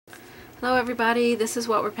Hello everybody, this is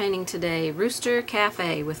what we're painting today, Rooster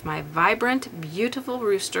Cafe, with my vibrant, beautiful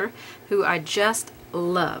rooster who I just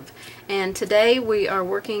love. And today we are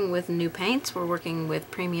working with new paints. We're working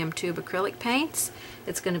with premium tube acrylic paints.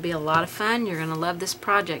 It's going to be a lot of fun. You're going to love this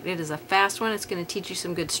project. It is a fast one. It's going to teach you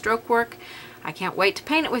some good stroke work. I can't wait to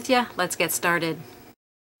paint it with you. Let's get started.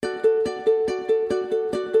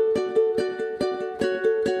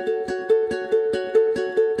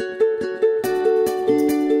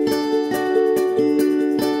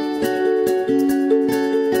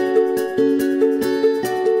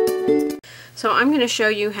 So I'm going to show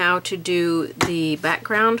you how to do the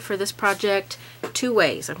background for this project two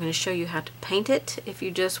ways. I'm going to show you how to paint it if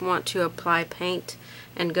you just want to apply paint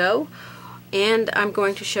and go, and I'm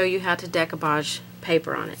going to show you how to decoupage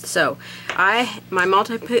paper on it. So my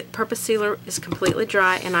multi-purpose sealer is completely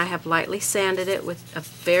dry, and I have lightly sanded it with a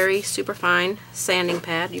very super fine sanding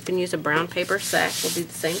pad. You can use a brown paper sack, will do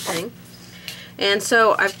the same thing. And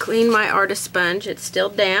so I've cleaned my artist sponge. It's still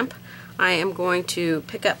damp. I am going to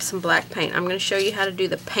pick up some black paint. I'm going to show you how to do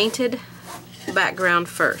the painted background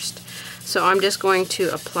first. So I'm just going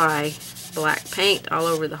to apply black paint all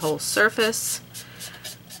over the whole surface.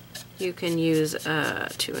 You can use a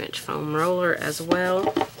 2-inch foam roller as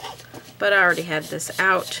well, but I already had this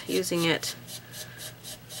out using it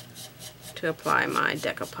to apply my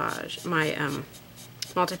decoupage, my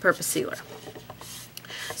multi-purpose sealer.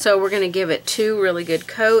 So we're going to give it two really good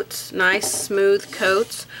coats, nice smooth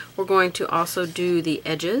coats. We're going to also do the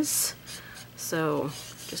edges. So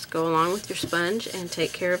just go along with your sponge and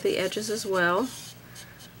take care of the edges as well.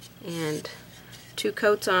 And two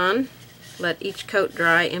coats on. Let each coat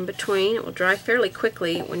dry in between. It will dry fairly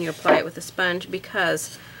quickly when you apply it with a sponge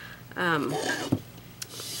because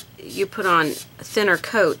you put on thinner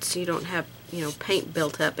coats. You don't have, paint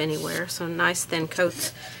built up anywhere. So nice thin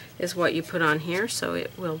coats is what you put on here, so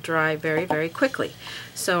it will dry very, very quickly.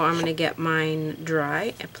 So I'm going to get mine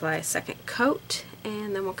dry, apply a second coat,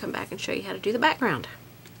 and then we'll come back and show you how to do the background.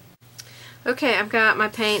 Okay, I've got my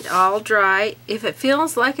paint all dry. If it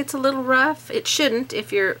feels like it's a little rough, it shouldn't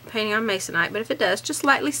if you're painting on masonite, but if it does, just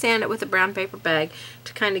lightly sand it with a brown paper bag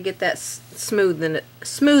to kind of get that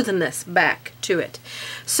smoothness back to it.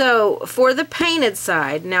 So for the painted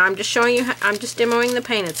side, now I'm just showing you, I'm just demoing the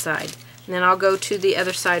painted side. And then I'll go to the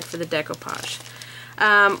other side for the decoupage.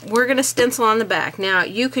 We're going to stencil on the back. Now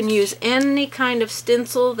you can use any kind of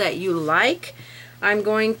stencil that you like. I'm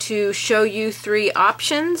going to show you three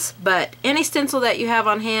options, but any stencil that you have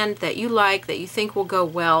on hand that you like, that you think will go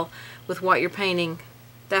well with what you're painting,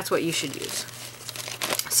 that's what you should use.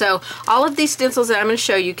 So all of these stencils that I'm going to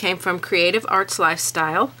show you came from Creative Arts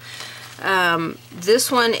Lifestyle.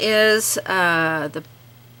 This one is the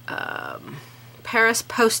Paris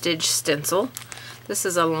postage stencil. This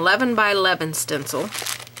is an 11 by 11 stencil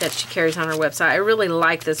that she carries on her website. I really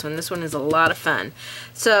like this one. This one is a lot of fun.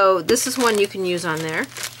 So this is one you can use on there.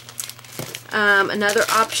 Another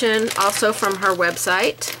option also from her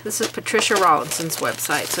website. This is Patricia Rawlinson's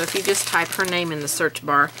website. So if you just type her name in the search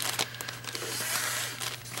bar,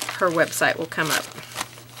 her website will come up.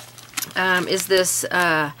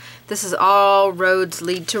 This is All Roads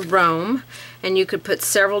Lead to Rome, and you could put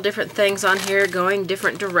several different things on here going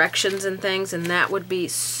different directions and things, and that would be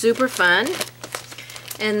super fun.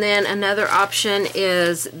 And then another option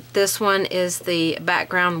is, this one is the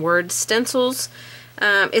background word stencils.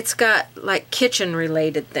 It's got like kitchen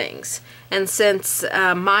related things, and since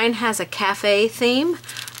mine has a cafe theme,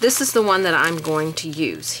 this is the one that I'm going to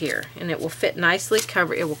use here, and it will fit nicely.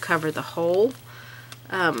 It will cover the whole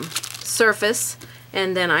surface,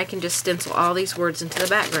 and then I can just stencil all these words into the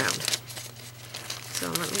background. So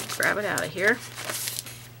let me grab it out of here,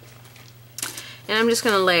 and I'm just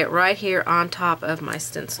going to lay it right here on top of my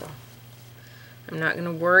stencil. I'm not going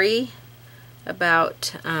to worry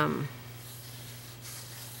about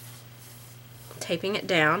taping it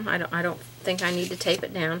down. I don't think I need to tape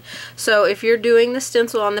it down. So if you're doing the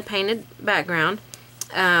stencil on the painted background,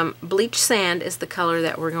 bleach sand is the color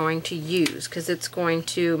that we're going to use because it's going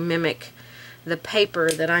to mimic the paper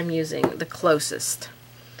that I'm using the closest.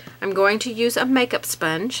 I'm going to use a makeup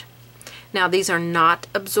sponge. Now these are not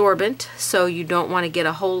absorbent, so you don't want to get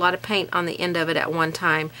a whole lot of paint on the end of it at one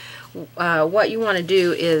time. What you want to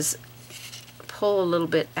do is pull a little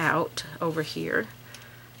bit out over here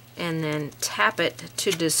and then tap it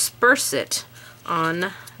to disperse it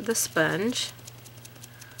on the sponge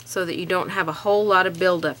so that you don't have a whole lot of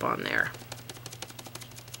buildup on there.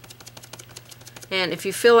 And if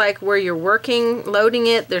you feel like where you're working, loading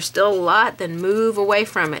it, there's still a lot, then move away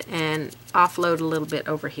from it and offload a little bit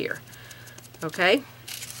over here. Okay?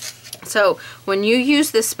 So when you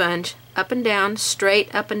use this sponge, up and down,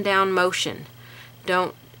 straight up and down motion.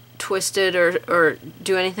 Don't twist it or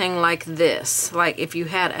do anything like this. Like if you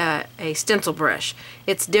had a stencil brush,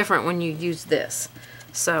 it's different when you use this.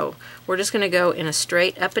 So we're just going to go in a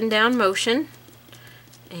straight up and down motion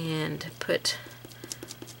and put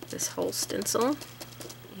this whole stencil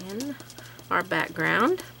in our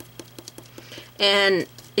background. And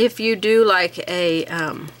if you do like a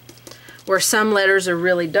where some letters are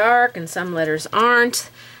really dark and some letters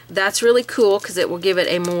aren't, that's really cool because it will give it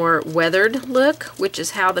a more weathered look, which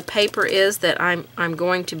is how the paper is that I'm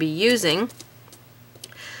going to be using.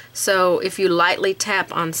 So if you lightly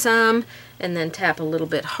tap on some and then tap a little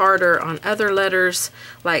bit harder on other letters,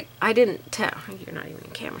 like I didn't tap, you're not even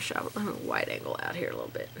in camera shot, let me wide angle out here a little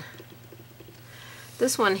bit.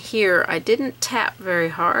 This one here, I didn't tap very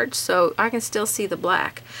hard, so I can still see the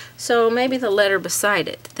black. So maybe the letter beside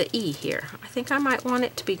it, the E here, I think I might want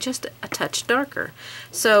it to be just a touch darker.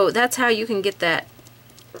 So that's how you can get that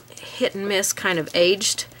hit and miss kind of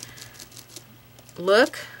aged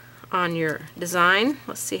look on your design.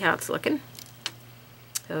 Let's see how it's looking.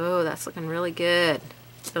 Oh, that's looking really good.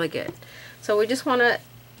 Really good. So we just want to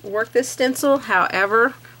work this stencil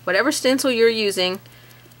however, whatever stencil you're using,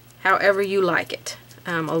 however you like it.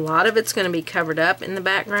 A lot of it's going to be covered up in the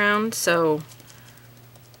background, so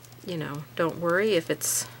you know, don't worry if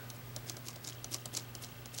it's...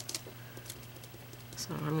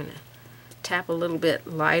 So I'm going to tap a little bit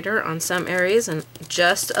lighter on some areas and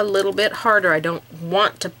just a little bit harder. I don't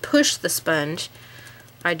want to push the sponge.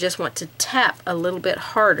 I just want to tap a little bit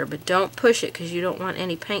harder, but don't push it because you don't want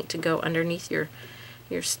any paint to go underneath your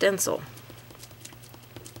stencil.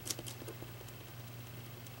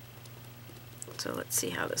 So let's see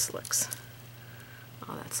how this looks.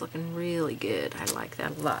 Oh, that's looking really good. I like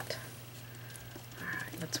that a lot.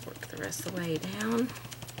 Alright, let's work the rest of the way down.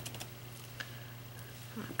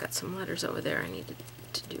 I've got some letters over there I need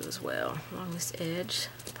to do as well. Along this edge,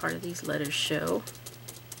 part of these letters show.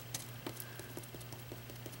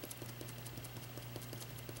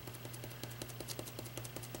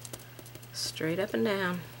 Straight up and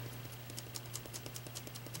down.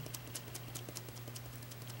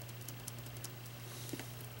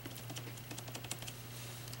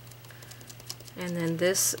 And then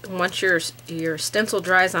this, once your stencil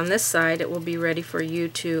dries on this side, it will be ready for you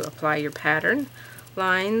to apply your pattern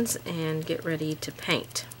lines and get ready to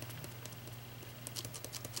paint.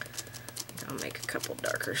 I'll make a couple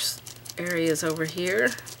darker areas over here.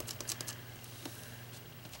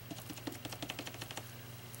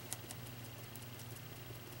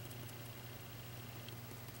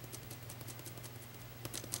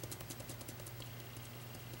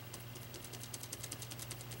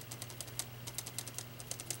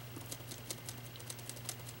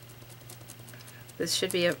 This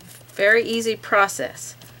should be a very easy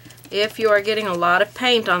process. If you are getting a lot of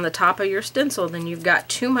paint on the top of your stencil, then you've got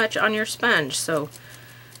too much on your sponge. So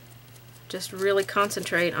just really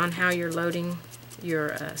concentrate on how you're loading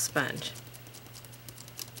your sponge.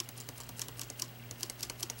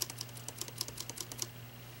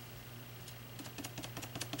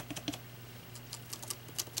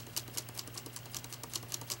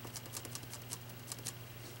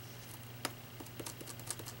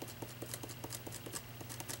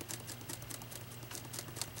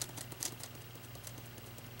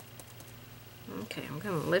 Okay, I'm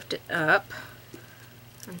going to lift it up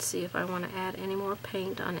and see if I want to add any more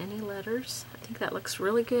paint on any letters. I think that looks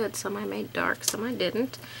really good. Some I made dark, some I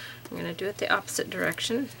didn't. I'm going to do it the opposite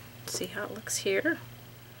direction. See how it looks here.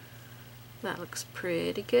 That looks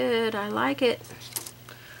pretty good. I like it.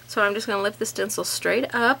 So I'm just going to lift the stencil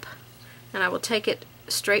straight up and I will take it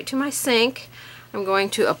straight to my sink. I'm going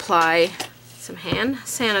to apply some hand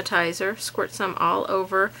sanitizer, squirt some all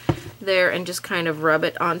over there and just kind of rub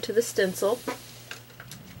it onto the stencil.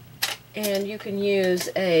 And you can use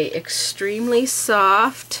a extremely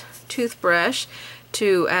soft toothbrush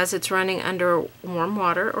to, as it's running under warm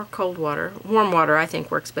water or cold water, warm water I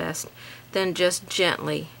think works best, then just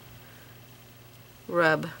gently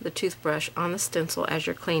rub the toothbrush on the stencil as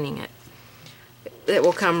you're cleaning it. It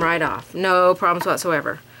will come right off. No problems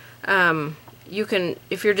whatsoever. You can,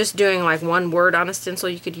 if you're just doing like one word on a stencil,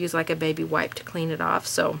 you could use like a baby wipe to clean it off.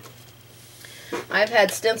 So I've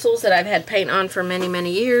had stencils that I've had paint on for many,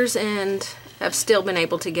 many years and have still been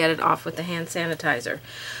able to get it off with the hand sanitizer.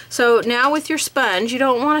 So now with your sponge, you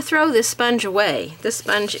don't want to throw this sponge away. This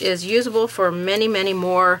sponge is usable for many, many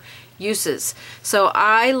more uses. So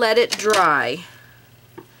I let it dry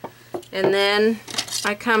and then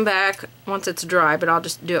I come back once it's dry, but I'll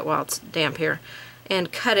just do it while it's damp here,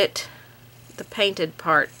 and cut it, the painted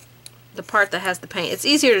part, the part that has the paint. It's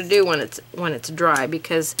easier to do when it's dry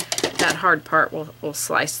because that hard part will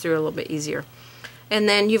slice through a little bit easier. And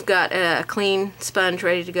then you've got a clean sponge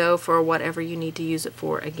ready to go for whatever you need to use it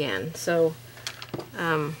for again. So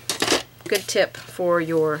good tip for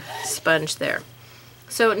your sponge there.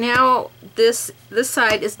 So now this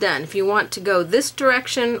side is done. If you want to go this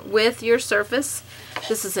direction with your surface,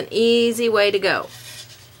 this is an easy way to go.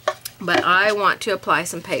 But I want to apply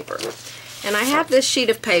some paper. And I have this sheet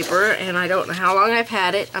of paper, and I don't know how long I've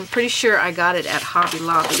had it. I'm pretty sure I got it at Hobby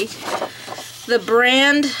Lobby. The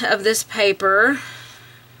brand of this paper,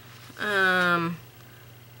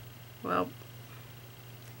 well,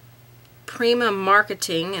 Prima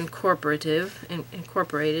Marketing Incorporated,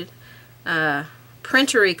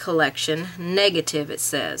 Printery Collection, Negative, it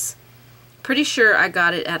says. Pretty sure I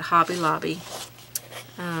got it at Hobby Lobby.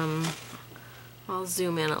 I'll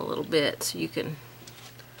zoom in a little bit so you can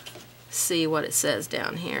see what it says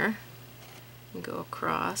down here. And go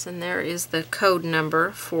across, and there is the code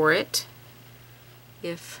number for it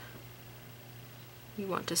if you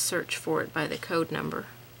want to search for it by the code number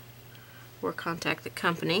or contact the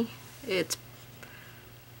company. It's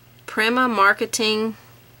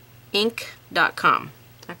primamarketinginc.com.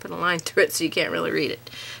 I put a line through it so you can't really read it.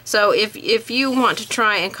 So if you want to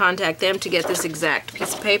try and contact them to get this exact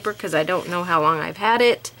piece of paper, because I don't know how long I've had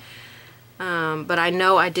it, but I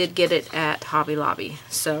know I did get it at Hobby Lobby.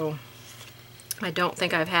 So I don't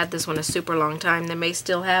think I've had this one a super long time. They may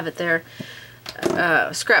still have it there.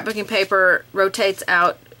 Scrapbooking paper rotates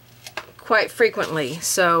out quite frequently.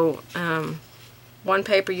 So one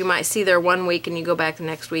paper you might see there one week and you go back the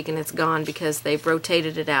next week and it's gone because they've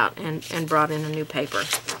rotated it out and brought in a new paper.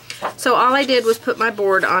 So all I did was put my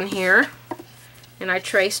board on here and I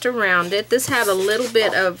traced around it. This had a little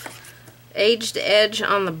bit of aged edge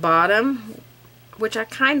on the bottom, which I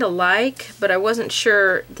kind of like, but I wasn't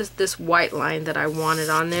sure this white line that I wanted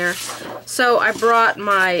on there. So I brought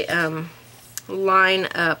my line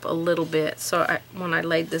up a little bit. So when I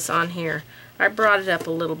laid this on here, I brought it up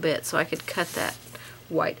a little bit so I could cut that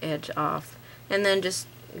white edge off, and then just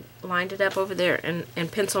lined it up over there and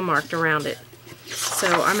pencil marked around it.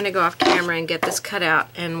 So I'm going to go off camera and get this cut out,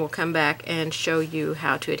 and we'll come back and show you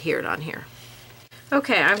how to adhere it on here.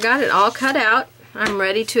 Okay, I've got it all cut out. I'm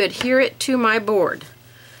ready to adhere it to my board.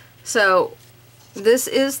 So this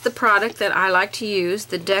is the product that I like to use,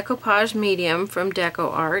 the Decoupage Medium from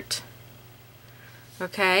DecoArt.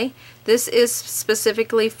 Okay, this is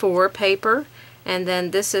specifically for paper, and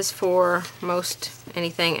then this is for most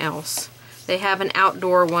anything else. They have an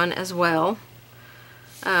outdoor one as well,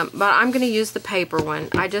 but I'm going to use the paper one.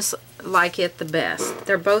 I just like it the best.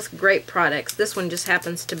 They're both great products. This one just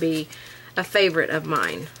happens to be a favorite of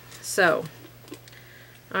mine. So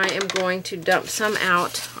I am going to dump some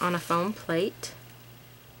out on a foam plate.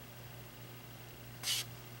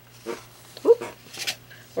 Oop,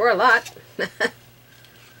 or a lot.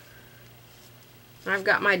 I've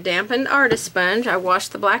got my dampened artist sponge. I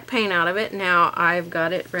washed the black paint out of it. Now I've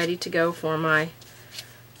got it ready to go for my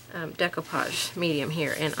decoupage medium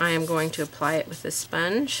here, and I am going to apply it with this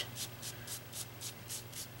sponge.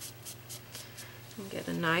 And get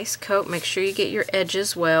a nice coat. Make sure you get your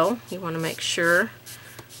edges well. You want to make sure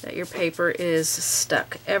that your paper is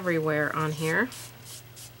stuck everywhere on here.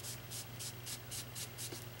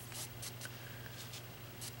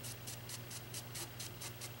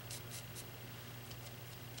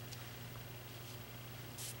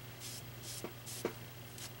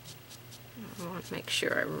 I want to make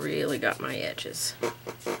sure I really got my edges.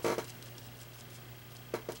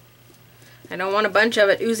 I don't want a bunch of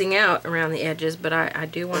it oozing out around the edges, but I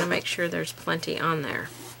do want to make sure there's plenty on there.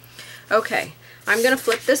 Okay, I'm going to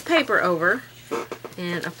flip this paper over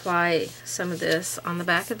and apply some of this on the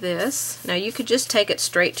back of this. Now you could just take it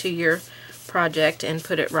straight to your project and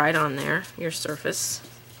put it right on there, your surface.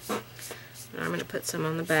 I'm going to put some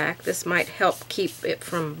on the back. This might help keep it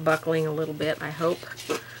from buckling a little bit, I hope.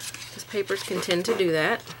 Because papers can tend to do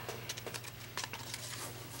that.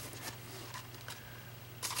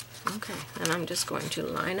 Okay, and I'm just going to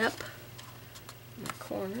line up in the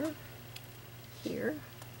corner here.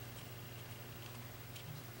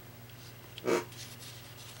 And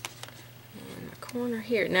the corner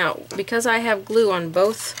here. Now, because I have glue on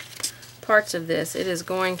both parts of this, it is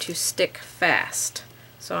going to stick fast.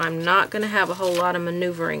 So I'm not going to have a whole lot of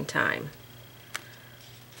maneuvering time.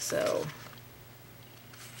 So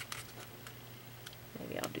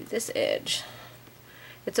maybe I'll do this edge.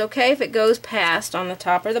 It's okay if it goes past on the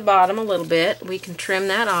top or the bottom a little bit. We can trim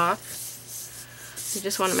that off. You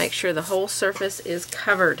just want to make sure the whole surface is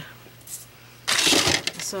covered.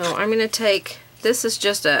 So I'm going to take, this is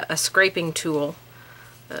just a scraping tool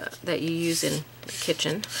that you use in the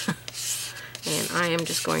kitchen. And I am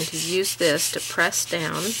just going to use this to press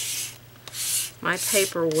down my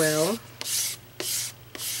paper well.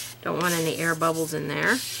 Don't want any air bubbles in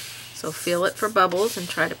there. So feel it for bubbles and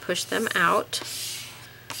try to push them out.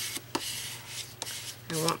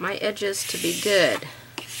 I want my edges to be good.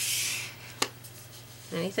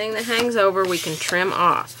 Anything that hangs over we can trim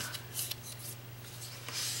off.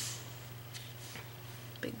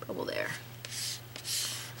 Big bubble there.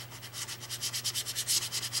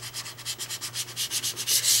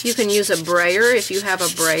 You can use a brayer if you have a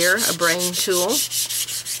brayer, a braying tool.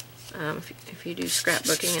 If you do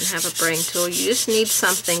scrapbooking and have a braying tool, you just need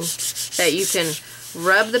something that you can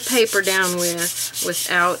rub the paper down with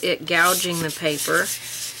without it gouging the paper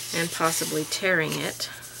and possibly tearing it.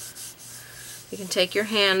 You can take your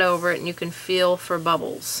hand over it and you can feel for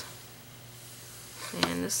bubbles.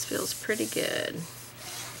 And this feels pretty good.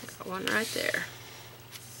 Got one right there.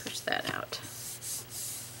 Push that out.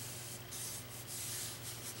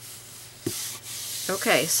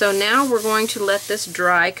 Okay, so now we're going to let this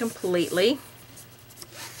dry completely.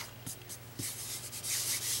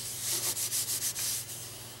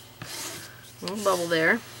 A little bubble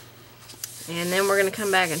there. And then we're going to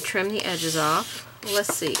come back and trim the edges off.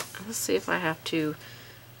 Let's see. Let's see if I have to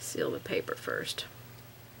seal the paper first.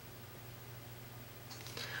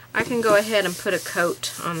 I can go ahead and put a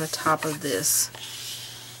coat on the top of this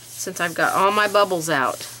since I've got all my bubbles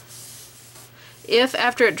out. If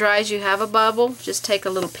after it dries you have a bubble, just take a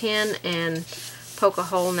little pin and poke a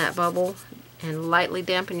hole in that bubble and lightly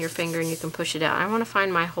dampen your finger and you can push it out. I want to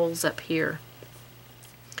find my holes up here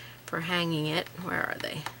for hanging it. Where are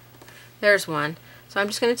they? There's one. So I'm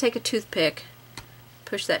just going to take a toothpick,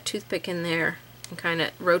 push that toothpick in there and kind of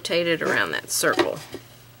rotate it around that circle.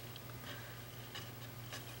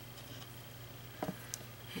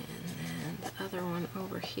 And then the other one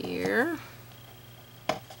over here.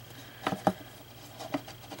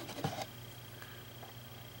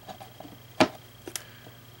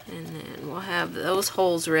 And then we'll have those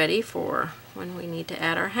holes ready for when we need to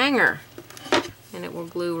add our hanger. And it will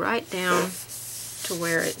glue right down to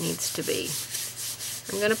where it needs to be.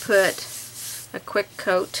 I'm going to put a quick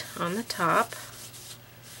coat on the top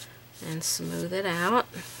and smooth it out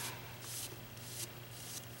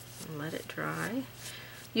and let it dry.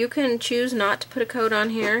 You can choose not to put a coat on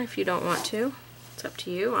here if you don't want to. It's up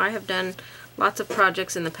to you. I have done lots of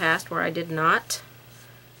projects in the past where I did not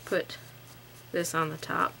put this on the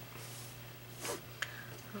top.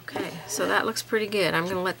 Okay, so that looks pretty good. I'm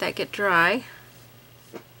going to let that get dry.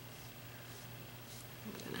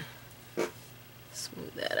 I'm going to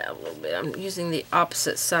smooth that out a little bit. I'm using the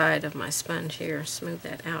opposite side of my sponge here. Smooth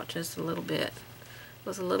that out just a little bit. It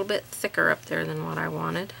was a little bit thicker up there than what I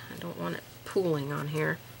wanted. I don't want it pooling on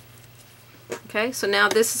here. Okay, so now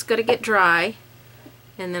this is going to get dry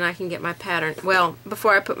and then I can get my pattern. Well,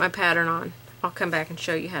 before I put my pattern on, I'll come back and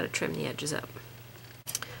show you how to trim the edges up.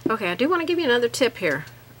 Okay, I do want to give you another tip here.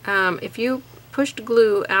 If you pushed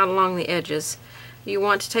glue out along the edges, you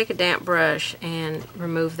want to take a damp brush and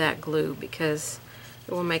remove that glue because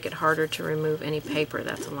it will make it harder to remove any paper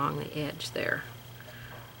that's along the edge there.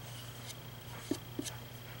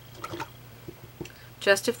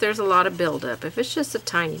 Just if there's a lot of buildup. If it's just a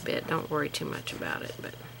tiny bit, don't worry too much about it.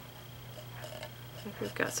 But if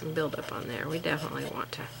we've got some buildup on there, we definitely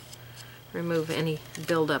want to remove any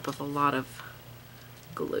buildup of a lot of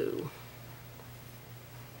glue.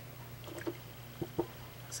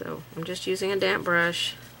 So I'm just using a damp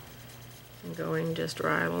brush and going just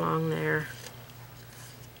right along there.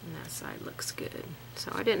 And that side looks good.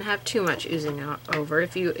 So I didn't have too much oozing over.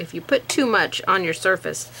 If you put too much on your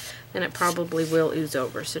surface, then it probably will ooze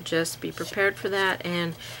over. So just be prepared for that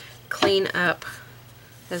and clean up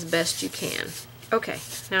as best you can. Okay,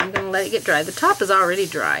 now I'm going to let it get dry. The top is already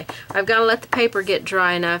dry. I've got to let the paper get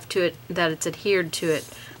dry enough to it that it's adhered to it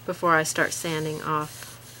before I start sanding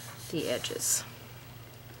off the edges.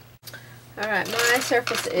 Alright, my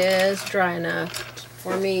surface is dry enough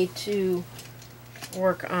for me to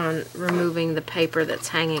work on removing the paper that's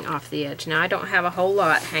hanging off the edge. Now I don't have a whole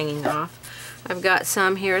lot hanging off. I've got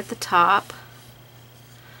some here at the top,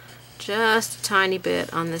 just a tiny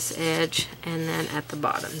bit on this edge, and then at the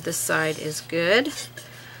bottom. This side is good.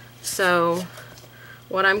 So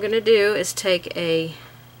what I'm going to do is take a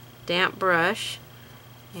damp brush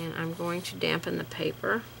and I'm going to dampen the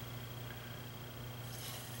paper.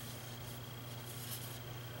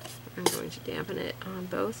 I'm going to dampen it on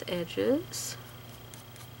both edges.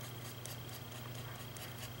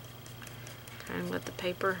 Kind of let the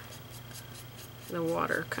paper, the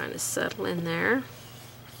water kind of settle in there.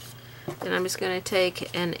 Then I'm just going to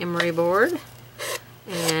take an emery board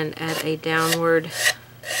and add a downward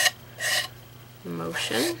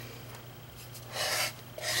motion.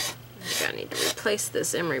 I think I need to replace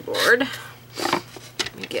this emery board.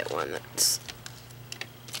 Let me get one that's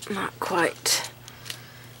not quite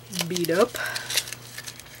beat up.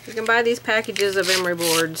 You can buy these packages of emery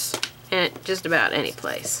boards at just about any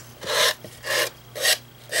place.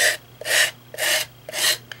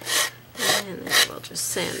 And then we'll just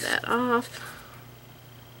sand that off.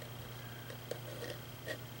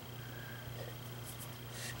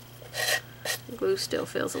 The glue still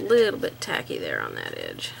feels a little bit tacky there on that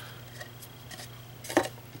edge.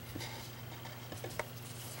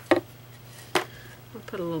 We'll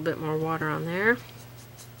put a little bit more water on there.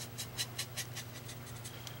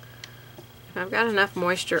 If I've got enough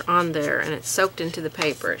moisture on there and it's soaked into the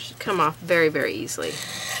paper, it should come off very, very easily.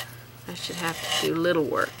 I should have to do little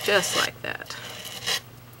work just like that.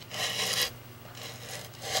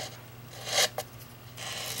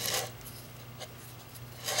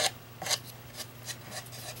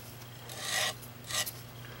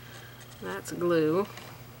 That's glue.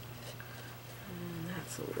 And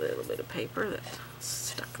that's a little bit of paper that's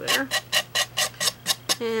stuck there.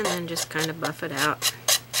 And then just kind of buff it out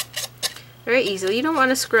very easily. You don't want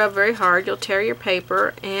to scrub very hard. You'll tear your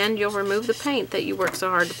paper and you'll remove the paint that you worked so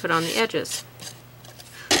hard to put on the edges.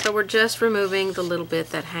 So we're just removing the little bit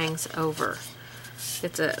that hangs over.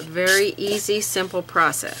 It's a very easy, simple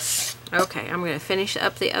process. Okay, I'm going to finish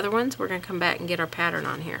up the other ones. We're going to come back and get our pattern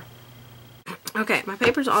on here. Okay, my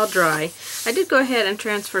paper's all dry. I did go ahead and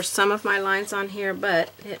transfer some of my lines on here, but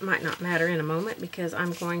it might not matter in a moment because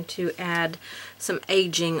I'm going to add some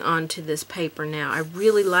aging onto this paper now. I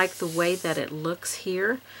really like the way that it looks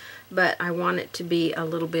here, but I want it to be a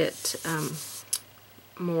little bit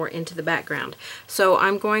more into the background. So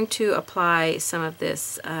I'm going to apply some of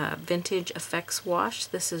this Vintage Effects wash.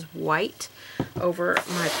 This is white over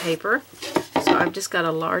my paper. So I've just got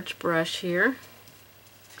a large brush here.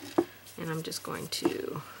 And I'm just going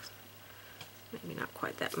to, maybe not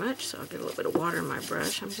quite that much, so I'll get a little bit of water in my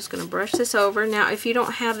brush. I'm just going to brush this over. Now, if you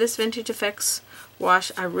don't have this Vintage Effects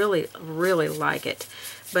wash, I really, really like it.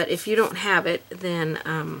 But if you don't have it,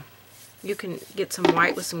 then you can get some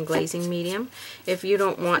white with some glazing medium. If you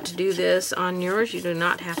don't want to do this on yours, you do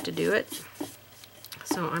not have to do it.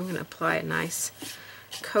 So I'm going to apply a nice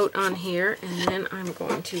coat on here, and then I'm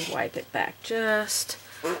going to wipe it back just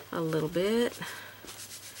a little bit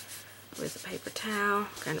with a paper towel.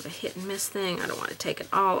 Kind of a hit and miss thing. I don't want to take it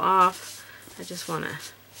all off. I just want to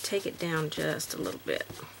take it down just a little bit.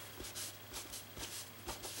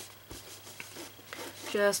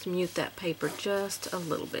 Just mute that paper just a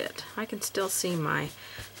little bit. I can still see my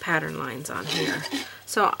pattern lines on here.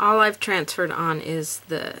 So all I've transferred on is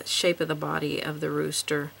the shape of the body of the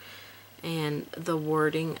rooster and the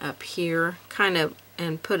wording up here, kind of,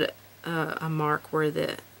 and put a mark where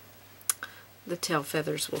the tail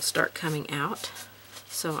feathers will start coming out.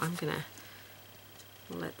 So I'm gonna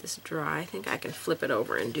let this dry. I think I can flip it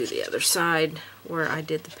over and do the other side where I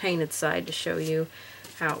did the painted side to show you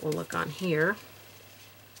how it will look on here.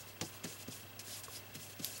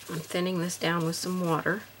 I'm thinning this down with some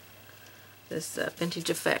water, this Vintage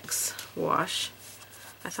Effects wash.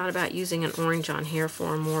 I thought about using an orange on here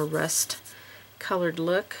for a more rust colored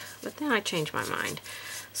look, but then I changed my mind.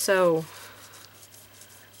 So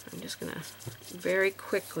I'm just going to very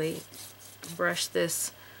quickly brush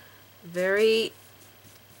this very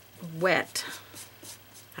wet.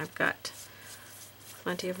 I've got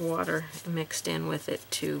plenty of water mixed in with it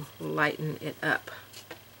to lighten it up.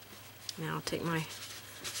 Now I'll take my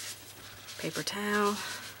paper towel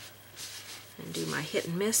and do my hit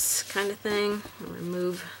and miss kind of thing. I'll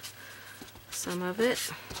remove some of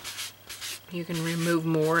it. You can remove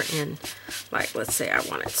more in, like, let's say I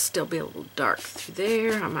want it to still be a little dark through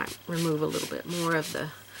there. I might remove a little bit more of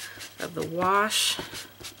the wash.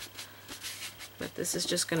 But this is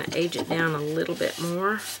just going to age it down a little bit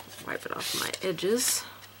more. Wipe it off my edges.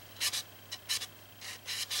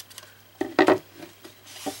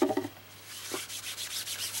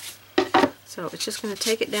 So it's just going to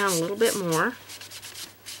take it down a little bit more.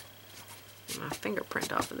 Get my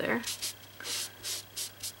fingerprint off of there.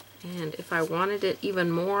 And if I wanted it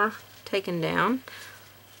even more taken down,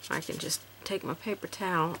 I can just take my paper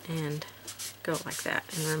towel and go like that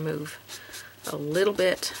and remove a little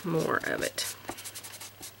bit more of it.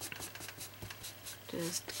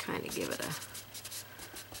 Just to kind of give it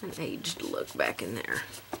an aged look back in there.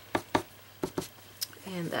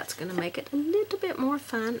 And that's going to make it a little bit more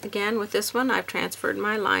fun. Again, with this one, I've transferred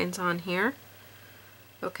my lines on here.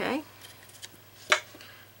 Okay.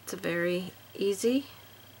 It's a very easy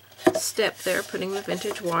step there, putting the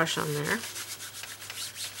vintage wash on there.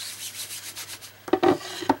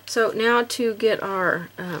 So now to get our,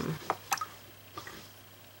 I'm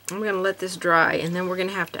going to let this dry, and then we're going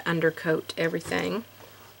to have to undercoat everything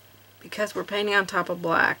because we're painting on top of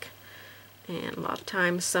black. And a lot of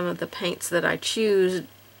times some of the paints that I choose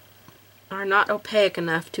are not opaque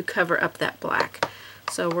enough to cover up that black.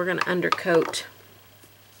 So we're going to undercoat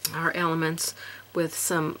our elements with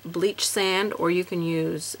some bleach sand, or you can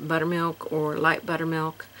use buttermilk or light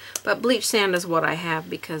buttermilk. But bleach sand is what I have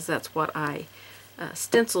because that's what I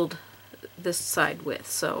stenciled this side with.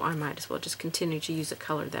 So I might as well just continue to use a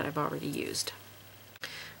color that I've already used.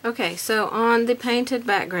 Okay, so on the painted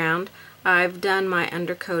background, I've done my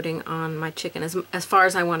undercoating on my chicken as far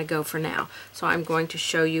as I want to go for now. So I'm going to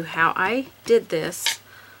show you how I did this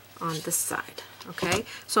on this side. Okay,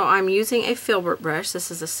 so I'm using a filbert brush.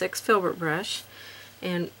 This is a 6 filbert brush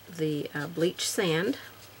and the bleach sand.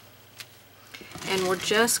 And we're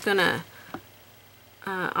just gonna,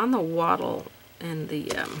 on the wattle and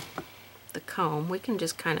the comb, we can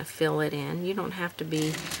just kind of fill it in. You don't have to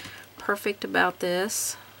be perfect about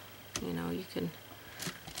this. You know, you can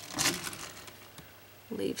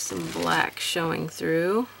leave some black showing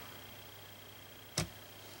through.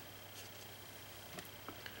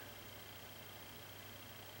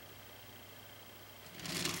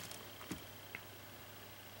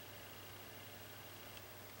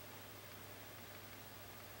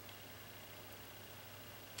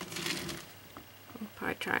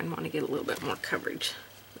 I'll try and want to get a little bit more coverage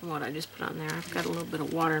than what I just put on there. I've got a little bit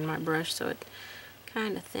of water in my brush, so it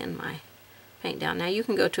kind of thinned my paint down. Now you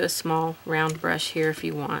can go to a small round brush here if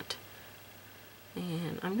you want.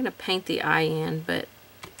 And I'm going to paint the eye in, but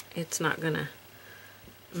it's not going to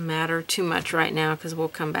matter too much right now because we'll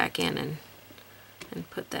come back in and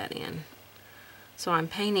put that in. So I'm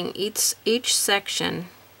painting each section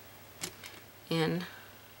in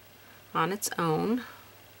on its own.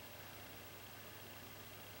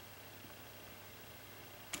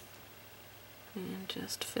 And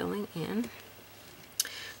just filling in.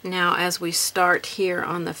 Now as we start here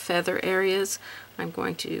on the feather areas, I'm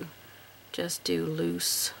going to just do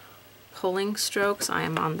loose pulling strokes. I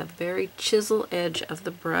am on the very chisel edge of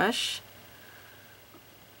the brush,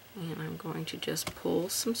 and I'm going to just pull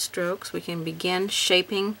some strokes. We can begin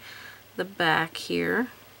shaping the back here.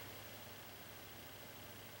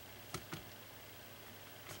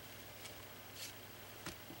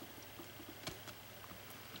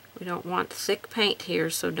 We don't want thick paint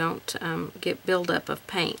here, so don't get buildup of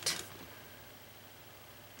paint.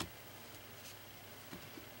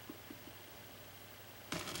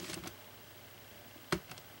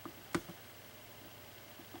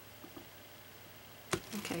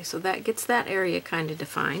 Okay, so that gets that area kind of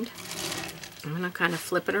defined. I'm going to kind of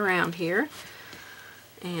flip it around here,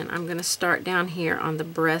 and I'm going to start down here on the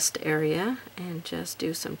breast area and just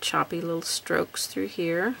do some choppy little strokes through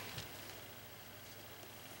here.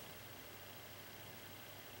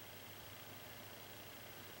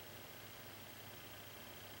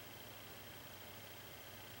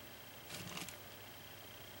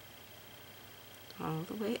 All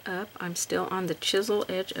the way up. I'm still on the chisel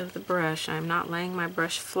edge of the brush. I'm not laying my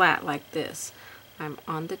brush flat like this. I'm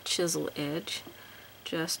on the chisel edge,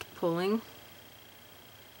 just pulling,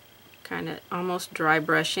 kind of almost dry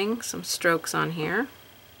brushing some strokes on here.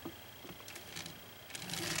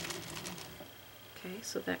 Okay,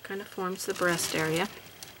 so that kind of forms the breast area.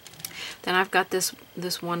 Then I've got this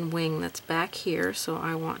one wing that's back here, so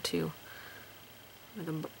I want to,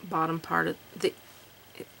 the bottom part of the,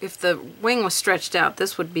 if the wing was stretched out,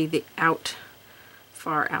 this would be the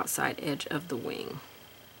far outside edge of the wing.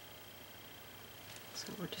 So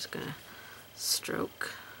we're just going to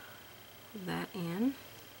stroke that in.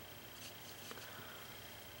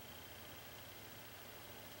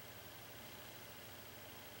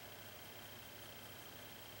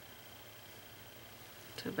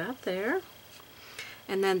 To about there.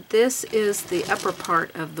 And then this is the upper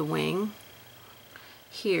part of the wing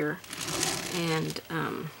here. And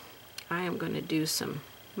I am going to do some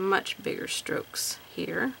much bigger strokes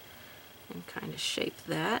here and kind of shape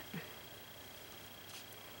that.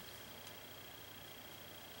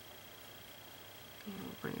 And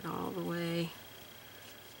we'll bring it all the way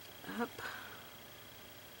up.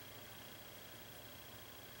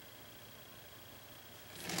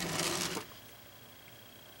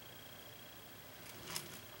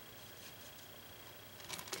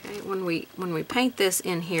 When we paint this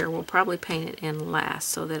in here, we'll probably paint it in last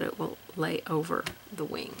so that it will lay over the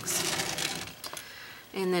wings.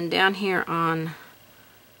 And then down here on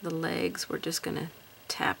the legs, we're just going to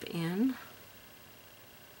tap in.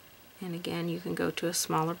 And again, you can go to a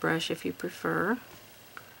smaller brush if you prefer.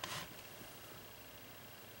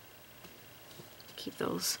 keep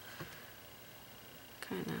those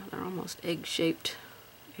kind of, they're almost egg-shaped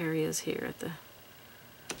areas here at the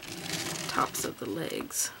tops of the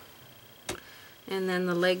legs. And then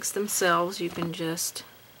the legs themselves, you can just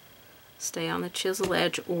stay on the chisel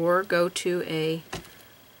edge or go to a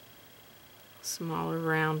smaller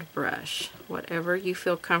round brush. Whatever you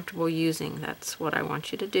feel comfortable using, that's what I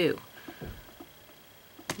want you to do.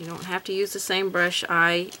 You don't have to use the same brush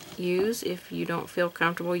I use if you don't feel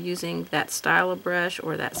comfortable using that style of brush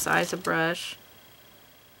or that size of brush.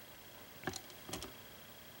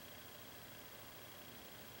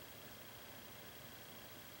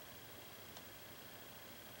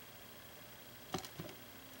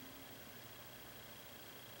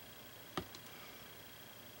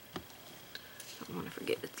 Don't want to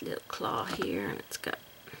forget its little claw here, and it's got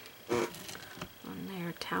on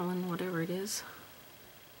there, talon, whatever it is.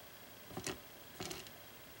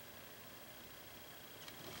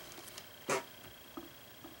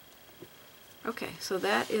 Okay, so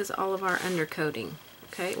that is all of our undercoating.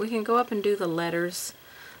 Okay, we can go up and do the letters,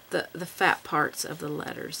 the fat parts of the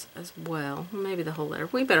letters as well. Maybe the whole letter.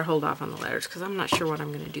 We better hold off on the letters because I'm not sure what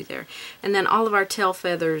I'm going to do there. And then all of our tail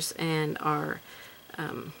feathers and our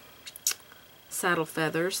saddle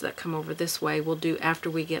feathers that come over this way we'll do after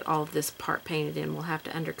we get all of this part painted in. We'll have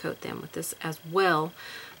to undercoat them with this as well,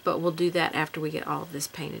 but we'll do that after we get all of this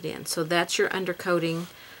painted in. So that's your undercoating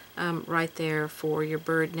right there for your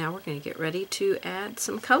bird. Now we're going to get ready to add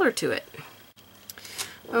some color to it.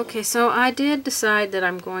 Okay, so I did decide that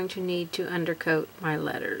I'm going to need to undercoat my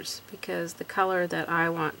letters because the color that I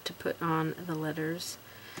want to put on the letters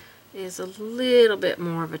is a little bit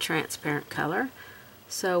more of a transparent color.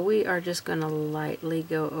 So we are just going to lightly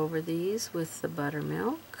go over these with the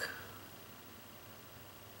buttermilk.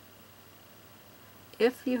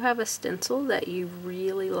 If you have a stencil that you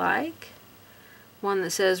really like, one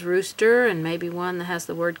that says Rooster and maybe one that has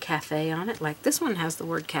the word cafe on it, like this one has the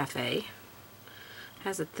word cafe,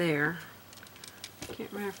 has it there. I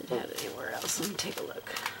can't remember if it had it anywhere else. Let me take a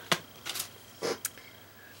look.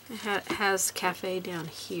 It has cafe down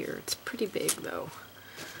here. It's pretty big though.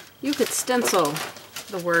 You could stencil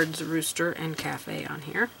the words Rooster and cafe on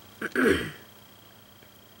here.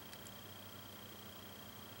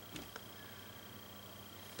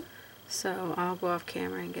 So I'll go off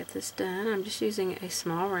camera and get this done. I'm just using a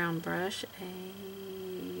small round brush.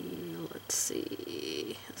 Let's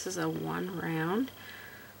see, this is a 1 round.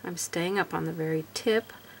 I'm staying up on the very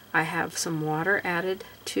tip. I have some water added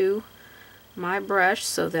to my brush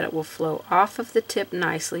so that it will flow off of the tip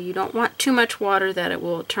nicely. You don't want too much water that it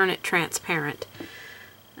will turn it transparent.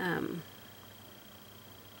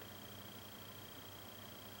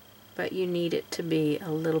 But you need it to be a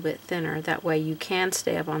little bit thinner. That way you can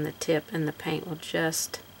stay up on the tip and the paint will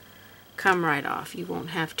just come right off. You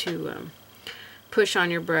won't have to push on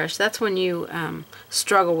your brush. That's when you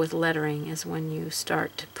struggle with lettering, is when you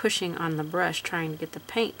start pushing on the brush trying to get the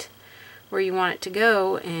paint where you want it to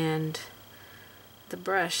go, and the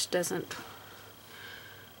brush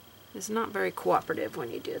is not very cooperative when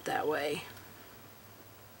you do it that way.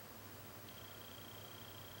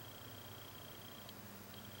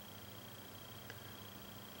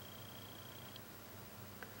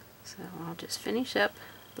 So I'll just finish up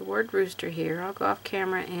the word Rooster here. I'll go off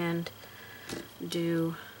camera and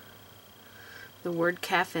do the word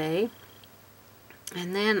cafe.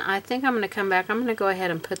 And then I think I'm going to come back. I'm going to go ahead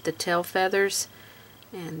and put the tail feathers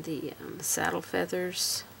and the saddle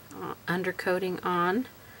feathers undercoating on,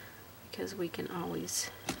 because we can always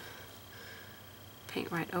paint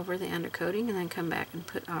right over the undercoating and then come back and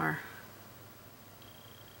put our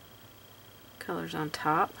colors on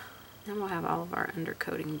top. Then we'll have all of our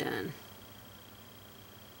undercoating done.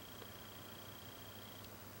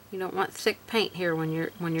 You don't want thick paint here when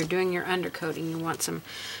you're doing your undercoating. You want some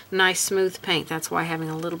nice smooth paint. That's why having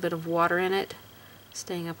a little bit of water in it,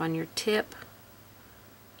 staying up on your tip.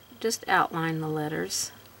 Just outline the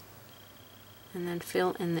letters and then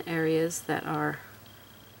fill in the areas that are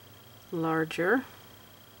larger.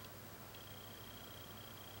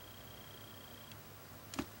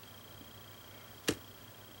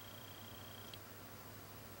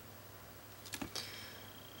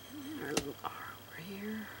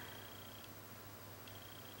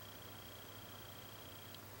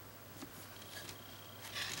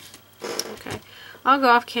 I'll go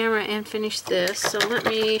off camera and finish this. So let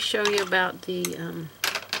me show you about the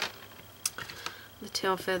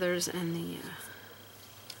tail feathers and the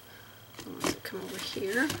ones that come over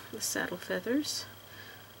here, the saddle feathers.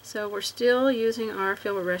 So we're still using our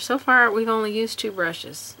filbert brush. So far we've only used 2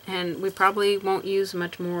 brushes, and we probably won't use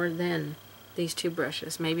much more than these 2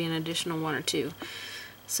 brushes, maybe an additional 1 or 2.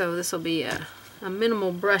 So this will be a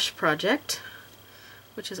minimal brush project,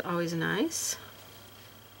 which is always nice.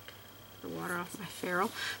 The water off my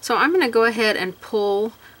ferrule. So I'm going to go ahead and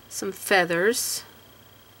pull some feathers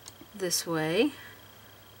this way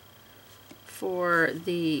for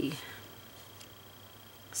the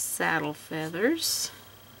saddle feathers.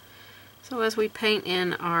 So as we paint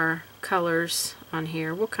in our colors on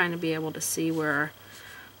here, we'll kind of be able to see where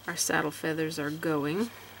our saddle feathers are going.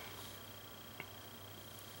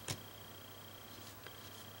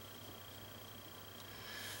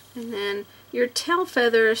 And then your tail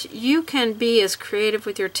feathers, you can be as creative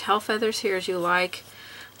with your tail feathers here as you like.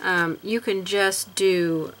 You can just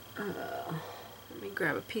do, let me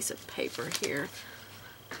grab a piece of paper here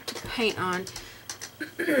to paint on.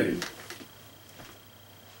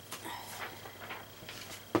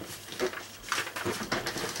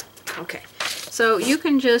 Okay, so you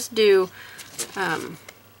can just do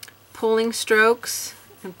pulling strokes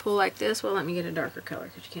and pull like this. Well, let me get a darker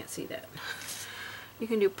color because you can't see that. You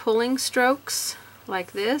can do pulling strokes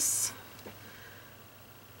like this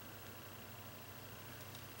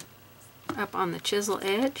up on the chisel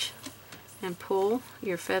edge and pull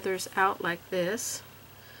your feathers out like this.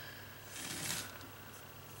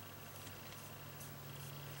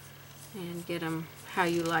 And get them how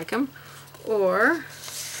you like them. Or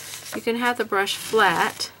you can have the brush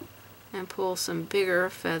flat and pull some bigger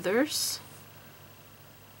feathers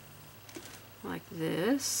like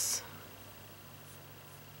this.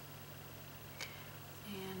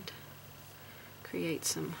 And create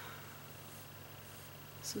some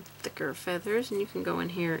thicker feathers, and you can go in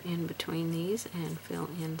here in between these and fill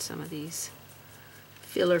in some of these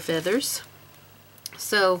filler feathers.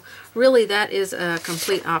 So really that is a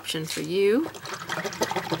complete option for you.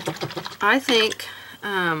 I think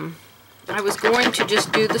I was going to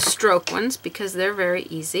just do the stroke ones because they're very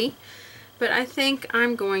easy, but I think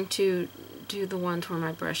I'm going to do the ones where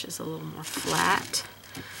my brush is a little more flat.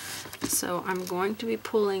 So I'm going to be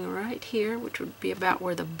pulling right here, which would be about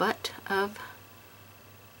where the butt of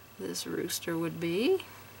this rooster would be.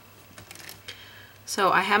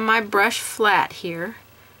 So I have my brush flat here,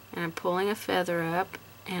 and I'm pulling a feather up,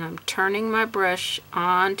 and I'm turning my brush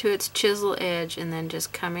onto its chisel edge and then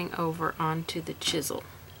just coming over onto the chisel.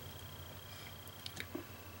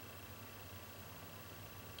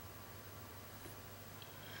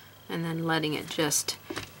 And then letting it just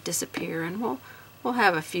disappear, and we'll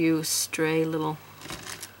have a few stray little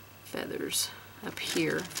feathers up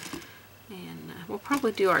here. And we'll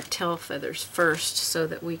probably do our tail feathers first so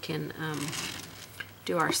that we can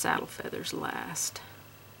do our saddle feathers last.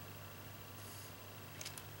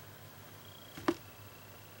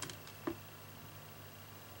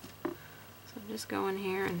 So just go in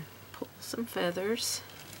here and pull some feathers.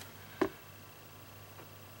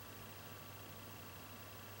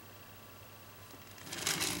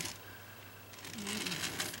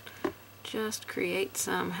 And just create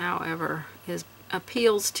some however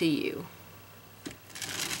appeals to you.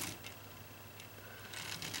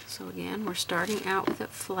 So again, we're starting out with it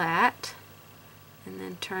flat and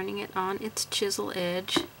then turning it on its chisel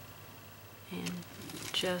edge and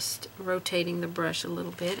just rotating the brush a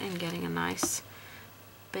little bit and getting a nice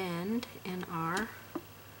bend in our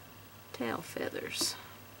tail feathers.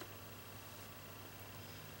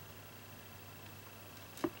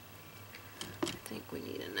 I think we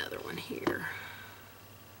need another one here.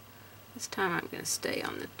 This time I'm going to stay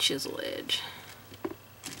on the chisel edge.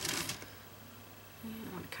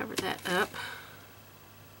 Cover that up,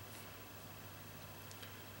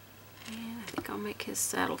 and I think I'll make his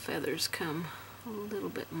saddle feathers come a little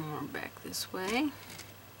bit more back this way.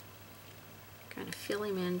 Kind of fill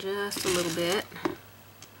him in just a little bit.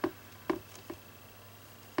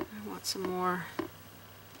 I want some more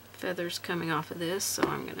feathers coming off of this, so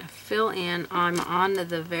I'm going to fill in. I'm on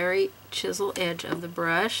the very chisel edge of the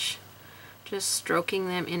brush, just stroking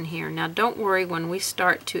them in here. Now don't worry when we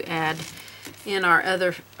start to add in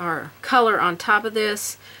our color on top of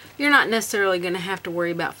this, you're not necessarily going to have to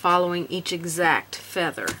worry about following each exact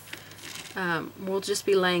feather. We'll just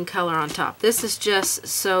be laying color on top. This is just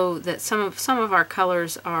so that some of our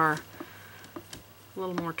colors are a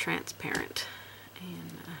little more transparent,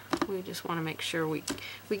 and we just want to make sure we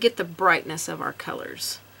get the brightness of our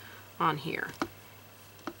colors on here.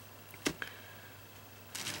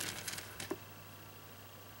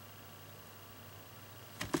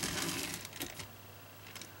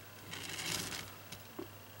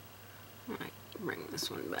 Bring this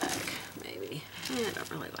one back, maybe. I don't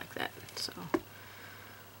really like that, so.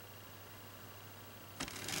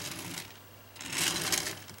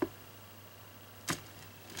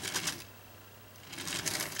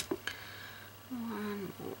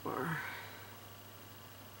 One more.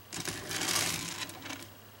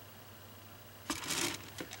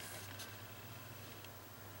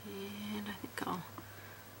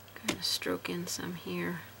 to stroke in some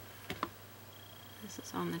here. This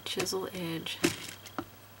is on the chisel edge.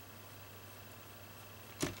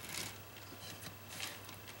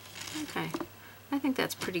 Okay, I think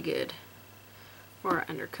that's pretty good for our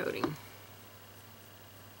undercoating.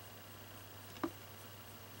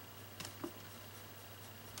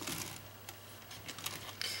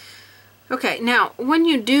 Okay, now when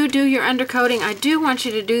you do your undercoating, I do want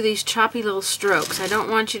you to do these choppy little strokes. I don't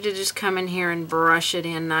want you to just come in here and brush it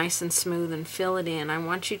in nice and smooth and fill it in. I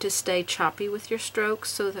want you to stay choppy with your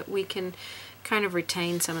strokes so that we can kind of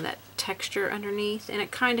retain some of that texture underneath, and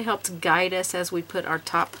it kind of helps guide us as we put our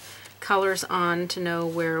top colors on to know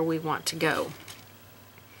where we want to go.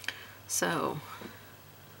 So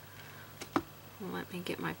let me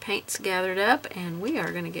get my paints gathered up and we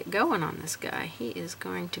are going to get going on this guy. He is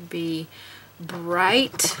going to be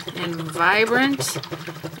bright and vibrant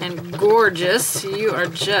and gorgeous. You are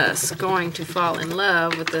just going to fall in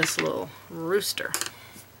love with this little rooster.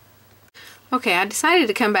 Okay, I decided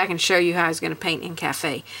to come back and show you how I was going to paint in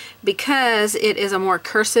Cafe because it is a more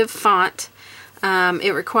cursive font.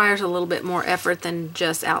 It requires a little bit more effort than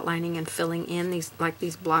just outlining and filling in these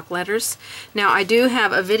block letters. Now I do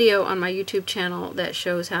have a video on my YouTube channel that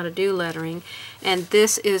shows how to do lettering, and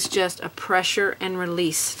this is just a pressure and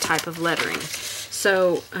release type of lettering.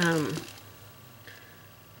 So let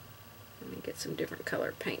me get some different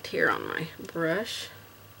color paint here on my brush.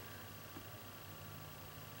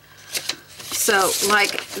 So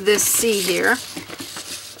like this C here,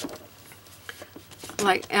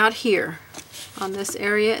 like out here on this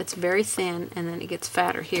area, it's very thin and then it gets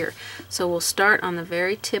fatter here. So we'll start on the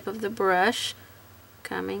very tip of the brush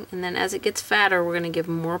coming, and then as it gets fatter we're going to give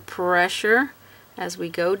more pressure as we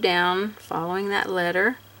go down following that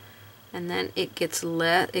letter, and then it gets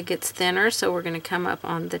thinner, so we're going to come up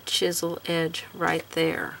on the chisel edge right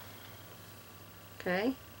there.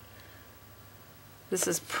 Okay, this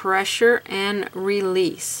is pressure and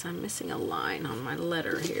release. I'm missing a line on my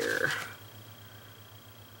letter here.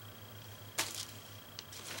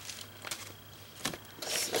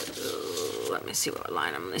 Let me see what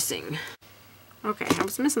line I'm missing. Okay, I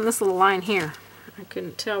was missing this little line here. I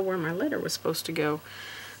couldn't tell where my letter was supposed to go.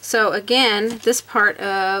 So again, this part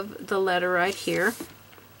of the letter right here,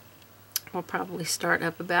 we'll probably start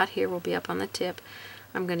up about here. We'll be up on the tip.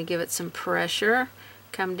 I'm going to give it some pressure,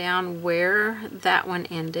 come down where that one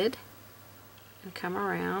ended, and come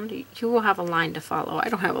around. You will have a line to follow. I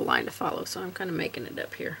don't have a line to follow, so I'm kind of making it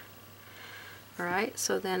up here. Alright,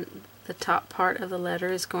 so then the top part of the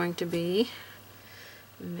letter is going to be,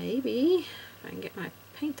 maybe, if I can get my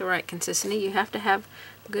paint the right consistency, you have to have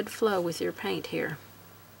good flow with your paint here.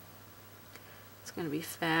 It's going to be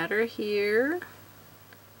fatter here,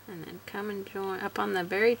 and then come and join up on the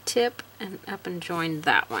very tip and up and join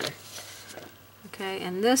that one. Okay,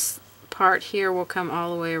 and this part here will come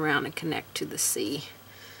all the way around and connect to the C.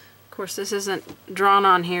 Of course, this isn't drawn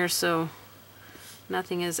on here, so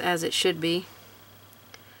nothing is as it should be.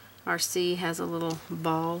 Our C has a little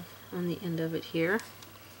ball on the end of it here.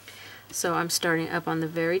 So I'm starting up on the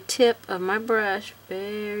very tip of my brush,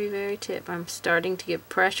 very tip. I'm starting to give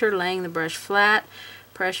pressure, laying the brush flat.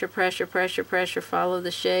 Pressure, pressure, pressure, pressure, follow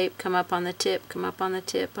the shape, come up on the tip, come up on the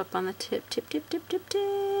tip, up on the tip, tip, tip, tip, tip,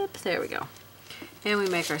 tip. There we go. And we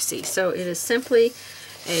make our C. So it is simply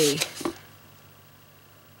a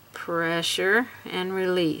pressure and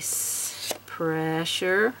release.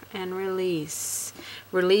 Pressure and release.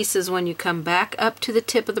 Release is when you come back up to the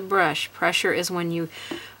tip of the brush. Pressure is when you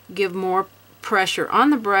give more pressure on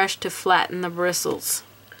the brush to flatten the bristles.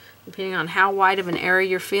 Depending on how wide of an area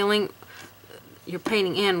you're feeling, you're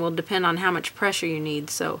painting in will depend on how much pressure you need.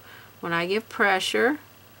 So when I give pressure,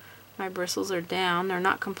 my bristles are down. They're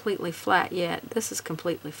not completely flat yet. This is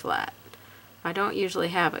completely flat. I don't usually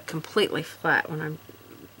have it completely flat when I'm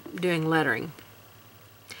doing lettering.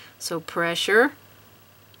 So pressure,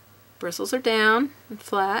 bristles are down and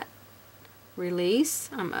flat. Release,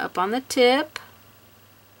 I'm up on the tip.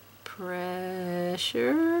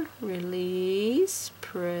 Pressure, release,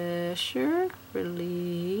 pressure,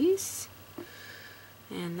 release.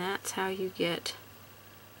 And that's how you get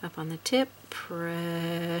up on the tip.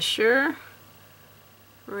 Pressure,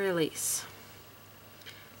 release.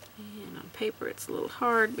 And on paper it's a little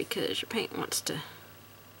hard because your paint wants to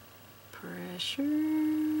pressure,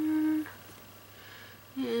 and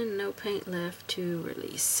no paint left to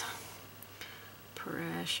release.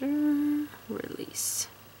 Pressure, release.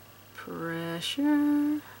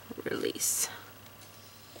 Pressure, release.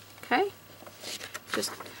 Okay?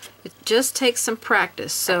 It just takes some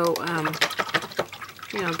practice. So,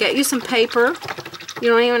 you know, get you some paper. You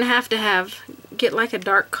don't even have to get like a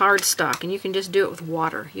dark cardstock, and you can just do it with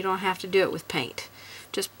water. You don't have to do it with paint.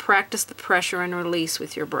 Just practice the pressure and release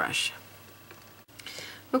with your brush.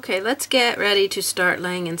 Okay, let's get ready to start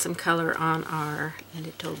laying in some color on our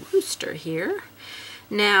Acrylic Tole Rooster here.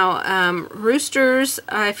 Now, roosters,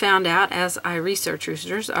 I found out as I researched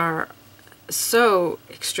roosters, are so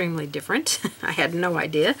extremely different. I had no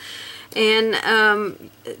idea. And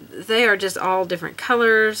they are just all different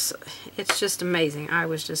colors. It's just amazing. I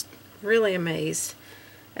was just really amazed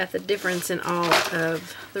at the difference in all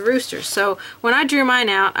of the roosters. So when I drew mine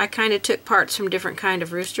out, I kind of took parts from different kind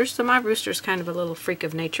of roosters. So my rooster's kind of a little freak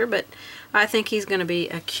of nature, but I think he's going to be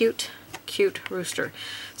a cute rooster.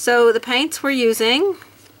 So the paints we're using,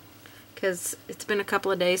 because it's been a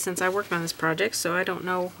couple of days since I worked on this project, so I don't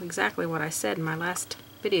know exactly what I said in my last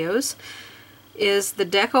videos, is the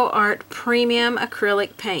DecoArt Premium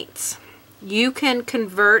Acrylic Paints. You can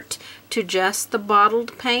convert to just the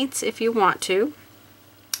bottled paints if you want to.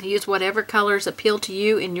 Use whatever colors appeal to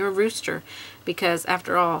you in your rooster, because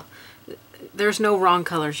after all, there's no wrong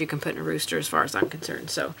colors you can put in a rooster as far as I'm concerned.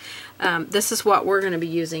 So this is what we're going to be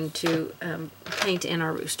using to paint in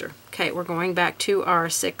our rooster. Okay, we're going back to our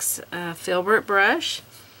 6 filbert brush,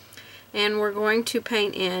 and we're going to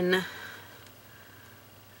paint in,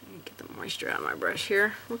 get the moisture out of my brush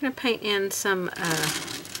here. We're going to paint in some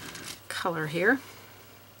color here.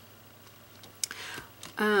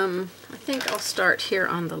 I think I'll start here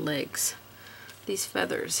on the legs. These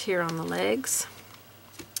feathers here on the legs.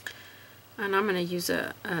 And I'm going to use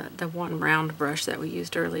the one round brush that we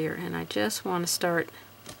used earlier, and I just want to start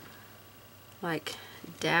like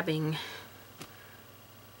dabbing,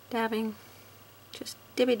 just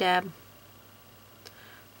dibby dab.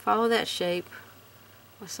 Follow that shape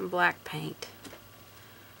with some black paint.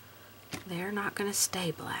 They're not going to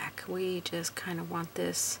stay black. We just kind of want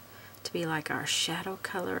this to be like our shadow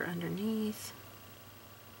color underneath.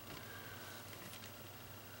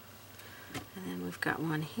 And then we've got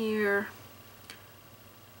one here.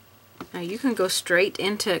 Now you can go straight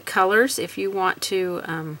into colors if you want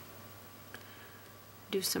to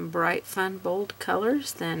do some bright, fun, bold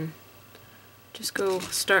colors. Then just go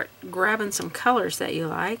start grabbing some colors that you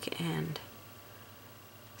like and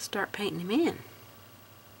start painting them in,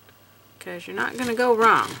 because you're not going to go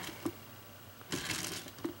wrong.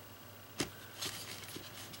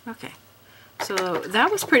 Okay, so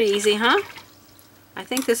that was pretty easy, huh? I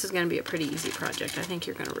think this is going to be a pretty easy project. I think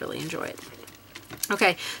you're going to really enjoy it.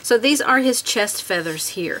 Okay, so these are his chest feathers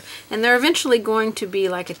here, and they're eventually going to be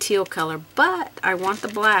like a teal color, but I want the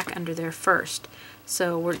black under there first.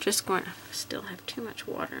 So we're just going, I still have too much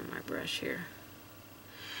water in my brush here.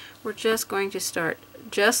 We're just going to start,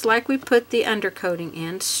 just like we put the undercoating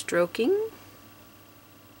in, stroking.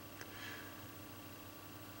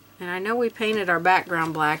 And I know we painted our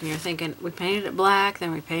background black, and you're thinking, we painted it black,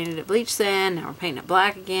 then we painted it bleach sand, now we're painting it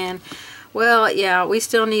black again. Well, yeah, we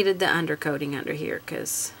still needed the undercoating under here,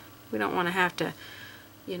 because we don't want to have to,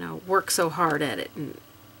 you know, work so hard at it and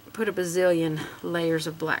put a bazillion layers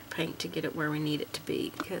of black paint to get it where we need it to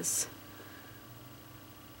be, because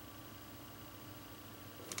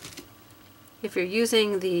if you're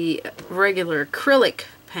using the regular acrylic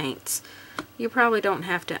paints, you probably don't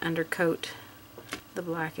have to undercoat the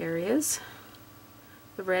black areas.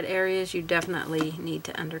 The red areas you definitely need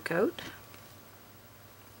to undercoat.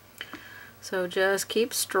 So just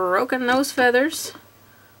keep stroking those feathers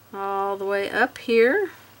all the way up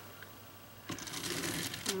here.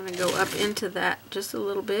 I'm going to go up into that just a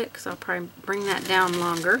little bit, because I'll probably bring that down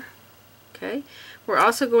longer. Okay, we're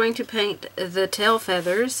also going to paint the tail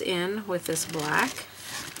feathers in with this black.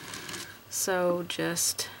 So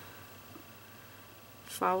just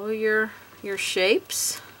follow your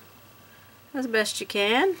shapes as best you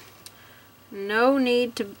can. No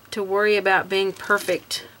need to worry about being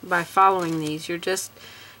perfect by following these. You're just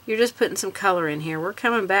putting some color in here. We're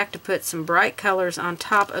coming back to put some bright colors on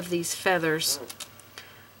top of these feathers,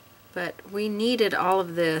 but we needed all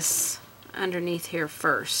of this underneath here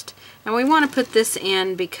first. And we want to put this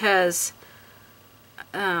in because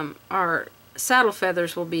our saddle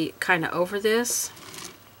feathers will be kind of over this.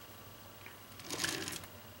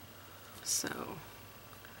 So,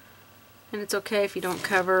 and it's okay if you don't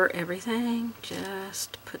cover everything,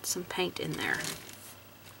 just put some paint in there.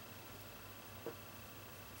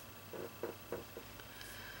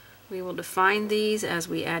 We will define these as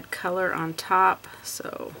we add color on top,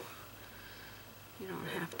 so you don't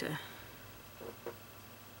have to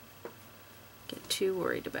get too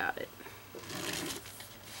worried about it.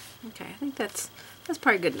 Okay, I think that's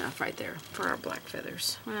probably good enough right there for our black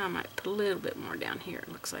feathers. Well, I might put a little bit more down here.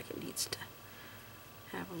 It looks like it needs to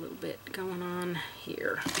have a little bit going on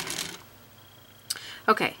here.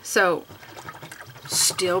 Okay, so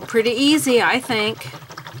still pretty easy, I think.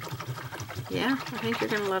 Yeah, I think you're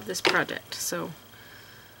going to love this project. So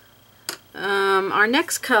our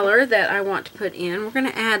next color that I want to put in, we're going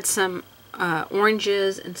to add some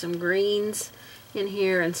oranges and some greens in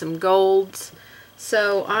here and some golds.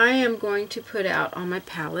 So I am going to put out on my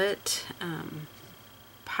palette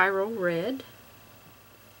Pyro Red,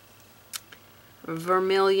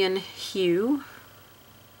 Vermilion Hue,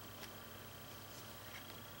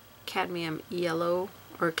 Cadmium Yellow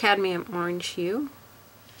or Cadmium Orange Hue.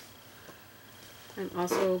 I'm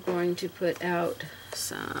also going to put out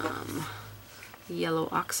some Yellow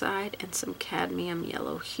Oxide and some Cadmium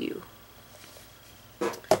Yellow Hue.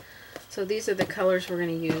 So these are the colors we're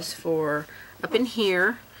going to use for up in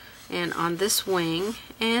here and on this wing.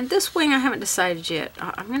 And this wing I haven't decided yet.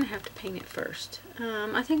 I'm going to have to paint it first.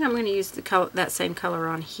 I think I'm going to use the color, that same color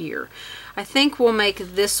on here. I think we'll make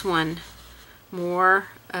this one more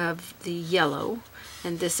of the yellow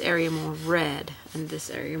and this area more red and this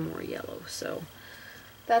area more yellow. So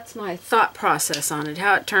that's my thought process on it.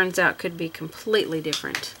 How it turns out could be completely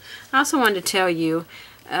different. I also wanted to tell you,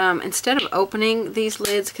 instead of opening these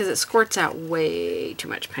lids, because it squirts out way too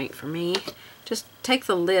much paint for me, just take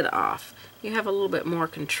the lid off. You have a little bit more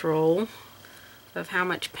control of how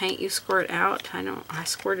much paint you squirt out. I know I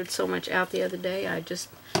squirted so much out the other day, I just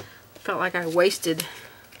felt like I wasted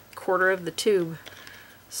a quarter of the tube.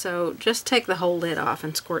 So just take the whole lid off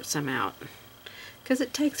and squirt some out, because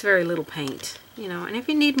it takes very little paint, you know, and if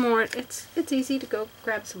you need more, it's easy to go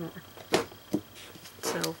grab some more.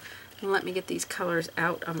 So let me get these colors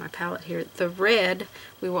out on my palette here. The red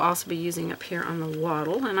we will also be using up here on the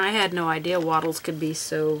wattle, and I had no idea wattles could be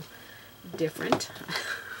so different.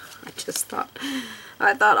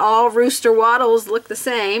 I thought all Rooster wattles look the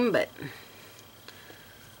same, but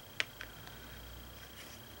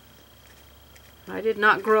I did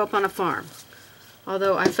not grow up on a farm.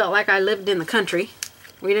 Although I felt like I lived in the country.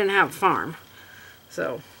 We didn't have a farm.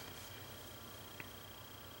 So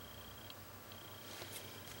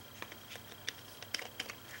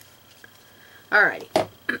alrighty.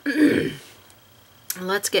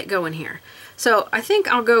 Let's get going here. So I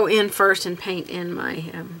think I'll go in first and paint in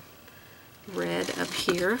my red up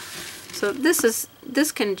here. So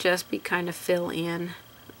this can just be kind of fill in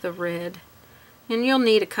the red, and you'll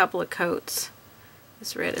need a couple of coats.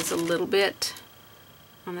 This red is a little bit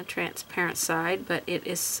on the transparent side, but it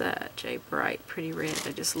is such a bright, pretty red.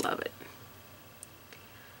 I just love it.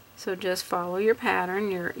 So just follow your pattern,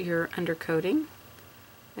 your undercoating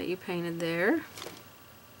that you painted there.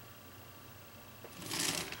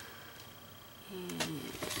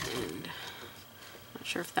 And not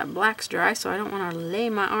sure if that black's dry, so I don't want to lay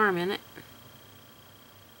my arm in it.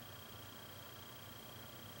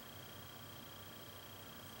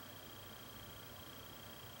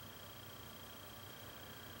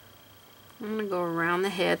 I'm going to go around the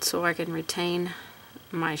head so I can retain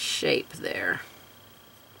my shape there.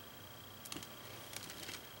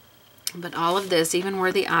 But all of this, even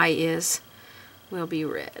where the eye is, will be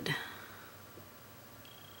red.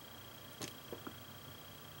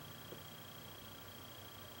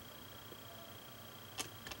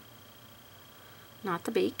 Not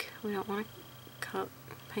the beak. We don't want to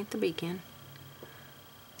paint the beak in.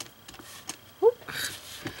 Oop.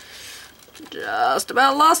 Just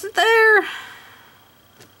about lost it there.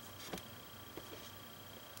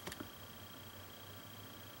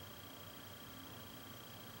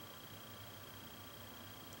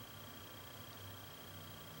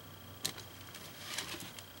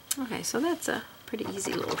 Okay, so that's a pretty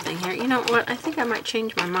easy little thing here. You know what? I think I might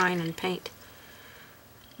change my mind and paint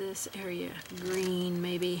this area green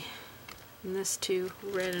maybe, and this two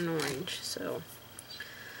red and orange. So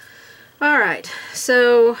alright,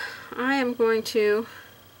 so I am going to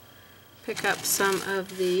pick up some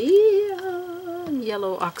of the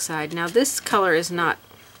yellow oxide. Now this color is not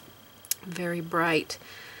very bright,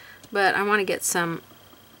 but I want to get some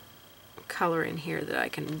color in here that I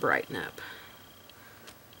can brighten up.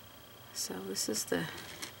 So this is the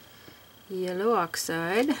yellow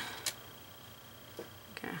oxide.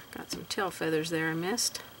 Okay, got some tail feathers there I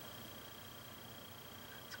missed.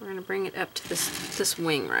 So we're going to bring it up to this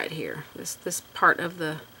wing right here. This part of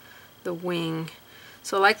the wing.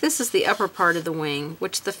 So like this is the upper part of the wing,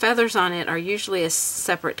 which the feathers on it are usually a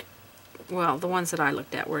separate, well, the ones that I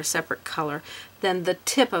looked at were a separate color than the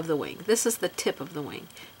tip of the wing. This is the tip of the wing.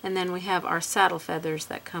 And then we have our saddle feathers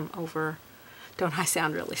that come over. Don't I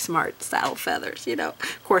sound really smart? Saddle feathers, you know.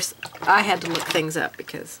 Of course, I had to look things up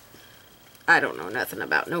because I don't know nothing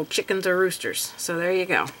about no chickens or roosters. So there you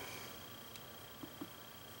go.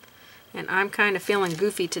 And I'm kind of feeling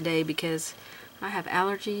goofy today because I have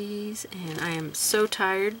allergies and I am so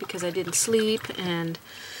tired because I didn't sleep, and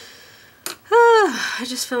I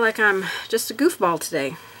just feel like I'm just a goofball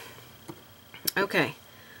today. Okay,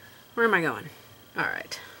 where am I going?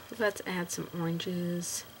 Alright, let's add some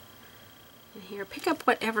oranges in here. Pick up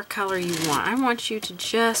whatever color you want. I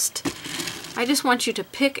just want you to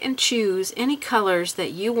pick and choose any colors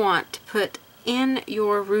that you want to put in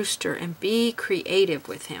your rooster and be creative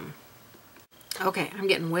with him. Okay, I'm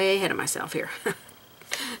getting way ahead of myself here.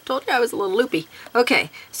 Told you I was a little loopy. Okay,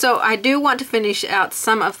 so I do want to finish out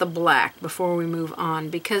some of the black before we move on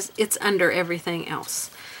because it's under everything else.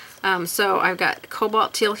 So I've got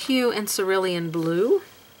cobalt teal hue and cerulean blue.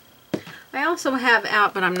 I also have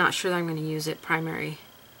out, but I'm not sure that I'm going to use it, primary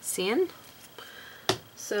cyan.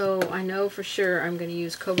 So I know for sure I'm going to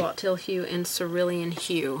use cobalt teal hue and cerulean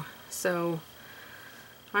hue. So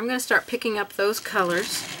I'm going to start picking up those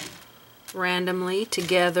colors randomly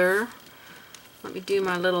together. Let me do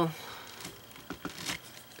my little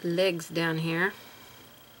legs down here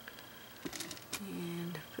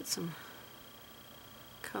and put some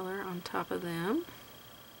color on top of them.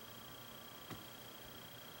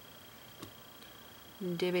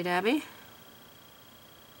 Dibby dabby.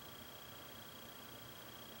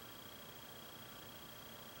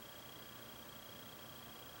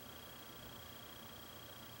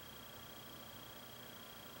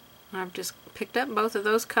 I've just picked up both of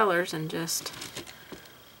those colors and just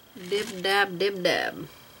dib dab dib dab.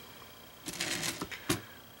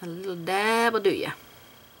 A little dab will do ya.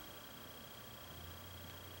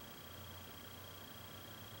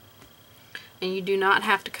 And you do not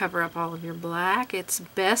have to cover up all of your black. It's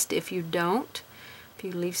best if you don't. If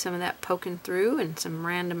you leave some of that poking through in some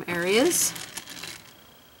random areas.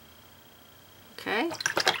 Okay,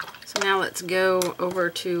 so now let's go over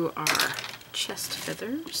to our chest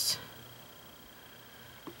feathers.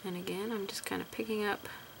 And again, I'm just kind of picking up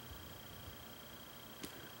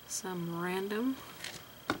some random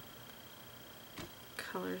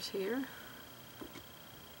colors here.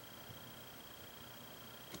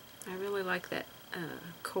 I really like that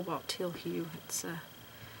cobalt teal hue.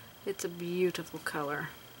 It's a beautiful color.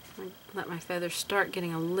 I let my feathers start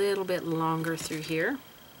getting a little bit longer through here.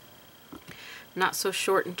 Not so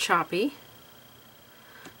short and choppy.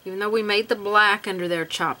 Even though we made the black under there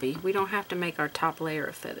choppy, we don't have to make our top layer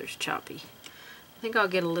of feathers choppy. I think I'll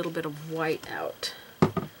get a little bit of white out.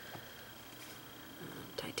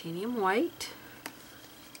 Titanium white.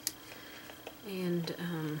 And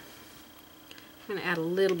I'm going to add a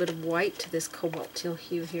little bit of white to this cobalt teal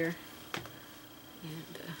hue here.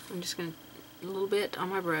 And I'm just going to, a little bit on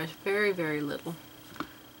my brush, very, very little.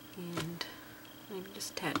 And maybe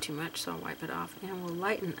just a tad too much, so I'll wipe it off. And we'll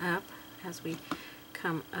lighten up as we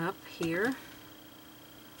come up here. A little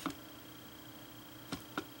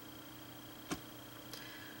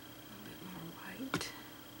bit more white.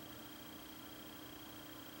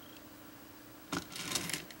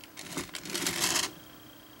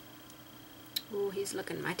 Oh, he's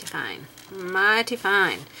looking mighty fine. Mighty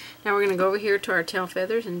fine. Now we're going to go over here to our tail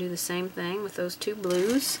feathers and do the same thing with those two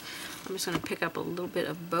blues. I'm just going to pick up a little bit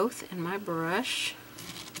of both in my brush.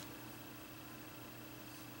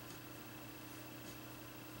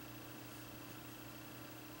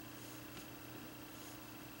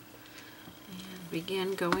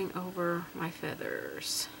 Begin going over my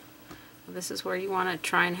feathers. This is where you want to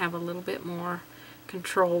try and have a little bit more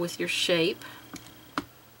control with your shape.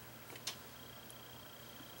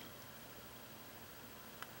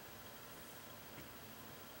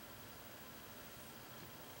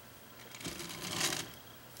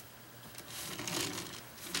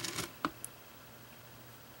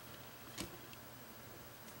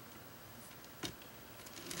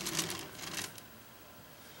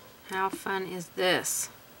 How fun is this?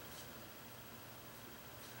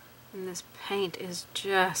 And this paint is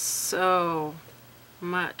just so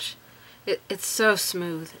much. It's so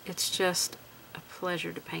smooth. It's just a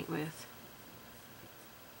pleasure to paint with.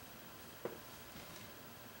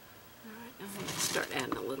 Alright, I'm going to start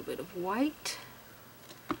adding a little bit of white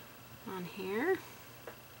on here.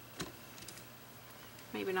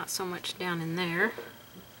 Maybe not so much down in there.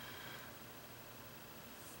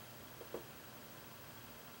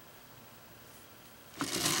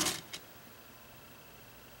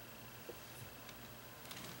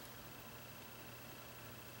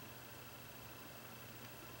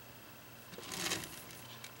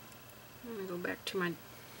 Back to my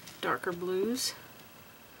darker blues.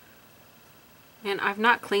 And I've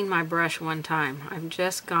not cleaned my brush one time. I've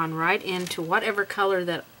just gone right into whatever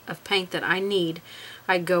color of paint that I need.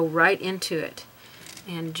 I go right into it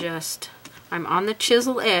and just I'm on the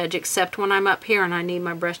chisel edge, except when I'm up here and I need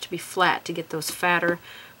my brush to be flat to get those flatter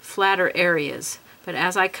areas. But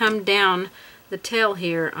as I come down the tail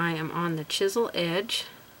here, I am on the chisel edge.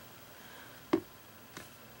 I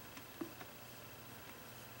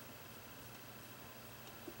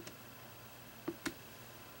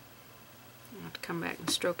have to come back and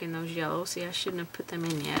stroke in those yellows. See, I shouldn't have put them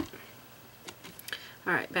in yet.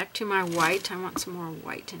 Alright, back to my white. I want some more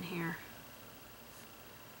white in here.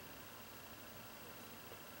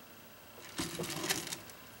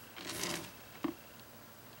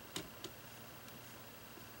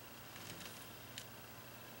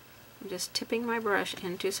 I'm just tipping my brush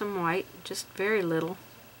into some white, just very little.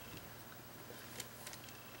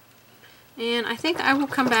 And I think I will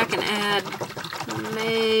come back and add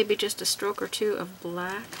maybe just a stroke or two of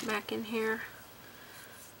black back in here.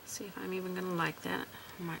 See if I'm even going to like that.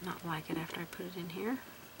 I might not like it after I put it in here.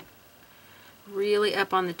 Really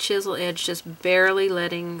up on the chisel edge, just barely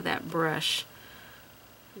letting that brush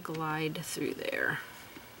glide through there.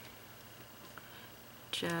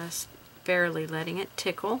 Just barely letting it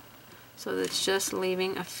tickle. So that's just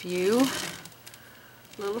leaving a few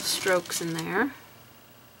little strokes in there.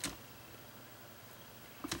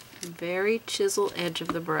 Very chisel edge of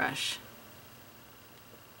the brush.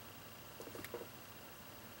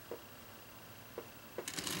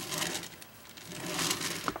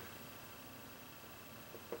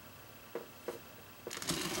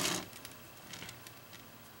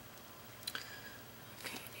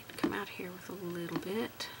 Okay, I need to come out here with a little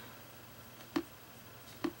bit.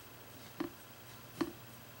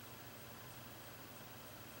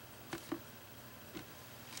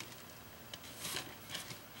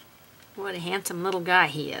 What a handsome little guy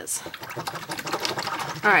he is.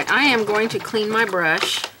 Alright, I am going to clean my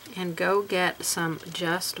brush and go get some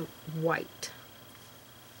just white.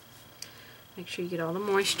 Make sure you get all the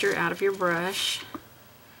moisture out of your brush.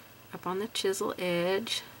 Up on the chisel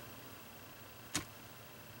edge.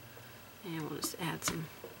 And we'll just add some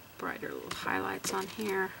brighter little highlights on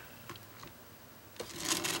here.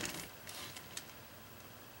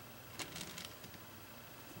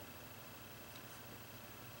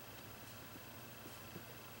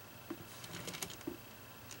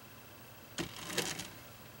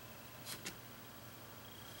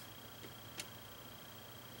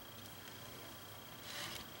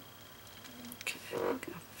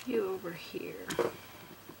 Over here.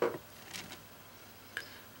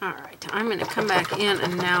 Alright, I'm going to come back in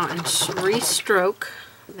and now and restroke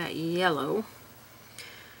that yellow.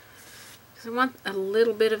 Because I want a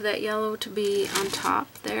little bit of that yellow to be on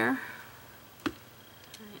top there. It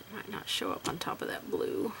might not show up on top of that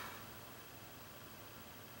blue.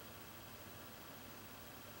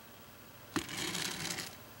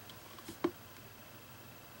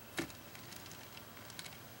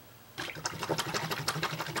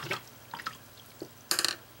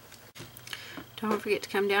 Don't forget to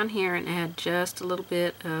come down here and add just a little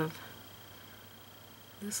bit of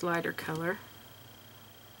this lighter color.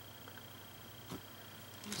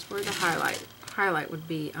 That's where the highlight would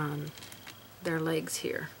be on their legs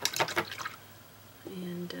here.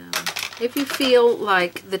 And if you feel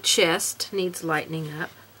like the chest needs lightening up,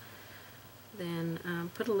 then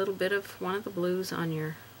put a little bit of one of the blues on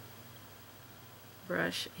your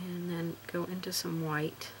brush and then go into some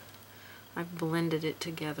white. I've blended it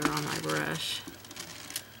together on my brush.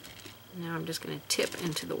 Now I'm just going to tip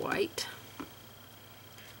into the white.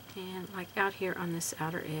 And like out here on this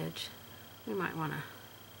outer edge, we might want to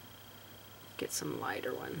get some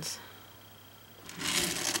lighter ones.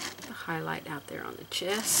 The highlight out there on the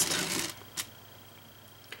chest.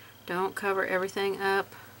 Don't cover everything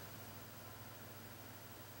up.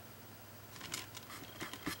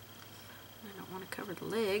 I don't want to cover the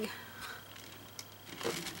leg.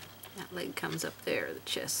 That leg comes up there, the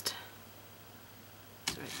chest.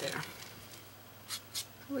 It's right there.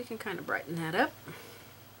 So we can kind of brighten that up.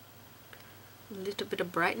 A little bit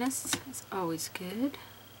of brightness is always good.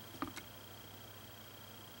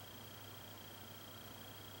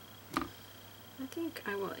 I think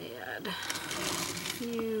I will add a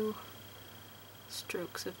few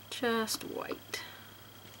strokes of just white.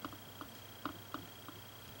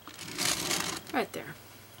 Right there.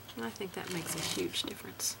 I think that makes a huge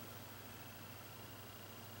difference.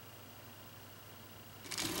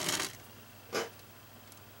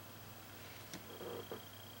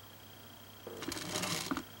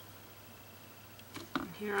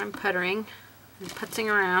 Here I'm puttering and putzing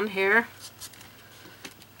around here.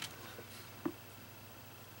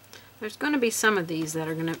 There's going to be some of these that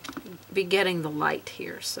are going to be getting the light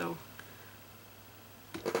here, so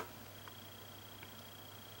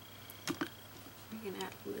we can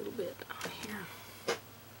add a little bit on here.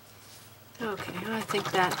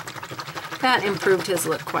 that improved his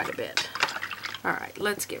look quite a bit. All right,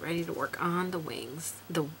 let's get ready to work on the wings.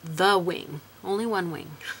 The wing, only one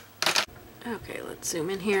wing. Okay, let's zoom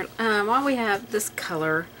in here. While we have this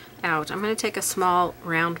color out, I'm going to take a small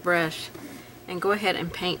round brush and go ahead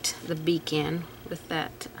and paint the beak in with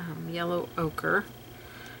that yellow ochre.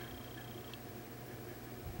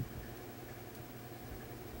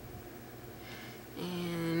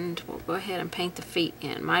 And we'll go ahead and paint the feet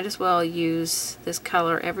in. Might as well use this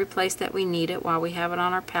color every place that we need it while we have it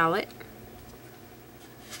on our palette.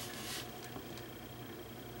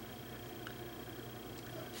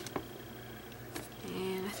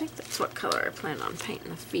 And I think that's what color I plan on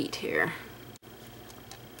painting the feet here.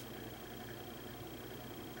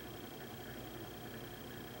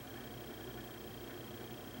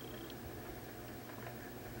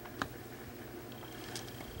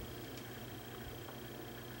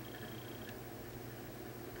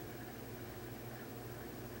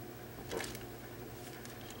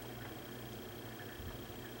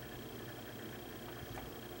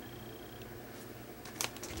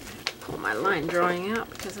 Pull my line drawing out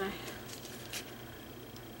because let me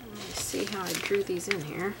see how I drew these in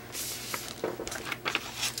here.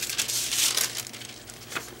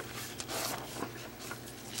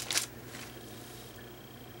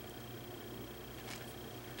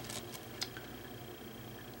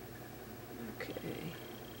 Okay.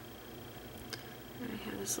 I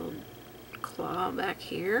have this little claw back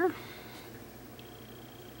here.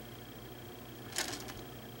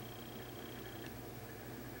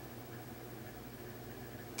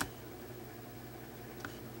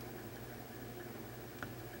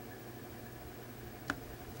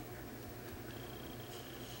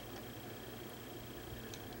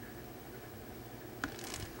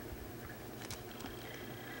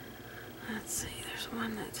 Let's see, there's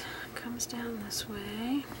one that comes down this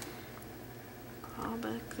way, claw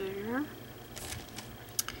back there, and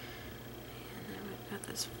then we've got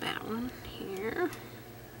this fat one here.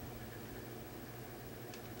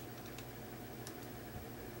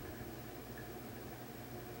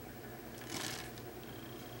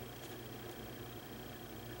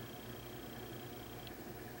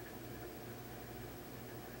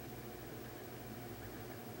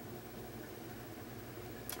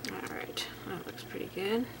 Alright, that looks pretty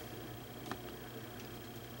good.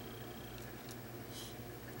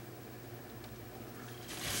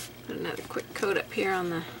 Put another quick coat up here on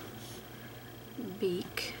the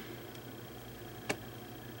beak.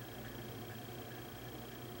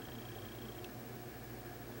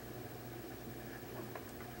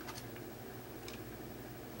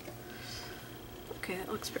 Okay,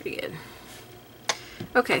 that looks pretty good.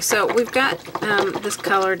 Okay, so we've got this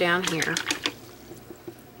color down here.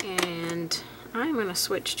 And I'm going to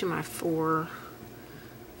switch to my 4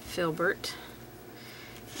 filbert,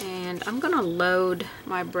 and I'm going to load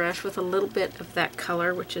my brush with a little bit of that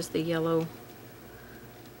color, which is the yellow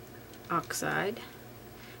oxide,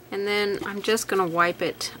 and then I'm just going to wipe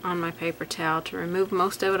it on my paper towel to remove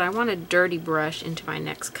most of it. I want a dirty brush into my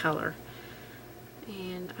next color,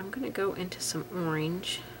 and I'm going to go into some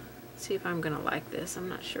orange, see if I'm going to like this. I'm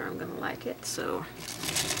not sure I'm going to like it, so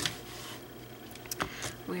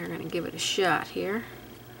we are going to give it a shot here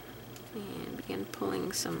and begin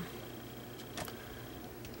pulling some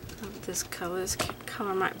of this color. This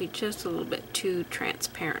color might be just a little bit too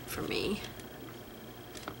transparent for me.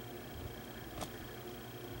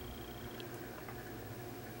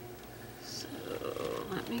 So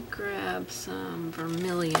let me grab some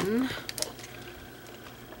vermilion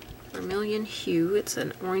hue. It's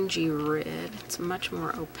an orangey red. It's much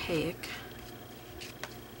more opaque.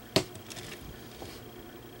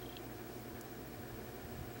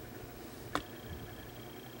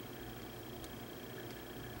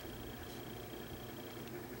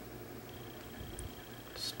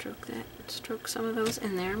 Stroke some of those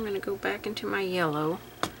in there. I'm going to go back into my yellow,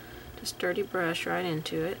 just dirty brush right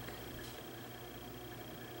into it.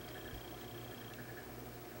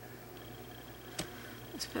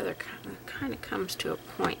 This feather kind of comes to a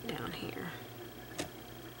point down here.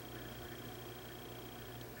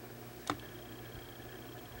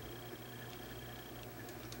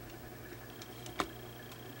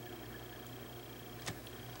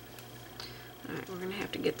 Alright, we're going to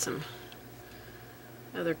have to get some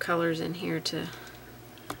other colors in here to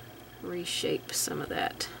reshape some of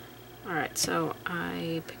that. Alright, so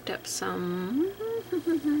I picked up some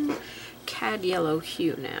cad yellow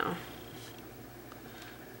hue now.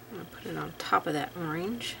 I'm going to put it on top of that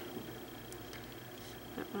orange.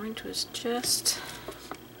 That orange was just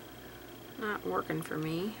not working for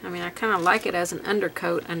me. I mean, I kind of like it as an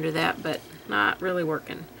undercoat under that, but not really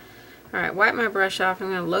working. Alright, wipe my brush off. I'm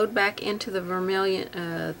going to load back into the vermilion,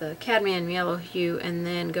 the cadmium yellow hue, and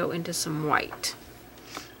then go into some white.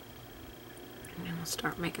 And we'll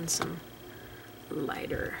start making some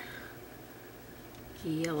lighter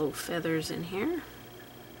yellow feathers in here.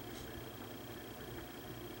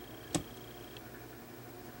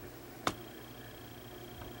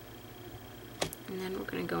 And then we're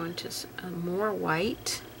going to go into more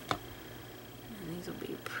white. And these will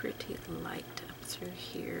be pretty light up through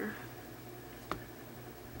here.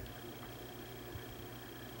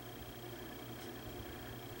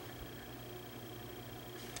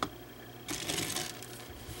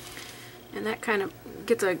 And that kind of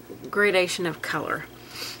gets a gradation of color.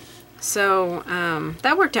 So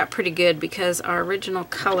that worked out pretty good because our original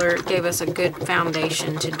color gave us a good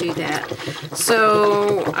foundation to do that.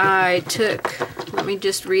 So I took, let me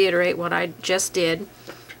just reiterate what I just did.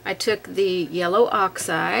 I took the yellow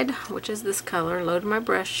oxide, which is this color, loaded my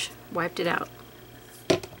brush, wiped it out.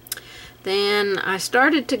 Then I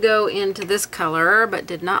started to go into this color but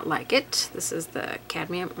did not like it. This is the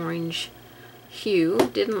cadmium orange hue.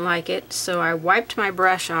 Didn't like it, so I wiped my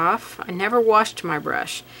brush off. I never washed my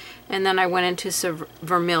brush. And then I went into some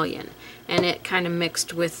vermilion, and it kind of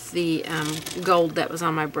mixed with the gold that was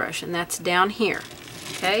on my brush, and that's down here.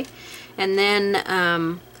 Okay, and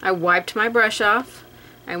then I wiped my brush off.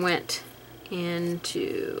 I went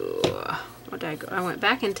into, what did I go? I went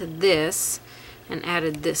back into this and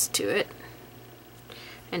added this to it,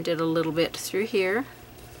 and did a little bit through here.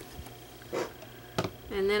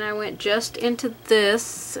 And then I went just into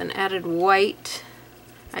this and added white.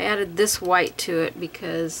 I added this white to it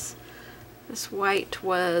because this white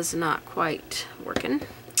was not quite working.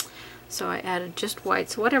 So I added just white.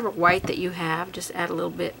 So whatever white that you have, just add a little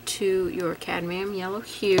bit to your cadmium yellow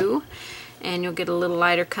hue, and you'll get a little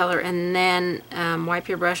lighter color. And then wipe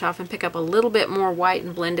your brush off and pick up a little bit more white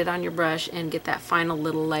and blend it on your brush and get that final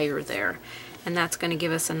little layer there. And that's going to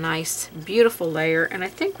give us a nice, beautiful layer. And I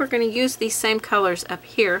think we're going to use these same colors up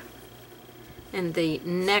here in the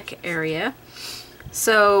neck area.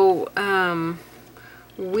 So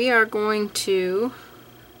we are going to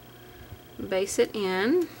base it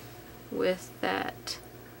in with that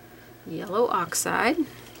yellow oxide.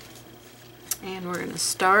 And we're going to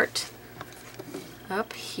start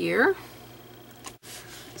up here.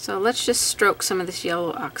 So let's just stroke some of this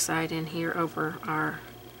yellow oxide in here over our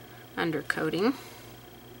undercoating.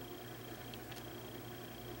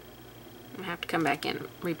 I have to come back in and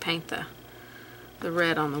repaint the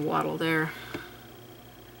red on the wattle there.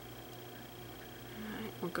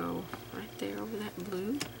 Alright, we'll go right there over that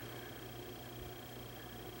blue.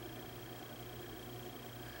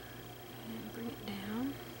 And bring it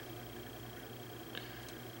down.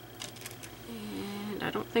 And I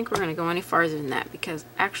don't think we're going to go any farther than that because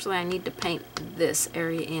actually I need to paint this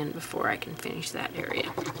area in before I can finish that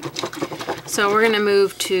area. So we're going to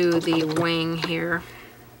move to the wing here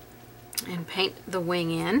and paint the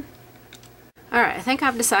wing in. Alright, I think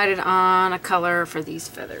I've decided on a color for these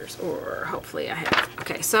feathers, or hopefully I have.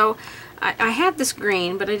 Okay, so I had this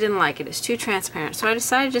green, but I didn't like it. It's too transparent. So I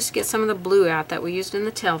decided just to get some of the blue out that we used in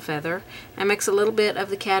the tail feather and mix a little bit of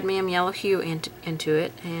the cadmium yellow hue into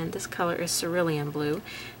it, and this color is cerulean blue,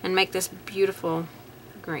 and make this beautiful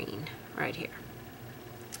green right here.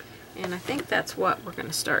 And I think that's what we're going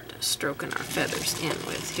to start stroking our feathers in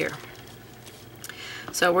with here.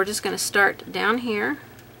 So we're just going to start down here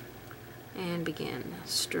and begin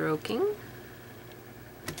stroking.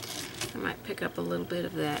 I might pick up a little bit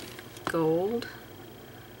of that gold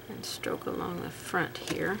and stroke along the front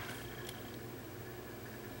here,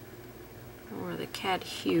 or the cad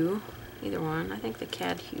hue, either one. I think the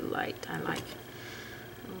cad hue light I like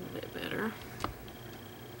a little bit better.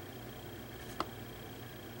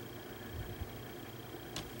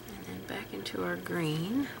 And then back into our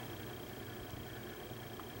green.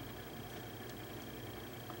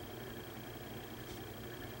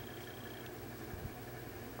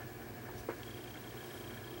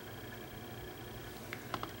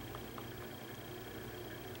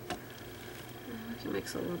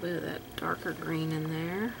 Mix a little bit of that darker green in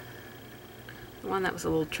there. The one that was a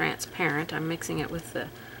little transparent, I'm mixing it with the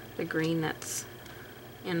green that's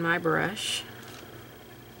in my brush.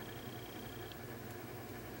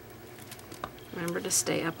 Remember to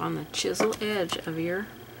stay up on the chisel edge of your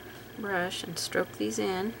brush and stroke these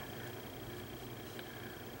in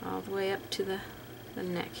all the way up to the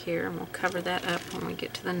neck here, and we'll cover that up when we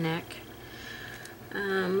get to the neck.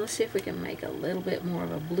 Let's see if we can make a little bit more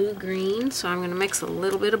of a blue-green. So I'm going to mix a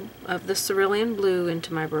little bit of the cerulean blue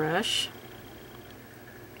into my brush.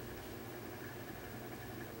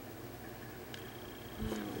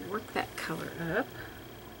 And work that color up.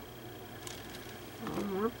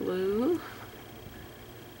 more blue.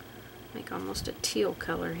 Make almost a teal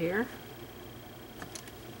color here.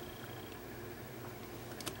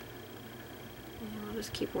 And we'll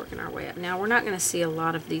just keep working our way up. Now we're not going to see a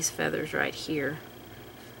lot of these feathers right here,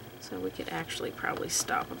 so we could actually probably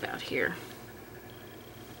stop about here.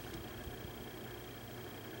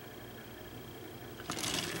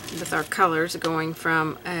 With our colors going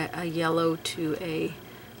from a yellow to a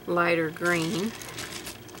lighter green,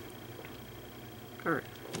 or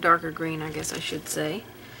darker green, I guess I should say.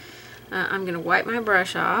 I'm going to wipe my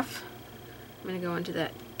brush off. I'm going to go into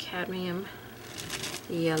that cadmium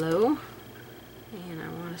yellow, and I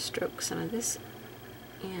want to stroke some of this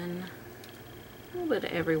in a little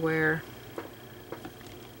bit everywhere.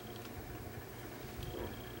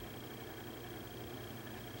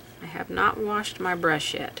 I have not washed my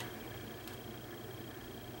brush yet.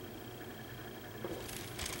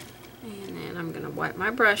 And then I'm going to wipe my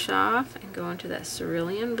brush off and go into that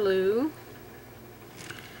cerulean blue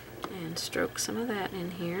and stroke some of that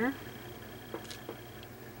in here.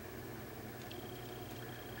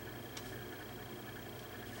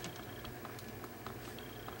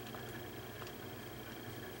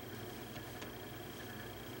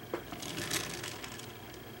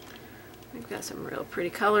 We've got some real pretty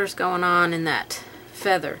colors going on in that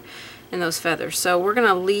feather, in those feathers. So we're going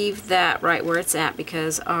to leave that right where it's at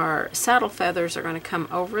because our saddle feathers are going to come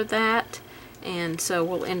over that, and so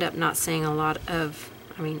we'll end up not seeing a lot of,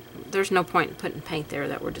 I mean, there's no point in putting paint there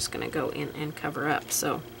that we're just going to go in and cover up.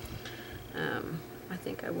 So I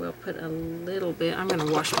think I will put a little bit, I'm going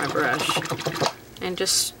to wash my brush and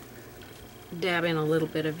just dab in a little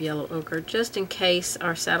bit of yellow ochre just in case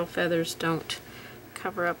our saddle feathers don't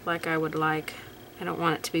cover up like I would like. I don't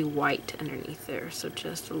want it to be white underneath there, so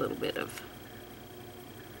just a little bit of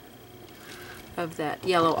that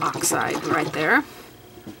yellow oxide right there.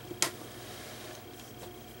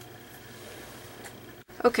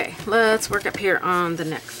 Okay, let's work up here on the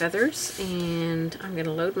neck feathers, and I'm going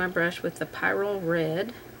to load my brush with the Pyrrole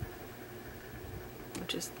Red,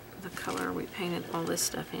 which is the color we painted all this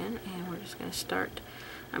stuff in, and we're just going to start.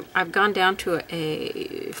 I've gone down to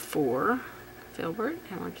a 4 filbert,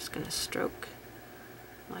 and we're just going to stroke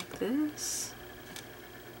like this.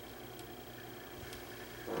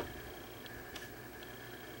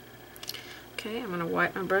 Okay, I'm going to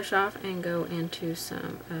wipe my brush off and go into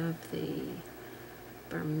some of the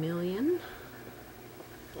vermilion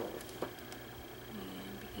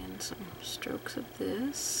and begin some strokes of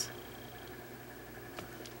this.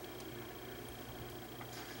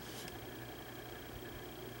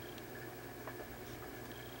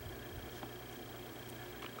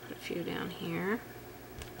 Put a few down here.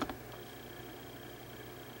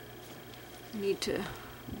 I need to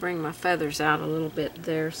bring my feathers out a little bit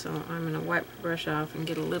there, so I'm going to wipe the brush off and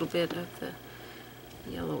get a little bit of the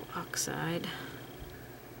yellow oxide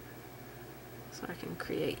so I can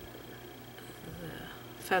create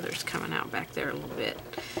the feathers coming out back there a little bit.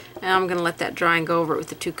 And I'm going to let that dry and go over it with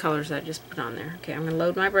the 2 colors I just put on there. Okay, I'm going to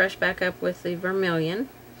load my brush back up with the vermilion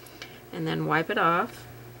and then wipe it off.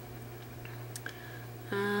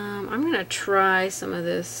 I'm going to try some of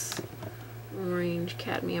this orange,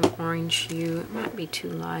 cadmium orange hue. It might be too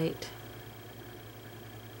light.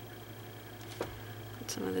 Put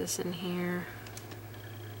some of this in here.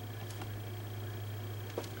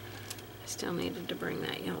 I still needed to bring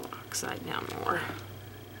that yellow oxide down more.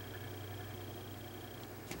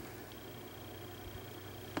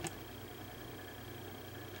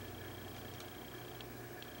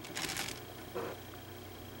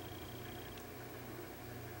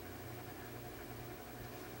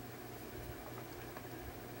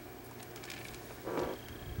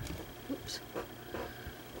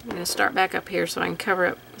 I'm going to start back up here so I can cover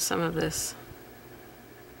up some of this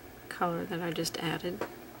color that I just added.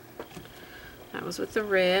 That was with the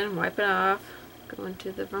red. Wipe it off. Go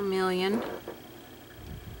into the vermilion.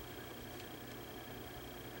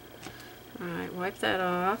 Alright, wipe that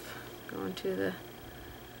off. Go into the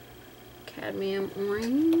cadmium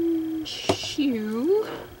orange hue.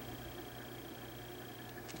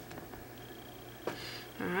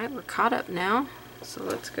 Alright, we're caught up now. So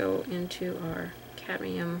let's go into our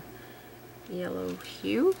cadmium yellow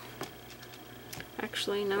hue.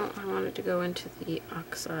 Actually, no, I wanted to go into the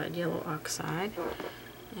oxide, yellow oxide,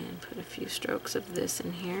 and put a few strokes of this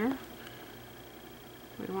in here.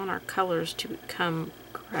 We want our colors to come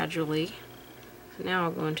gradually. So now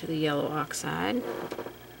I'll go into the yellow oxide,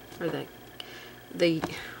 or the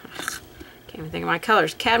can't even think of my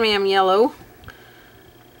colors, cadmium yellow.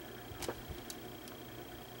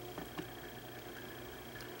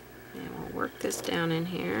 Work this down in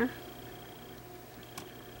here.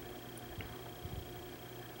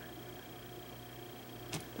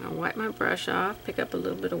 I'll wipe my brush off, pick up a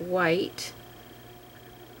little bit of white,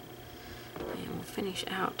 and we'll finish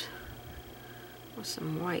out with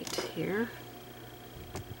some white here.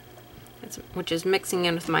 Which is mixing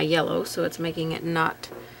in with my yellow, so it's making it not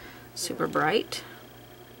super bright.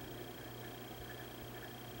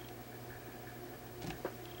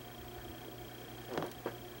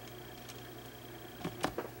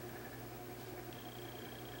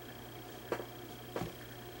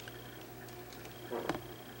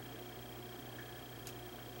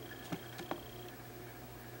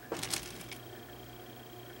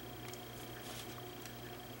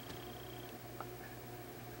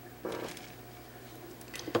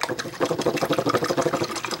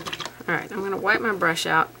 Alright, I'm going to wipe my brush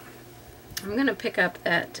out. I'm going to pick up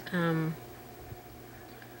that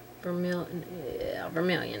vermilion,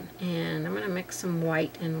 and I'm going to mix some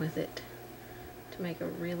white in with it to make a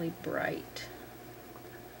really bright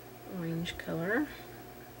orange color.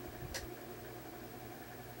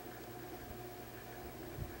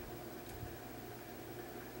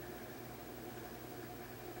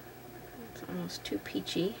 It's almost too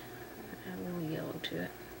peachy. Add a little yellow to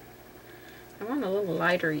it. I want a little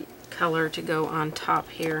lighter color to go on top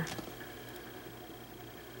here.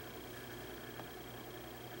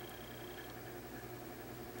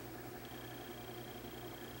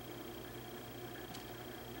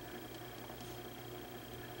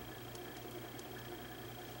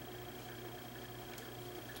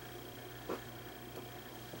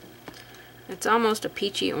 It's almost a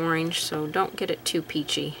peachy orange, so don't get it too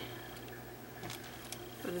peachy.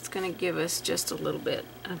 But it's going to give us just a little bit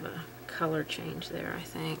of a color change there, I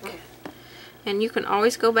think. And you can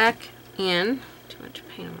always go back in, too much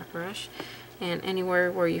paint on my brush, and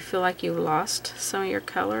anywhere where you feel like you lost some of your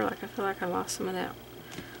color, like I feel like I lost some of that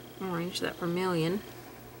orange, that vermilion.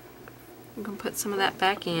 I'm going to put some of that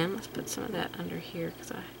back in. Let's put some of that under here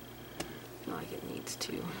because I feel like it needs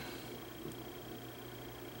to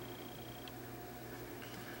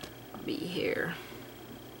be here.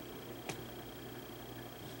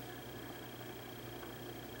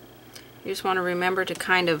 You just want to remember to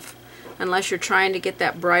kind of, unless you're trying to get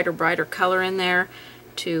that brighter color in there,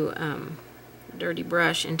 to dirty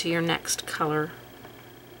brush into your next color.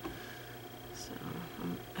 So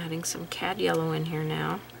I'm adding some cad yellow in here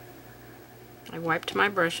now. I wiped my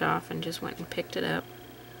brush off and just went and picked it up.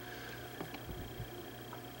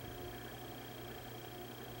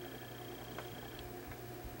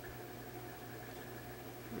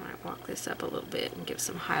 I might walk this up a little bit and give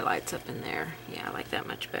some highlights up in there. Yeah, I like that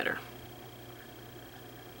much better.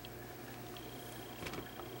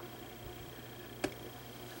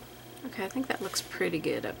 Okay, I think that looks pretty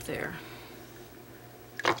good up there.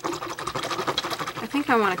 I think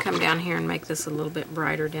I want to come down here and make this a little bit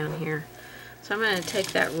brighter down here. So I'm going to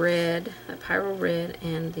take that red, that Pyro Red,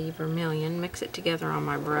 and the vermilion, mix it together on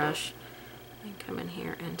my brush, and come in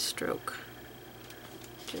here and stroke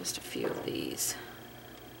just a few of these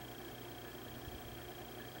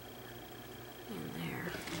in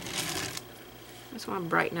there. I just want to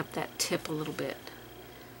brighten up that tip a little bit.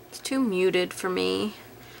 It's too muted for me.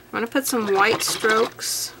 I'm going to put some white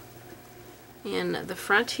strokes in the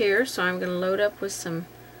front here, so I'm going to load up with some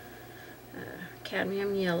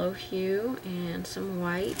cadmium yellow hue and some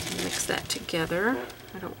white and mix that together.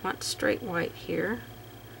 I don't want straight white here.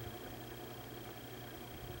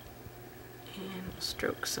 And we'll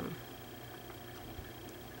stroke some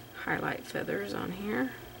highlight feathers on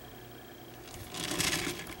here.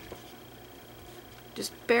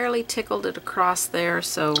 Just barely tickled it across there,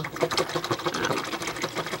 so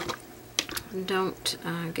don't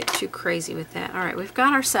get too crazy with that. Alright, we've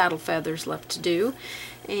got our saddle feathers left to do,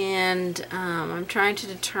 and I'm trying to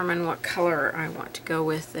determine what color I want to go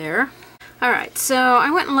with there. Alright, so I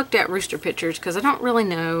went and looked at rooster pictures because I don't really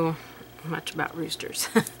know much about roosters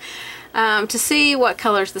to see what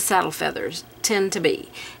colors the saddle feathers tend to be.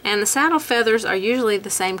 And the saddle feathers are usually the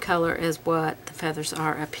same color as what the feathers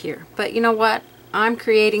are up here. But you know what? I'm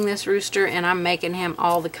creating this rooster and I'm making him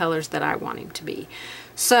all the colors that I want him to be.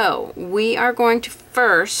 So we are going to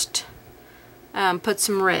first put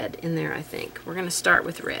some red in there, I think. We're going to start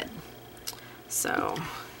with red. So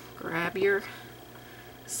grab your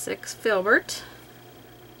 6 filbert,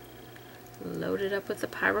 load it up with the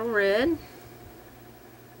Pyro Red,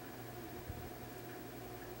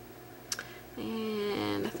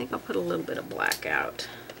 and I think I'll put a little bit of black out.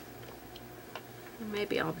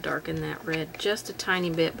 Maybe I'll darken that red just a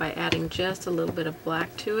tiny bit by adding just a little bit of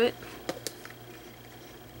black to it.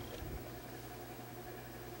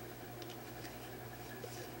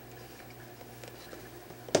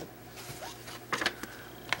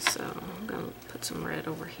 So I'm going to put some red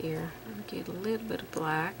over here and get a little bit of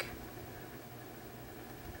black.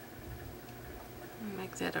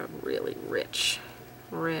 Make that a really rich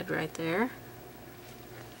red right there.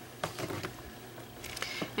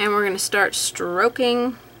 And we're going to start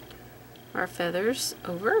stroking our feathers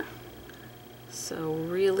over. So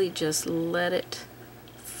really just let it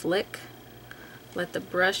flick. Let the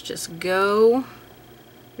brush just go.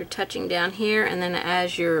 You're touching down here, and then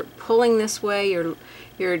as you're pulling this way,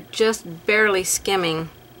 you're just barely skimming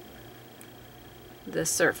the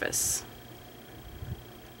surface.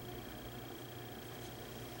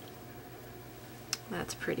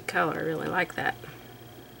 That's a pretty color. I really like that.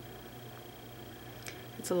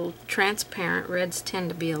 It's a little transparent. Reds tend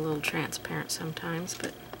to be a little transparent sometimes,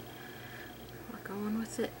 but we're going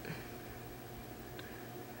with it.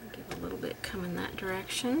 Give a little bit coming that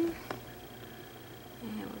direction.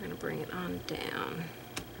 And we're going to bring it on down.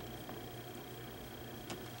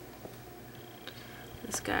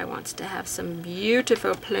 This guy wants to have some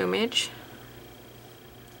beautiful plumage.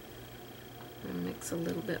 I'm going to mix a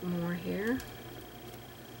little bit more here.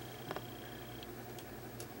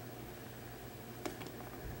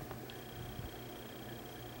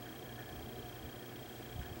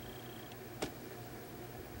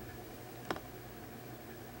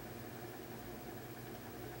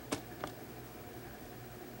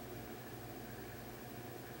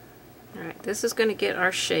 Alright, this is going to get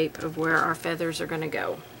our shape of where our feathers are going to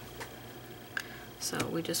go. So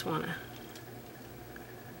we just want to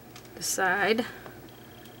decide.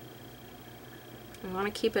 We want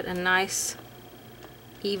to keep it a nice,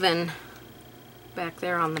 even back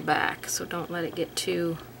there on the back, so don't let it get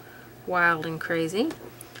too wild and crazy.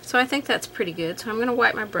 So I think that's pretty good. So I'm going to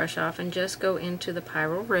wipe my brush off and just go into the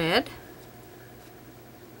Pyrrole Red.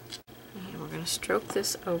 And we're going to stroke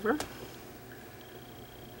this over.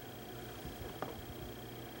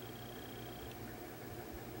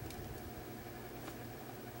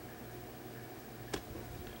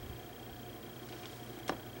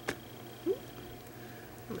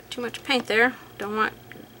 Too much paint there. Don't want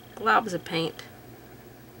globs of paint.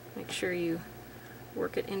 Make sure you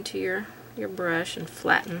work it into your brush and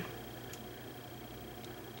flatten.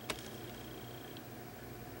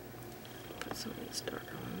 Put some of these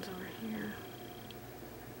darker ones over here.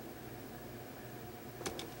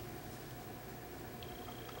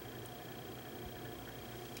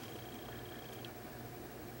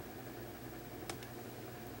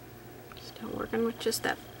 Still working with just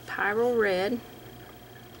that Pyrrole Red.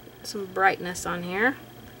 Some brightness on here.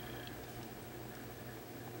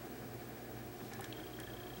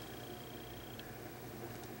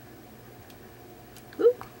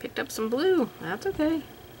 Ooh, picked up some blue. That's okay.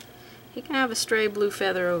 You can have a stray blue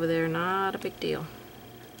feather over there, not a big deal.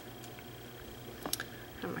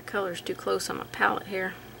 And my color's too close on my palette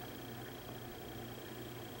here.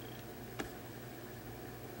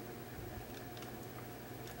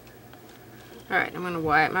 Alright, I'm going to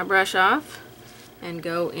wipe my brush off and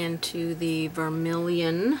go into the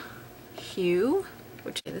vermilion hue,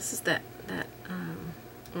 which this is that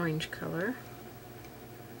orange color.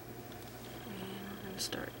 And I'm going to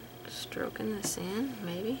start stroking this in,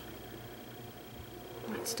 maybe.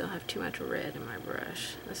 Might still have too much red in my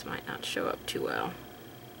brush. This might not show up too well.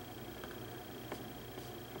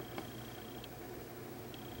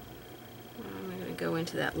 I'm going to go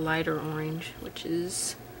into that lighter orange, which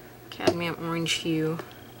is cadmium orange hue.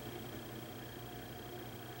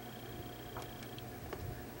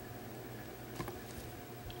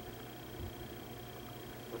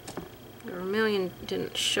 The vermilion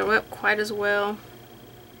didn't show up quite as well,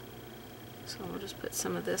 so we'll just put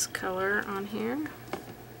some of this color on here.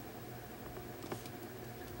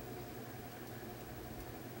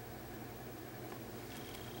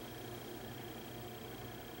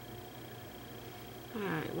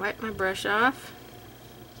 Alright, wipe my brush off.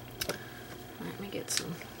 Let me get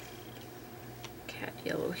some cat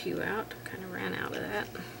yellow hue out. Kind of ran out of that.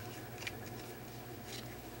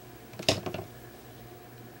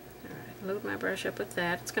 Load my brush up with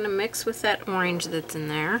that. It's going to mix with that orange that's in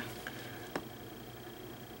there.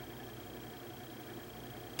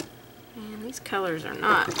 And these colors are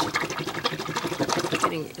not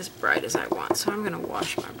getting as bright as I want, so I'm going to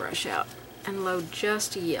wash my brush out and load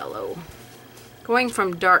just yellow. Going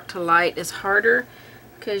from dark to light is harder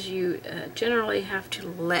because you generally have to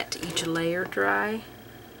let each layer dry,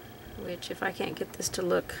 which if I can't get this to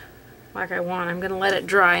look like I want, I'm going to let it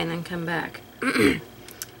dry and then come back.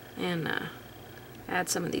 And add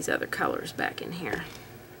some of these other colors back in here,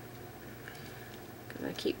 because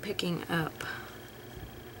I keep picking up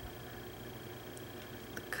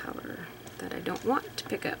the color that I don't want to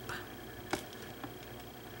pick up.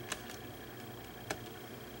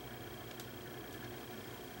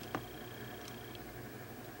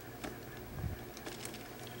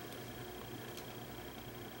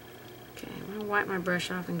 I'm going to wipe my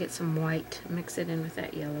brush off and get some white, mix it in with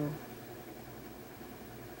that yellow.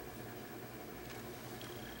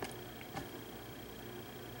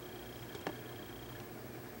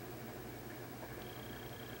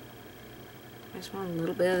 I just want a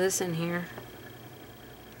little bit of this in here.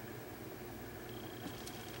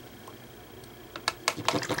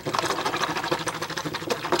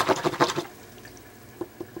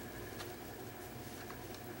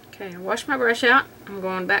 Okay, I washed my brush out. I'm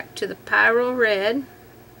going back to the Pyro Red. And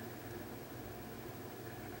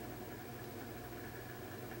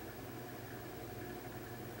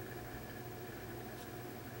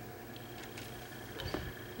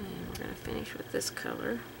we're going to finish with this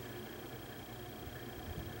color.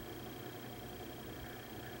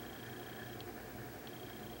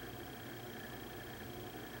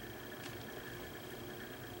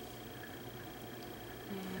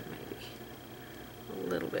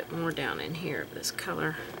 A little bit more down in here of this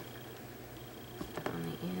color on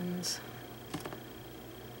the ends.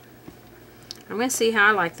 I'm going to see how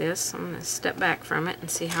I like this. I'm going to step back from it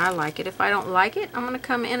and see how I like it. If I don't like it, I'm going to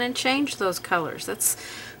come in and change those colors. That's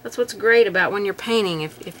what's great about when you're painting.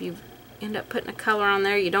 If you end up putting a color on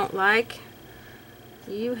there you don't like,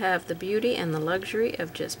 you have the beauty and the luxury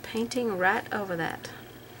of just painting right over that.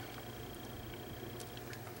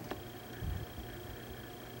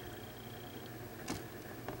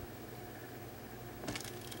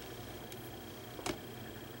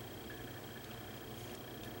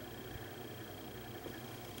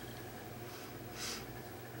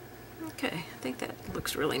 Okay, I think that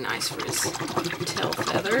looks really nice for his tail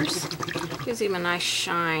feathers. Gives him a nice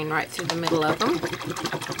shine right through the middle of them.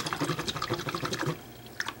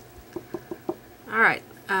 Alright,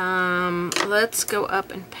 let's go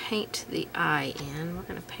up and paint the eye in. We're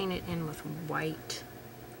going to paint it in with white.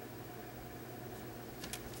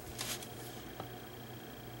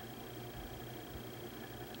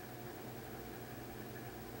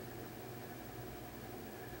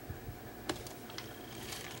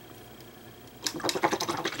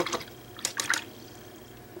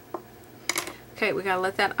 Okay, we gotta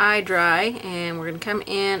let that eye dry, and we're gonna come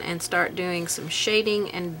in and start doing some shading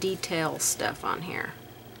and detail stuff on here.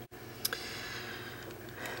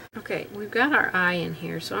 Okay, we've got our eye in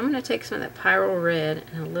here, so I'm gonna take some of that Pyro Red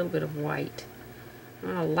and a little bit of white. I'm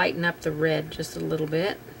gonna lighten up the red just a little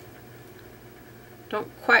bit. Don't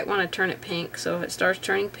quite want to turn it pink, so if it starts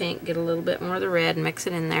turning pink, get a little bit more of the red and mix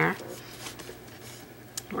it in there.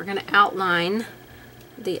 We're gonna outline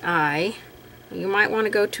the eye. You might want to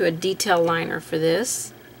go to a detail liner for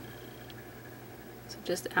this. So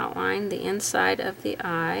just outline the inside of the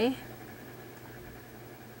eye.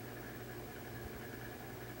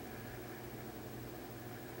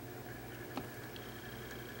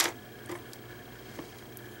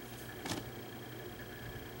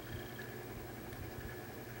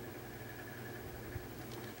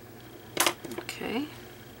 Okay.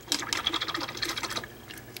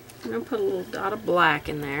 I'm going to put a little dot of black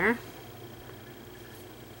in there.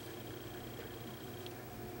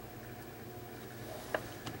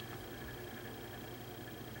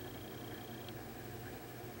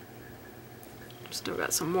 Still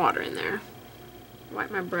got some water in there.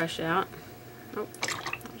 Wipe my brush out. Oh,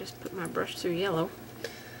 I just put my brush through yellow.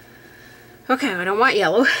 Okay, I don't want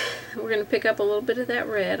yellow. We're going to pick up a little bit of that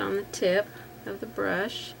red on the tip of the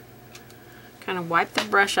brush. Kind of wipe the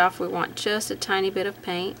brush off. We want just a tiny bit of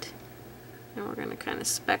paint. And we're going to kind of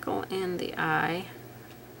speckle in the eye.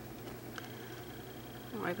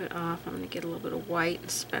 Wipe it off. I'm going to get a little bit of white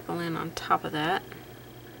and speckle in on top of that.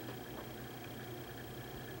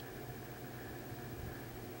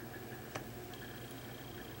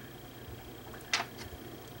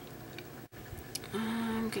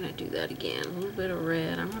 I'm going to do that again. A little bit of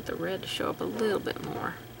red. I want the red to show up a little bit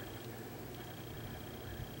more.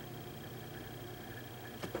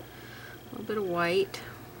 A little bit of white.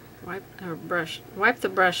 Wipe the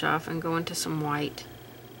brush off and go into some white.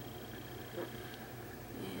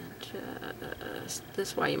 And just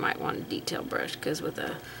this way you might want a detail brush, because with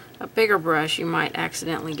a bigger brush you might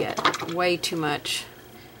accidentally get way too much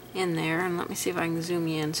in there. And let me see if I can zoom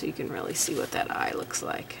you in so you can really see what that eye looks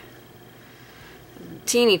like.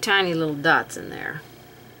 Teeny tiny little dots in there.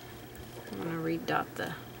 I'm going to redot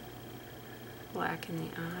the black in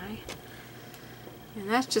the eye. And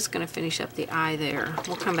that's just going to finish up the eye there.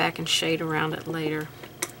 We'll come back and shade around it later.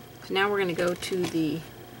 So now we're going to go to the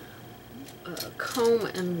comb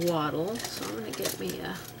and wattle. So I'm going to get me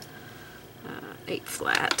a 8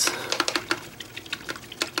 flat.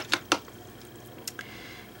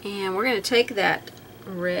 And we're going to take that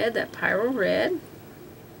red, that Pyro Red,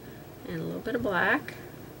 and a little bit of black.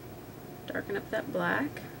 Darken up that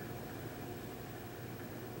black.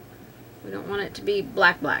 We don't want it to be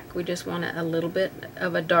black black. We just want it a little bit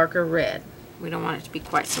of a darker red. We don't want it to be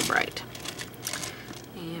quite so bright.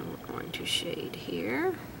 And we're going to shade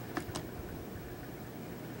here.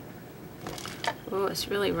 Oh, it's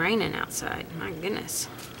really raining outside. My goodness.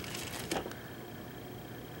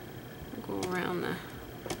 I'll go around the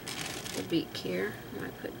beak here. I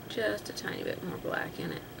might put just a tiny bit more black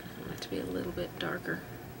in it. I want it to be a little bit darker.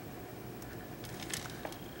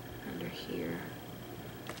 Under here.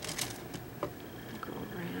 Go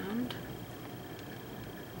around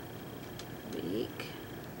the beak.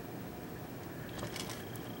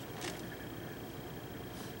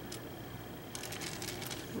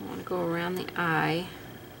 I want to go around the eye.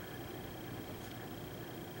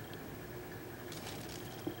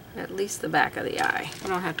 At least the back of the eye. We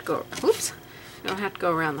don't have to go, oops, we don't have to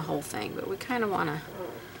go around the whole thing, but we kind of want to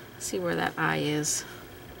see where that eye is.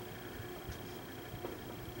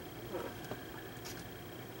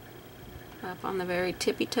 Up on the very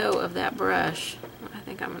tippy toe of that brush, I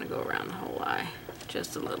think I'm going to go around the whole eye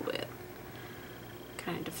just a little bit.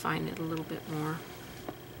 Kind of define it a little bit more.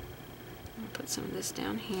 I'll put some of this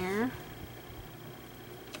down here.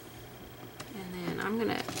 And then I'm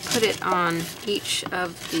going to put it on each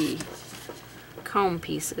of the comb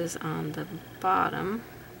pieces on the bottom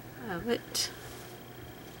of it.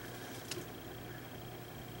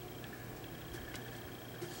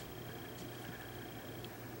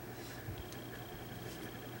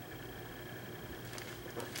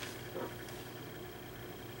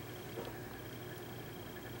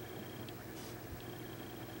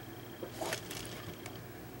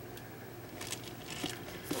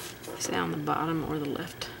 Say on the bottom or the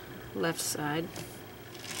left side.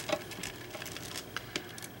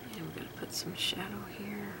 And we're going to put some shadow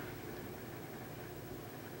here.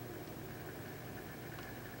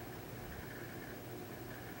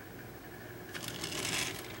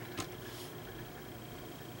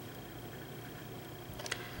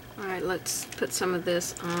 Alright, let's put some of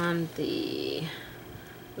this on the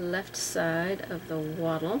left side of the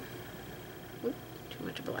wattle. Oop, too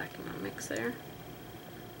much black in my mix there.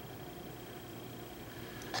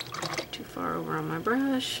 Too far over on my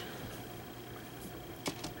brush.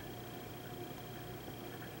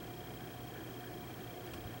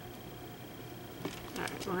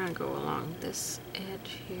 Alright, we're going to go along this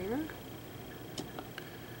edge here.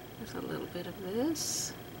 There's a little bit of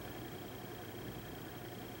this.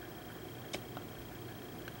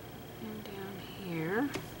 And down here.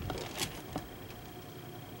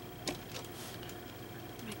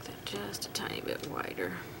 Make that just a tiny bit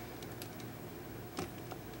wider.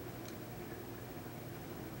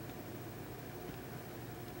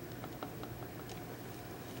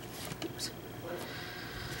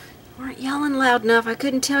 Weren't yelling loud enough. I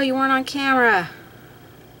couldn't tell you weren't on camera.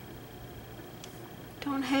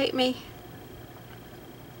 Don't hate me.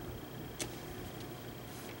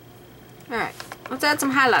 Alright, let's add some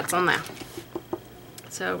highlights on that.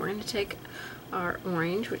 So we're going to take our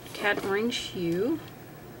orange, with Cad Orange Hue.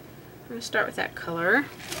 We're going to start with that color. And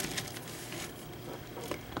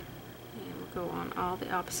we'll go on all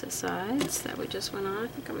the opposite sides that we just went on. I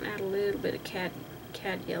think I'm going to add a little bit of Cad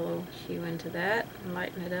Yellow Hue into that and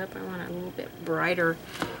lighten it up. I want a little bit brighter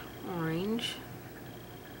orange.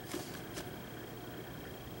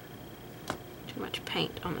 Too much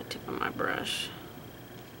paint on the tip of my brush.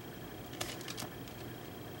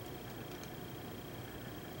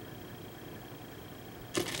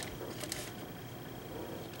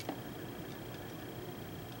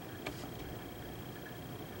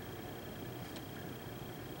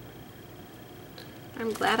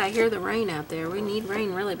 I'm glad I hear the rain out there. We need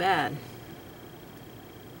rain really bad.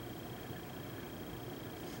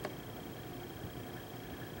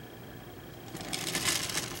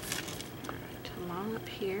 Alright, along up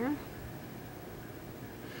here.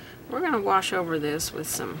 We're going to wash over this with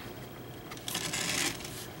some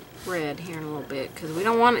red here in a little bit because we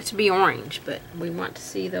don't want it to be orange, but we want to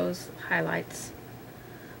see those highlights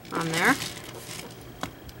on there.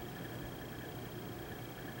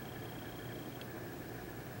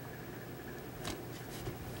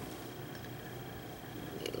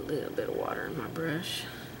 A little bit of water in my brush.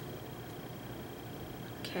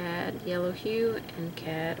 Cad Yellow Hue and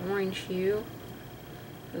Cad Orange Hue.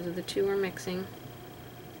 Those are the two we're mixing.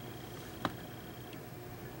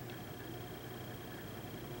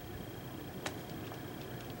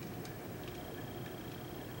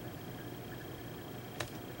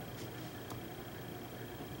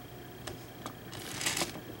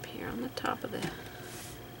 Up here on the top of the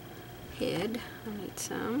head, I need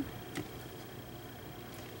some.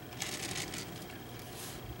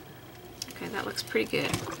 Okay, that looks pretty good.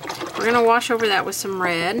 We're going to wash over that with some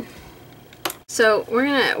red. So we're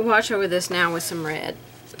going to wash over this now with some red.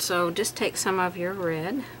 So just take some of your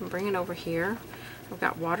red and bring it over here. I've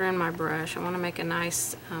got water in my brush. I want to make a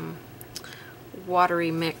nice watery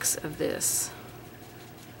mix of this.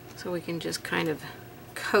 So we can just kind of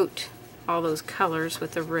coat all those colors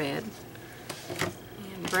with the red.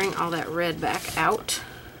 And bring all that red back out.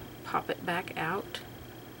 Pop it back out.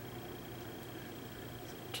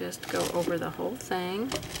 Just go over the whole thing.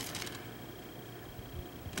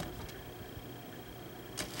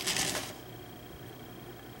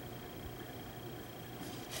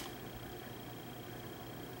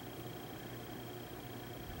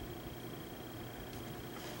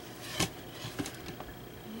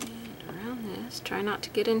 Try not to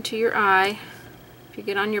get into your eye. If you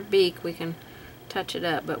get on your beak, we can touch it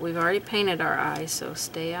up, but we've already painted our eye, so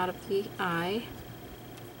stay out of the eye.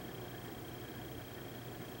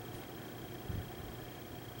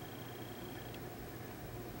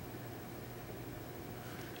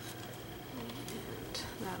 And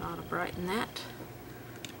that ought to brighten that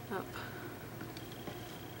up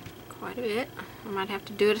quite a bit. I might have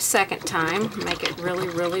to do it a second time, make it really,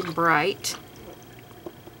 really bright.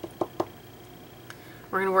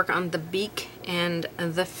 We're going to work on the beak and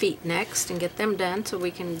the feet next and get them done so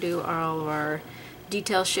we can do all of our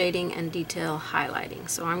detail shading and detail highlighting.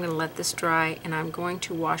 So I'm going to let this dry and I'm going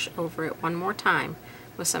to wash over it one more time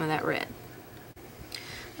with some of that red.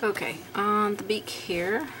 Okay, on the beak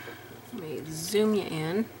here, let me zoom you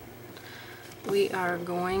in. We are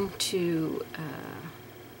going to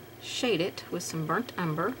shade it with some burnt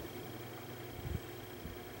umber.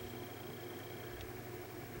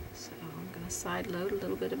 Side load a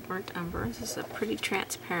little bit of burnt umber. This is a pretty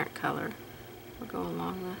transparent color. We'll go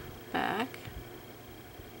along the back.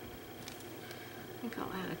 I think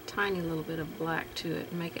I'll add a tiny little bit of black to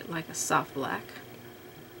it and make it like a soft black.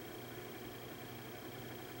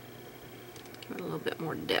 Give it a little bit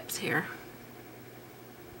more depth here.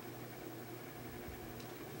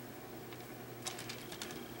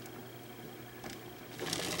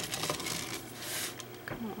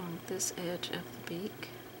 Come along this edge of the beak.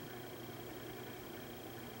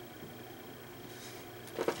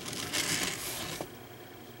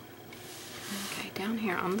 Down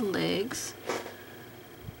here on the legs,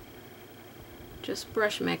 just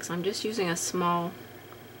brush mix. I'm just using a small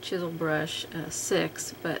chisel brush,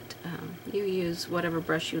 6, but you use whatever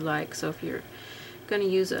brush you like. So if you're going to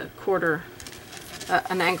use a quarter,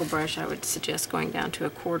 an angle brush, I would suggest going down to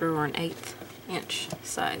a 1/4 or an 1/8 inch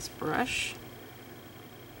size brush.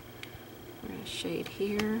 We're going to shade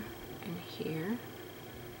here and here.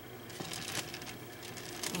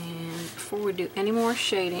 And before we do any more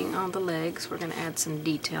shading on the legs, we're going to add some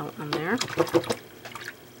detail on there.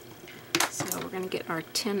 So we're going to get our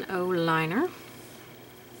 10-0 liner.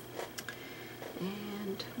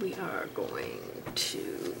 And we are going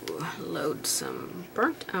to load some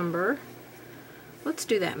burnt umber. Let's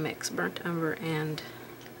do that mix, burnt umber and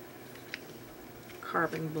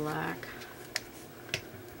carbon black,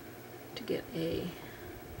 to get a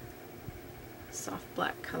soft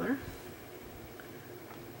black color.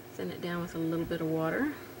 Thin it down with a little bit of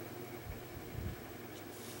water.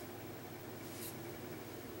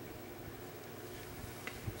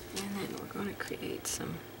 And then we're going to create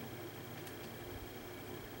some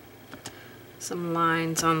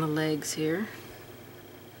lines on the legs here.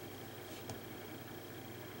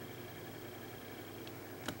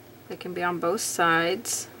 They can be on both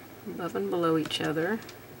sides, above and below each other.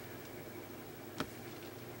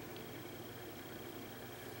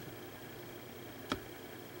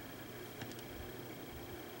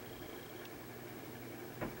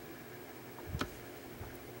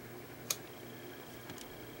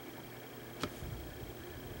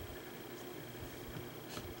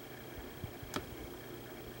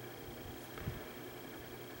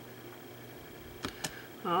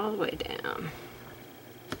 All the way down.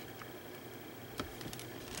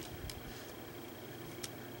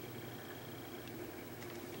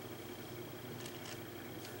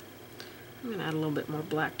 I'm going to add a little bit more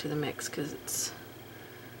black to the mix because it's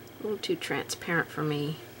a little too transparent for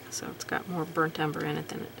me. So it's got more burnt umber in it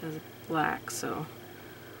than it does black. So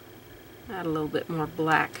add a little bit more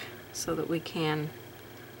black so that we can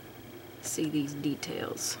see these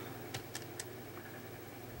details.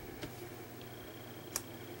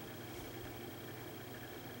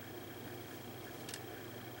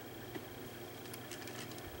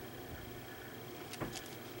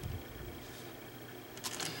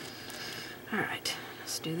 Alright,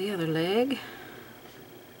 let's do the other leg.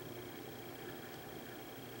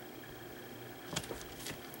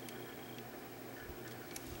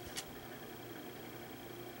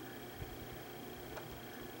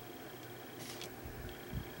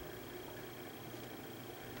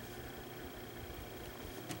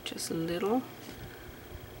 just little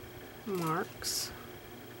marks.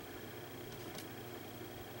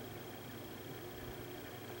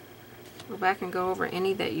 Go back and go over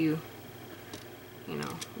any that you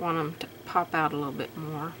know, want them to pop out a little bit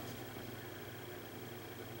more.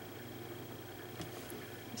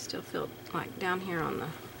 I still feel like down here on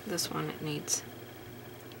this one it needs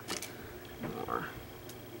more.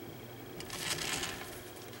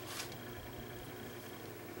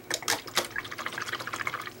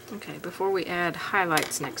 Okay, before we add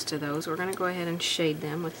highlights next to those, we're going to go ahead and shade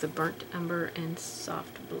them with the burnt umber and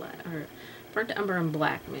soft black, or burnt umber and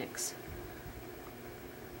black mix.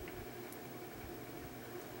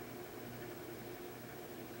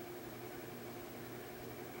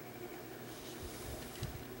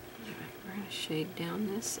 Shade down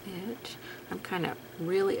this edge. I'm kind of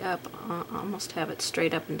really up, almost have it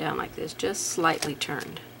straight up and down like this, just slightly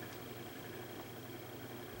turned.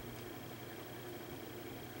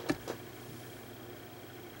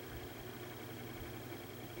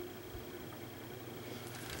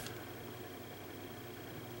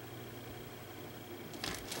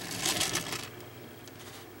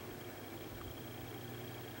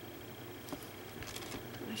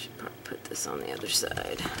 I should probably put this on the other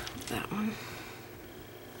side, that one.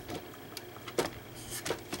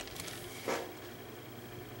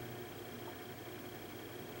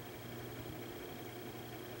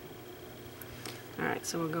 Alright,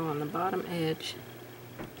 so we'll go on the bottom edge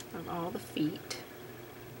of all the feet.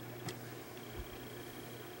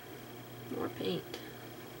 More paint.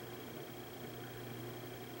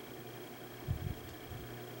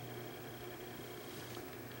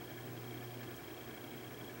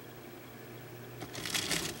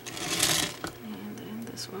 And then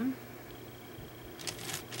this one.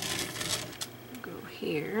 Go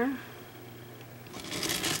here.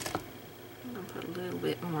 I'm going to put a little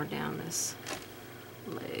bit more down this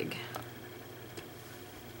leg.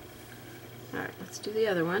 Alright, let's do the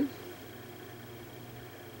other one.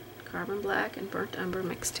 Carbon black and burnt umber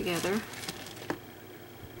mixed together.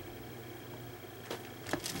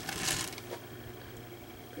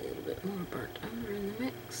 A little bit more burnt umber in the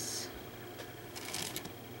mix.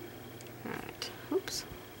 Alright, oops,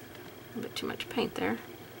 a little bit too much paint there.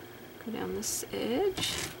 Go down this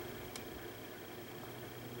edge.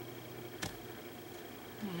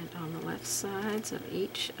 And on the left sides of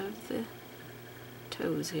each of the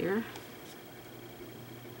toes here.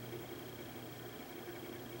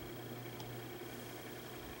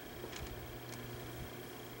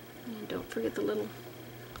 And don't forget the little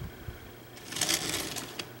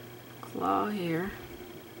claw here.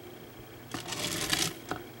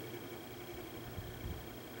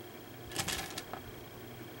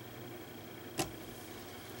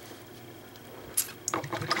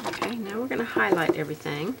 Okay, now we're going to highlight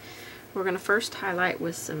everything. We're going to first highlight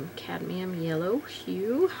with some cadmium yellow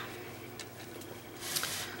hue.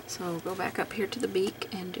 So go back up here to the beak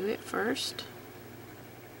and do it first.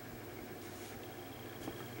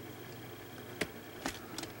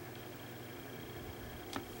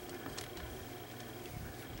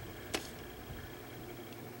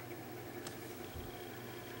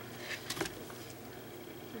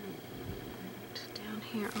 And down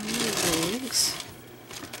here on the legs.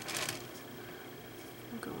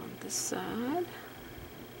 Go on this side.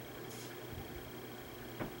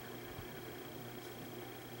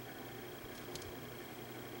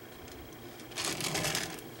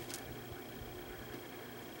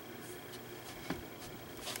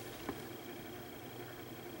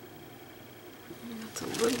 That's a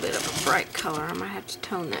little bit of a bright color. I might have to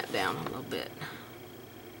tone that down a little bit.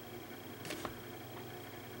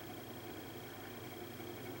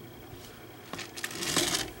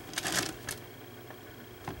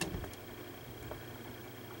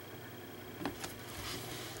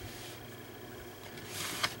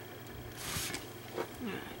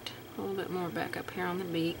 More back up here on the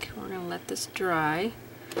beak. We're going to let this dry.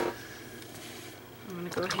 I'm going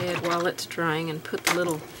to go ahead while it's drying and put the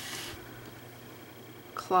little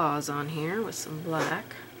claws on here with some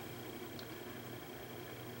black.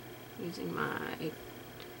 Using my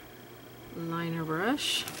liner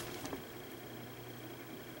brush.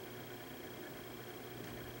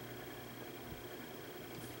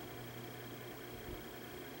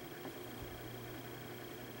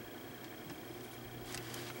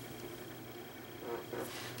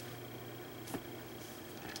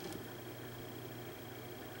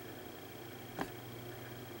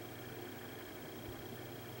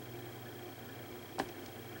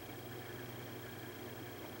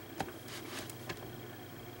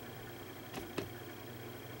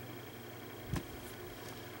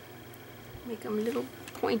 Make them a little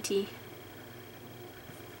pointy.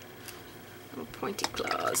 Little pointy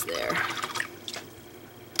claws there.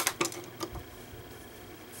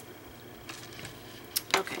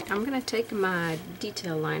 Okay, I'm going to take my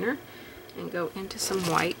detail liner and go into some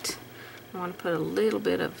white. I want to put a little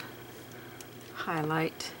bit of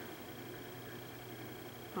highlight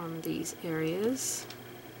on these areas,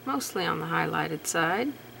 mostly on the highlighted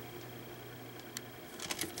side.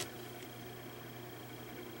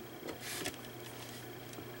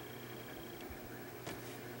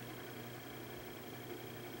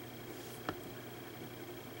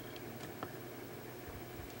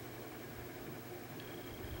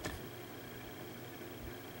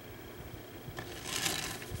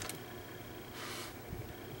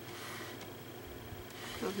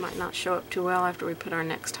 Those might not show up too well after we put our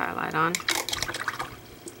next highlight on.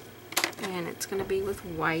 And it's going to be with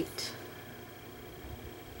white.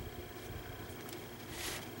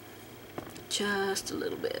 Just a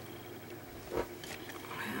little bit.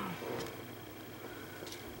 Well,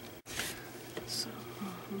 so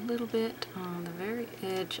a little bit on the very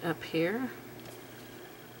edge up here.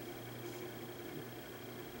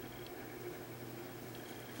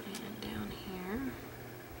 And down here.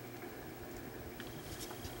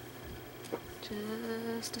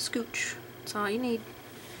 Just a scooch. That's all you need.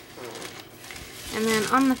 And then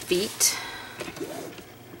on the feet,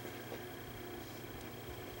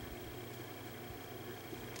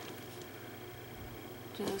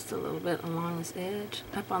 just a little bit along this edge,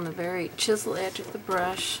 up on the very chisel edge of the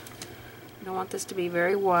brush. You don't want this to be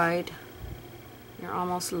very wide. You're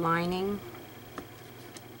almost lining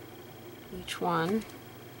each one.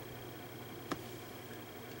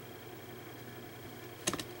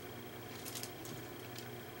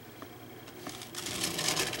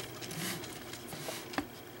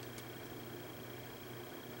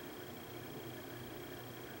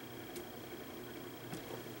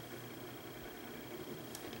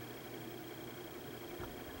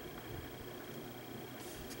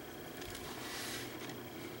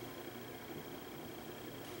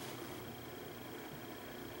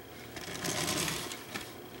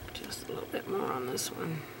 A little bit more on this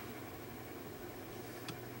one.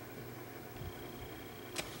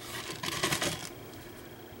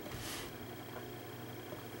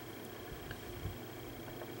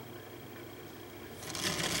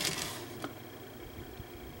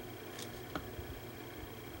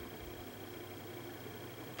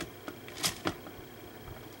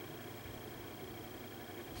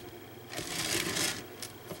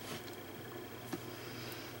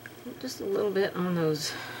 Just a little bit on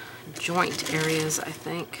those joint areas, I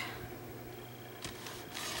think,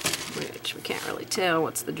 which we can't really tell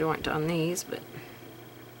what's the joint on these, but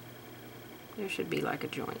there should be like a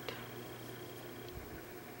joint.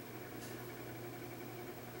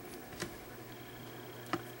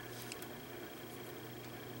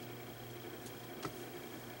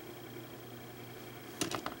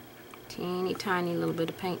 Teeny tiny little bit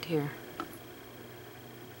of paint here.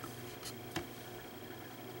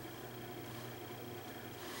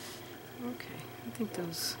 Okay, I think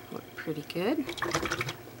those look pretty good.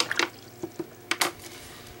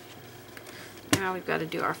 Now we've got to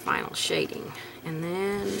do our final shading, and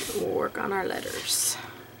then we'll work on our letters.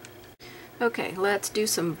 Okay, let's do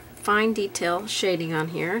some fine detail shading on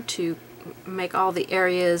here to make all the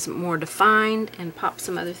areas more defined and pop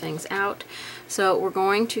some other things out. So we're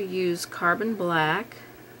going to use carbon black.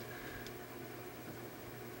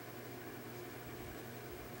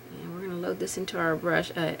 And we're going to load this into our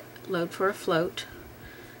brush. Load for a float,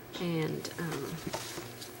 and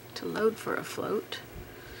to load for a float,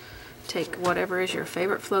 take whatever is your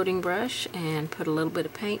favorite floating brush and put a little bit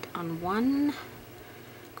of paint on one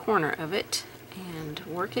corner of it and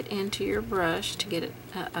work it into your brush to get it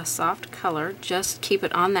a soft color. Just keep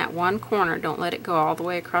it on that one corner, don't let it go all the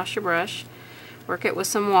way across your brush. Work it with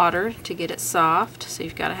some water to get it soft, so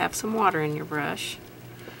you've got to have some water in your brush.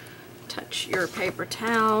 Touch your paper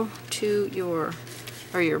towel to your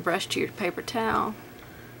brush to your paper towel,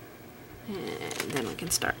 and then we can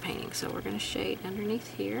start painting. So we're going to shade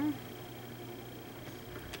underneath here.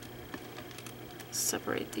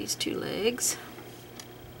 Separate these two legs.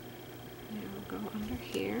 And we'll go under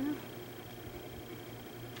here.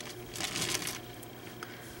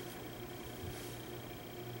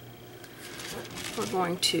 We're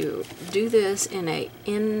going to do this in a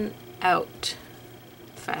in-out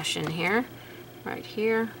fashion here. Right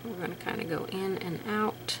here, we're going to kind of go in and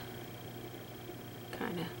out,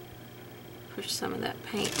 kind of push some of that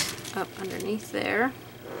paint up underneath there.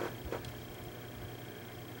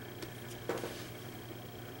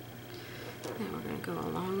 And we're going to go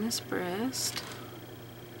along this breast.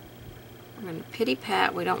 We're going to pity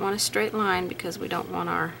pat. We don't want a straight line because we don't want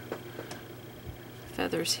our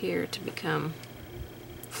feathers here to become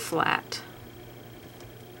flat.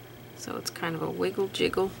 So it's kind of a wiggle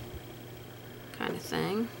jiggle kind of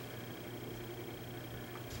thing.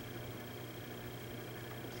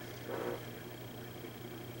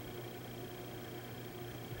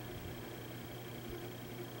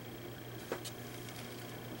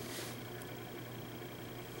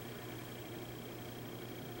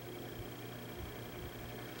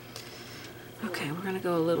 Okay, we're going to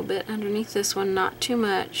go a little bit underneath this one, not too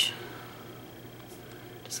much.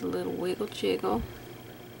 Just a little wiggle jiggle.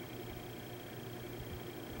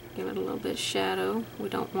 Give it a little bit of shadow. We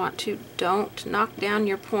don't want to, don't knock down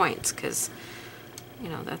your points, because, you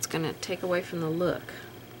know, that's going to take away from the look.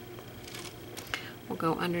 We'll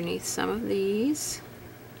go underneath some of these.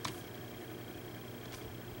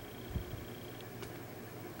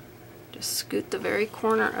 Just scoot the very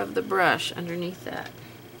corner of the brush underneath that.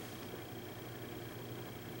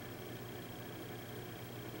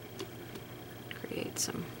 Create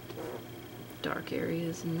some dark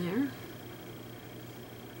areas in there.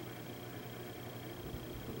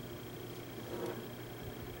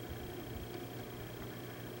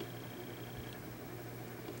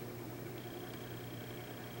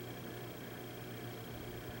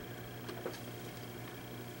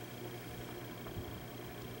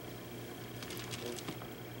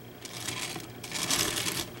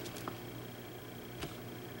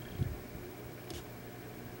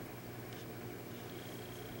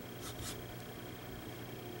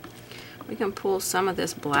 We can pull some of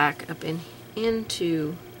this black up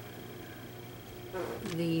into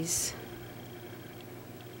these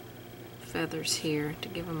feathers here to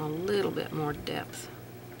give them a little bit more depth.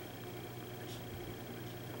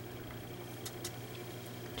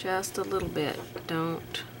 Just a little bit.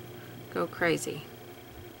 Don't go crazy.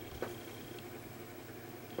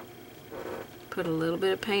 Put a little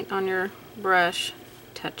bit of paint on your brush.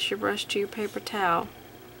 Touch your brush to your paper towel.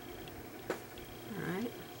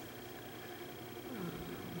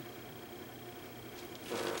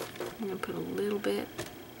 I'm going to put a little bit,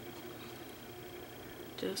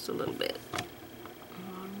 just a little bit,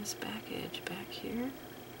 along this back edge back here.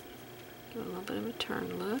 Give it a little bit of a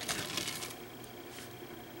turn look.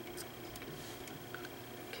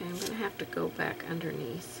 Okay, I'm going to have to go back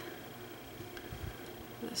underneath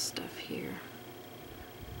this stuff here.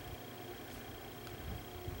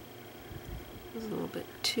 It was a little bit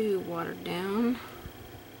too watered down.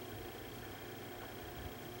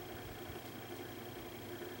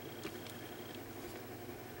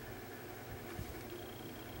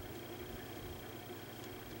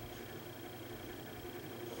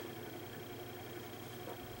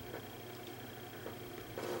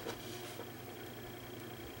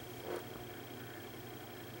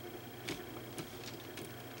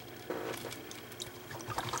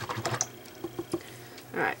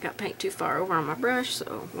 Alright, got paint too far over on my brush,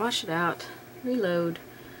 so wash it out, reload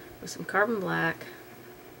with some carbon black.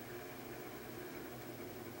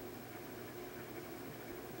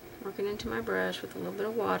 Working into my brush with a little bit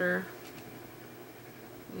of water.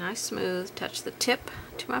 Nice smooth. Touch the tip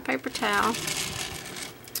to my paper towel.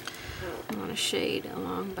 I want to shade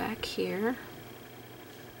along back here.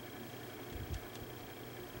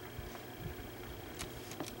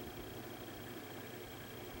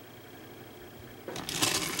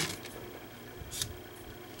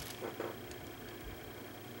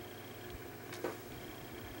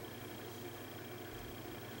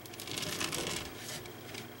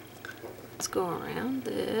 Let's go around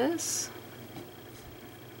this.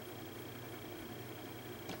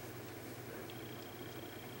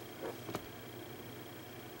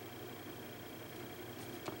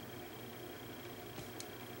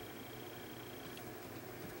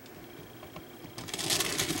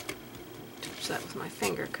 Touch that with my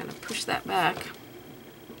finger, kind of push that back.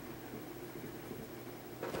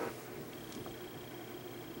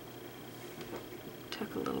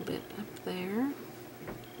 Tuck a little bit up there.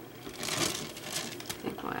 I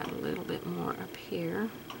think we'll add a little bit more up here.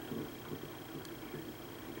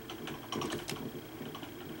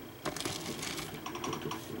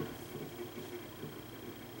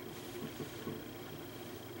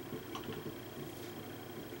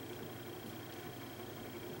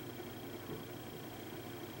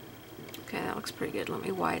 Okay, that looks pretty good. Let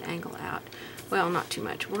me wide angle out. Well, not too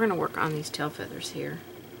much. We're going to work on these tail feathers here.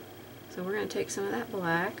 So we're going to take some of that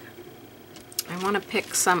black. I want to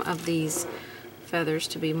pick some of these feathers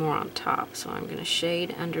to be more on top, so I'm going to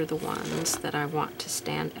shade under the ones that I want to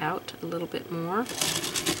stand out a little bit more.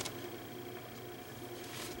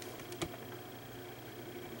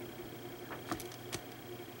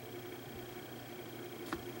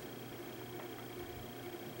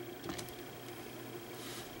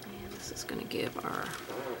 It's going to give our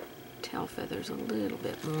tail feathers a little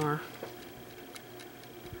bit more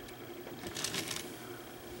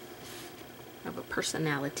of a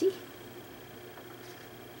personality.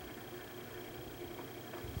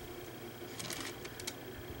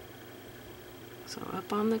 So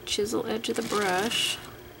up on the chisel edge of the brush,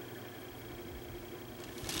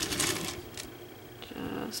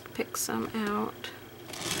 just pick some out.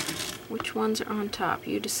 Which ones are on top,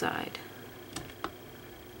 you decide.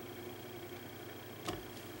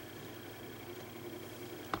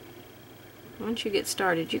 Once you get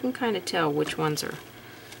started, you can kind of tell which ones are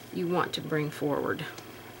you want to bring forward.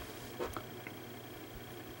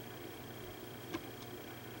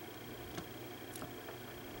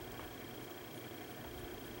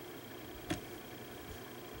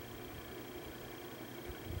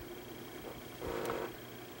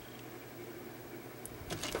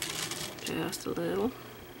 Just a little.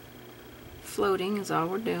 Floating is all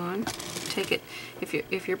we're doing. Take it,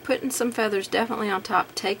 if you're putting some feathers definitely on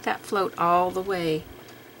top, take that float all the way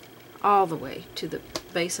to the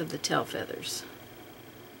base of the tail feathers.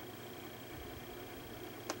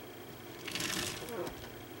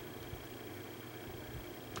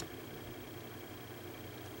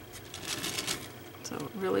 So it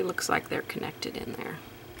really looks like they're connected in there.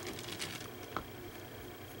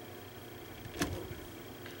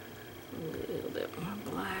 A little bit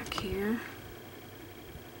more black here.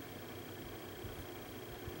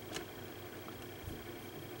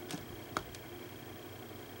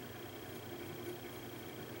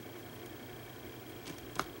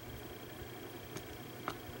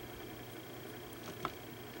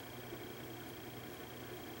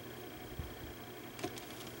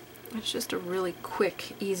 It's just a really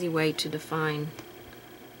quick, easy way to define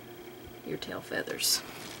your tail feathers.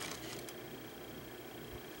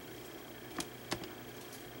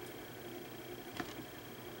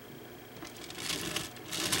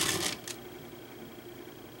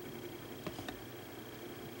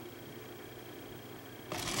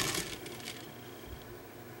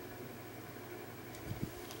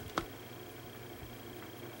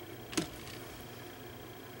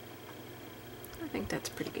 I think that's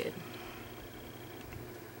pretty good.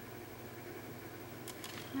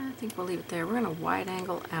 I think we'll leave it there. We're going to wide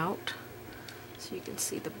angle out so you can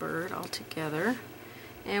see the bird all together.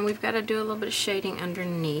 And we've got to do a little bit of shading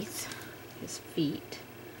underneath his feet.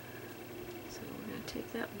 So we're going to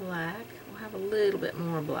take that black. We'll have a little bit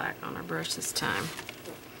more black on our brush this time.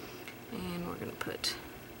 And we're going to put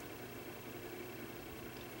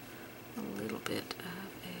a little bit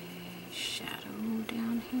of a shadow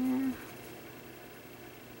down here.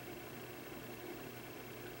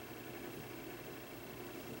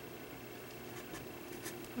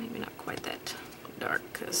 Maybe not quite that dark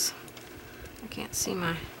because I can't see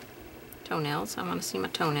my toenails. I want to see my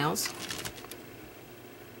toenails.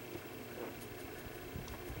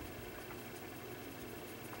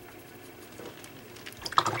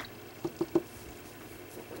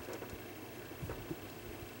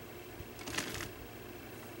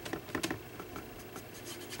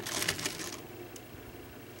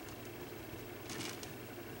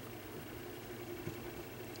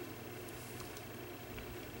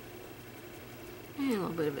 And a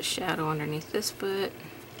little bit of a shadow underneath this foot.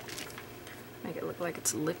 Make it look like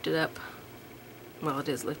it's lifted up. Well, it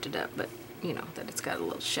is lifted up, but you know, that it's got a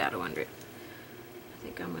little shadow under it. I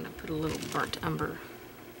think I'm going to put a little burnt umber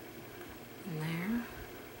in there.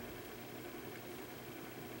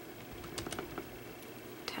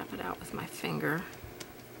 Tap it out with my finger.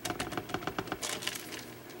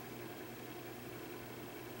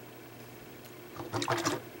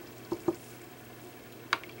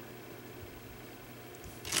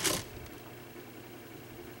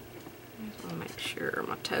 Make sure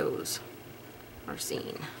my toes are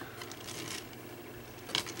seen.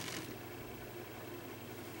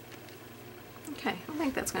 Okay, I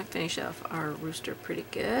think that's going to finish off our rooster pretty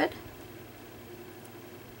good.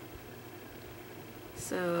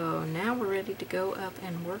 So now we're ready to go up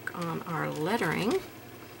and work on our lettering.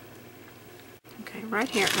 Okay, right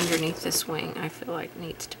here underneath this wing I feel like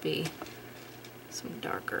needs to be some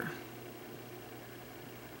darker.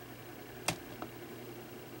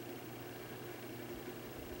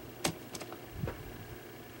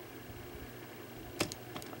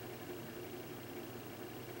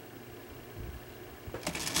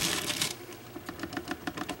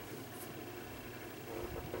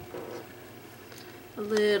 A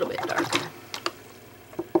little bit darker.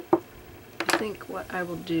 I think what I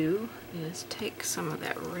will do is take some of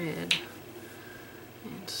that red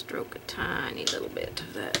and stroke a tiny little bit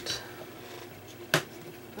of that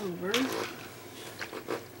over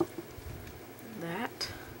that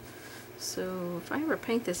So if I ever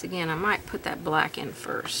paint this again, I might put that black in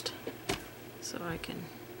first so I can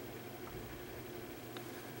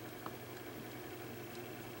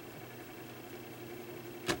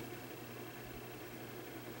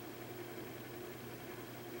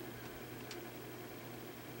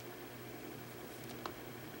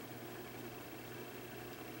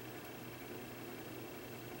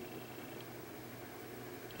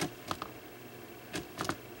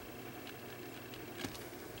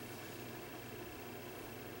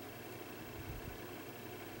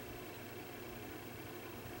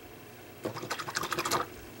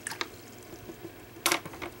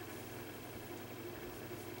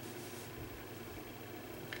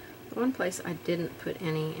one place I didn't put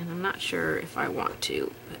any, and I'm not sure if I want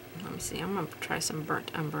to, but let me see. I'm going to try some burnt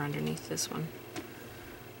umber underneath this one.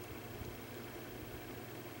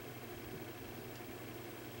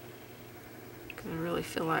 Because I really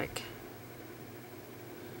feel like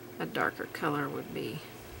a darker color would be,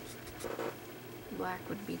 black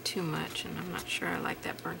would be too much, and I'm not sure I like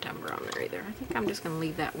that burnt umber on there either. I think I'm just going to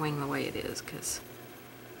leave that wing the way it is, because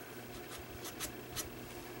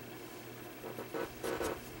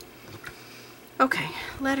okay,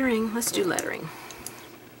 lettering. Let's do lettering.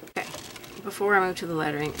 Okay, before I move to the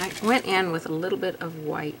lettering, I went in with a little bit of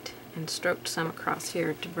white and stroked some across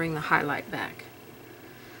here to bring the highlight back.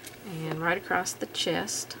 And right across the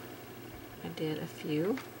chest, I did a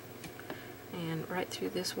few. And right through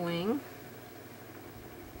this wing,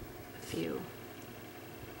 a few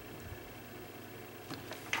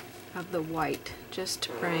of the white, just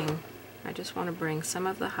to bring, I just want to bring some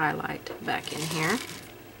of the highlight back in here.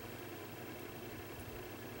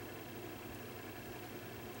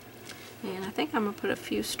 And I think I'm going to put a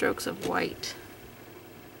few strokes of white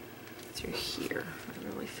through here. I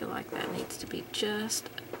really feel like that needs to be just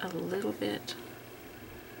a little bit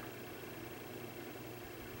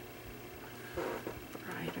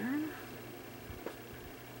brighter.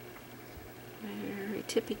 Very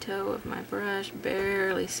tippy toe of my brush,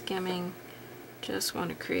 barely skimming. Just want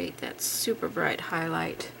to create that super bright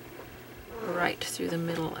highlight right through the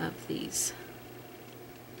middle of these.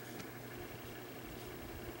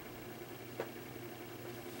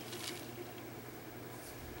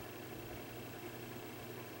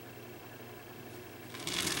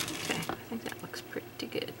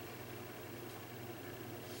 Good.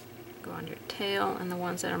 Go on your tail, and the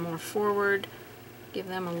ones that are more forward, give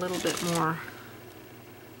them a little bit more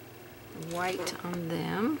white on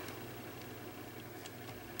them.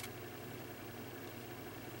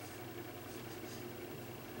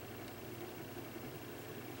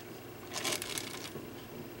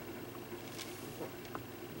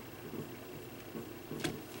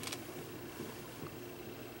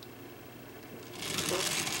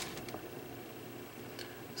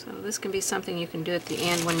 So this can be something you can do at the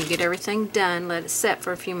end when you get everything done. Let it set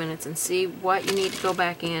for a few minutes and see what you need to go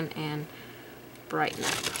back in and brighten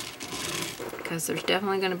up. Because there's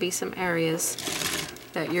definitely going to be some areas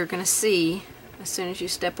that you're going to see as soon as you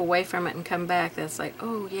step away from it and come back. That's like,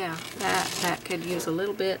 oh yeah, that could use a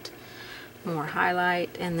little bit more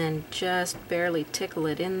highlight, and then just barely tickle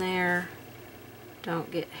it in there. Don't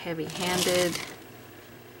get heavy-handed.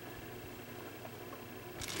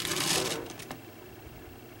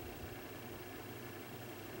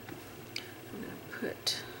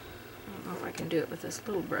 I don't know if I can do it with this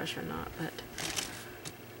little brush or not, but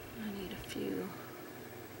I need a few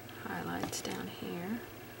highlights down here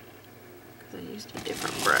because I used a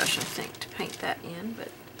different brush, I think, to paint that in, but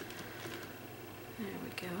there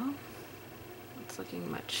we go. It's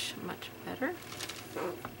looking much, much better.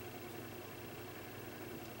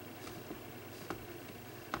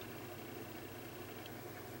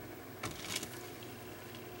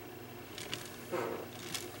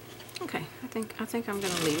 Okay, I think I'm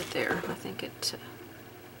going to leave it there. I think it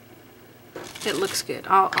looks good.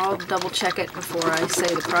 I'll double check it before I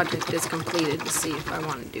say the project is completed to see if I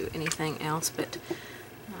want to do anything else, but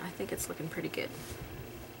I think it's looking pretty good.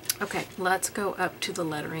 Okay, let's go up to the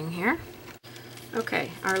lettering here.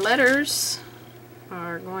 Okay, our letters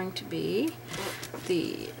are going to be,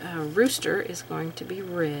 the Rooster is going to be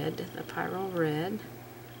red, the Pyrrole red,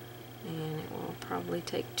 and it will probably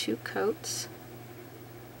take 2 coats.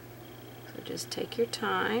 So just take your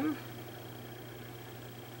time.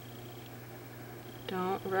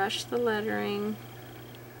 Don't rush the lettering.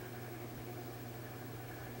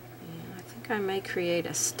 And I think I may create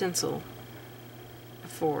a stencil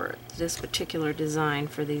for this particular design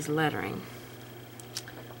for these lettering.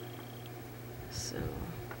 So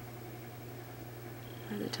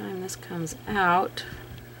by the time this comes out,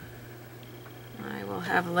 I will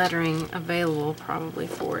have lettering available probably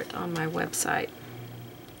for it on my website.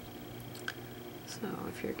 So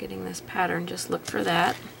if you're getting this pattern, just look for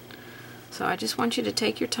that. So I just want you to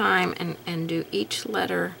take your time and do each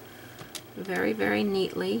letter very, very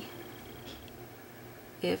neatly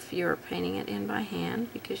if you're painting it in by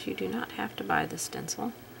hand, because you do not have to buy the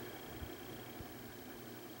stencil.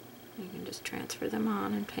 You can just transfer them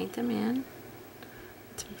on and paint them in.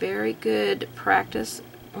 It's very good practice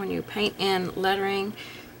when you paint in lettering.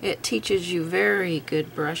 It teaches you very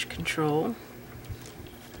good brush control,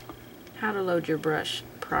 how to load your brush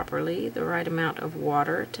properly, the right amount of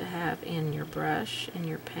water to have in your brush, in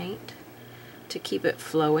your paint, to keep it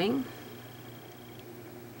flowing.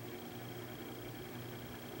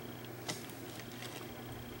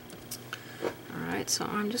 Alright, so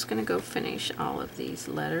I'm just going to go finish all of these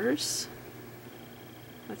letters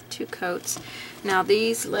with 2 coats. Now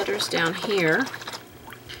these letters down here,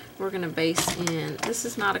 we're going to base in. This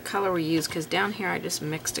is not a color we use because down here I just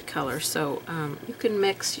mixed a color. So you can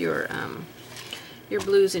mix your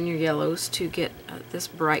blues and your yellows to get this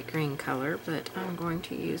bright green color, but I'm going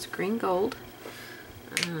to use green gold.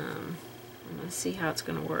 I'm going to see how it's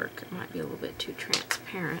going to work. It might be a little bit too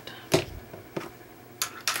transparent.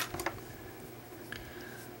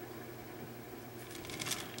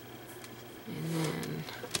 And then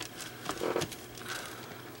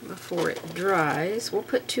before it dries, we'll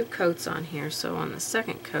put 2 coats on here, so on the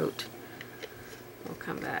second coat we'll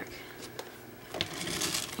come back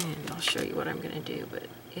and I'll show you what I'm going to do, but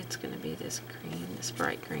it's going to be this green, this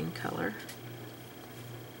bright green color.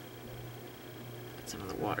 Get some of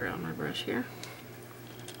the water on my brush here.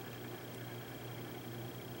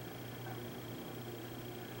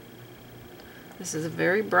 This is a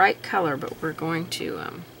very bright color, but we're going to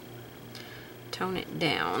tone it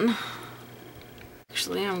down.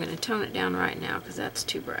 Actually, I'm going to tone it down right now because that's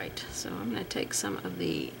too bright. So I'm going to take some of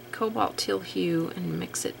the cobalt teal hue and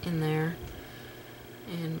mix it in there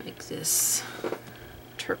and make this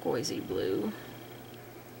turquoisey blue.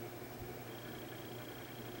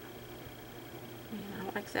 And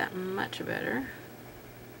I like that much better.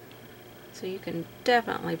 So you can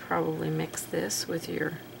definitely probably mix this with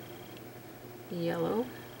your yellow.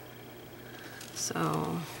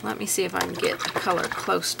 So let me see if I can get a color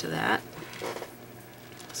close to that,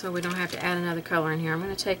 so we don't have to add another color in here. I'm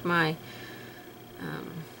going to take my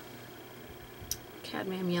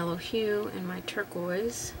cadmium yellow hue and my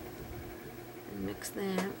turquoise and mix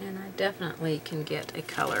them, and I definitely can get a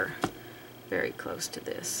color very close to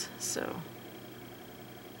this. So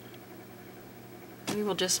we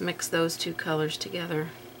will just mix those 2 colors together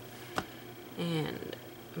and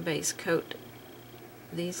base coat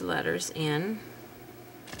these letters in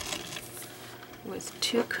with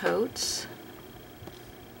 2 coats.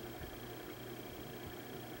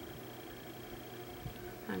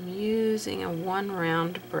 I'm using a 1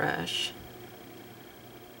 round brush,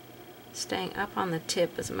 staying up on the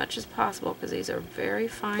tip as much as possible because these are very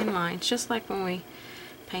fine lines, just like when we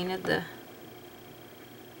painted the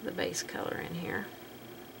base color in here.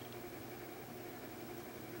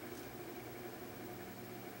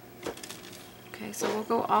 Okay, so we'll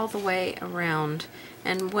go all the way around,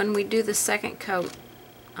 and when we do the second coat,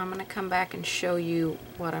 I'm going to come back and show you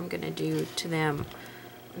what I'm going to do to them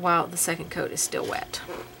while the second coat is still wet.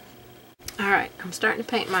 Alright, I'm starting to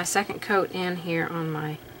paint my second coat in here on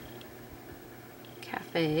my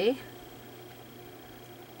cafe.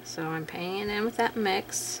 So I'm painting it in with that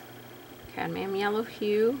mix, cadmium yellow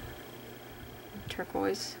hue,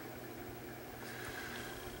 turquoise,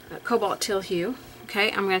 cobalt teal hue. Okay,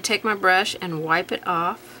 I'm going to take my brush and wipe it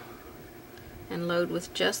off and load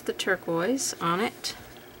with just the turquoise on it.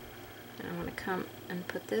 And I'm going to come and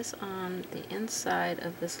put this on the inside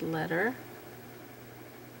of this letter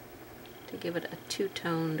to give it a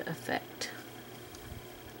 2-toned effect.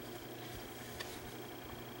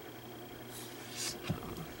 So,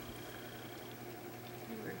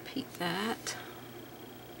 repeat that.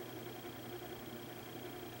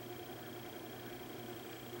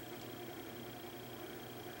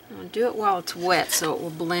 I'll do it while it's wet so it will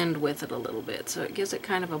blend with it a little bit, so it gives it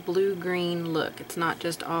kind of a blue-green look. It's not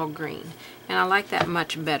just all green, and I like that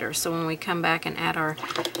much better. So when we come back and add our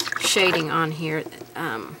shading on here,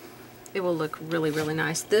 it will look really, really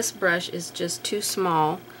nice. This brush is just too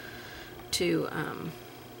small to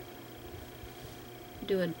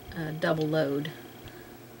do a double load,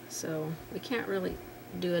 so we can't really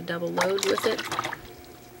do a double load with it.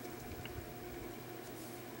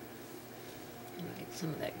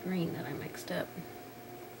 Some of that green that I mixed up.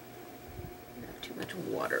 Got too much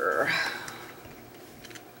water.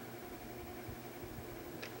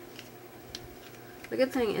 The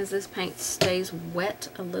good thing is this paint stays wet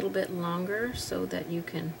a little bit longer so that you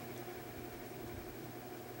can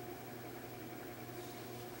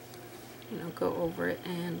you know, go over it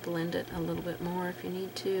and blend it a little bit more if you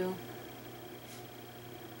need to.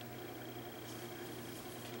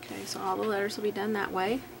 Okay, so all the letters will be done that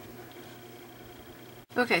way.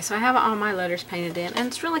 Okay, so I have all my letters painted in, and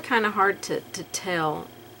it's really kind of hard to tell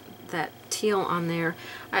that teal on there.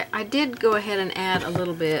 I did go ahead and add a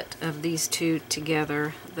little bit of these two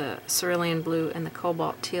together, the cerulean blue and the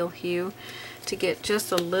cobalt teal hue, to get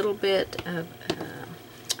just a little bit of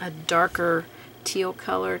a darker teal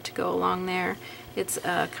color to go along there. It's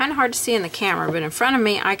kind of hard to see in the camera, but in front of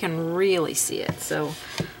me I can really see it. So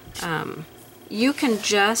you can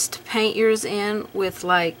just paint yours in with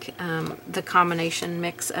like the combination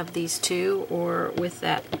mix of these two, or with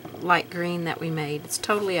that light green that we made. It's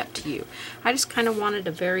totally up to you. I just kind of wanted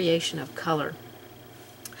a variation of color.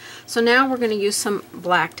 So now we're going to use some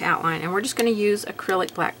black to outline, and we're just going to use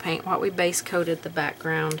acrylic black paint, what we base coated the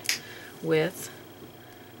background with.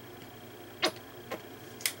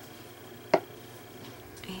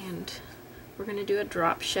 And we're going to do a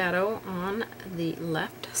drop shadow on the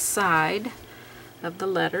left side of the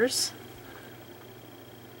letters,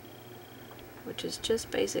 which is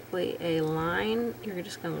just basically a line. You're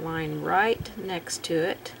just going to line right next to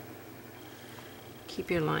it.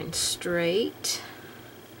 Keep your line straight.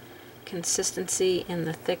 Consistency in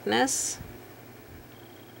the thickness.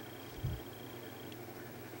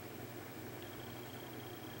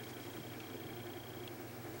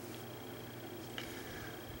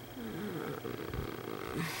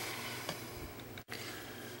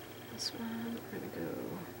 This one, we're going to go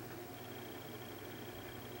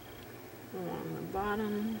along the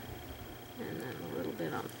bottom and then a little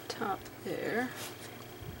bit on the top there.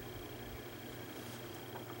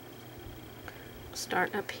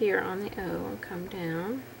 Start up here on the O and come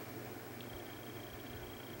down.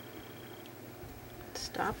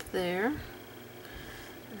 Stop there.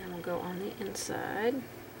 And then we'll go on the inside.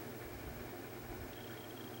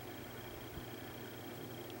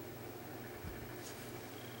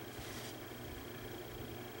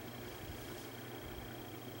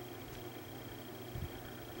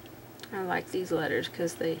 I like these letters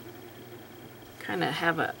because they kind of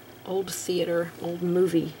have a old theater, old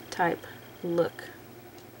movie type look.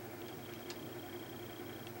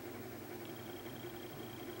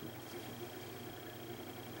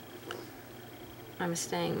 I'm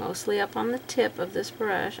staying mostly up on the tip of this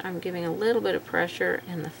brush. I'm giving a little bit of pressure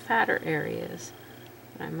in the fatter areas,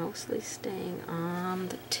 but I'm mostly staying on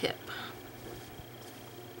the tip.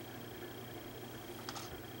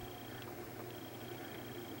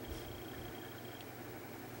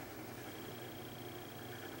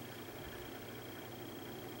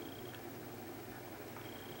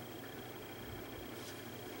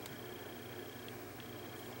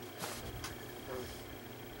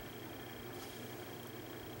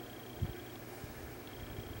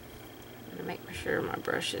 Make sure my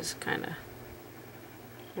brush is kind of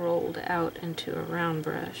rolled out into a round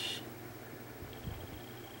brush.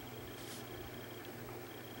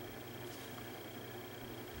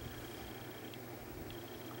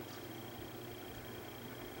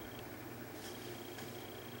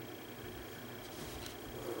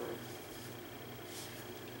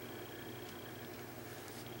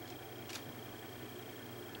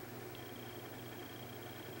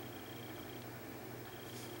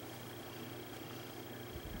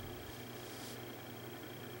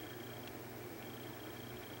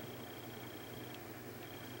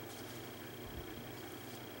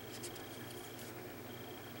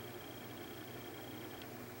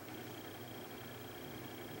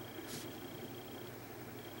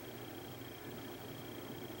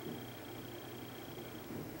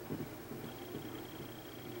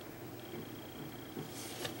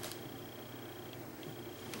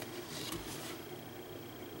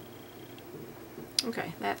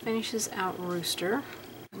 Okay, that finishes out Rooster.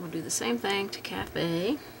 We'll do the same thing to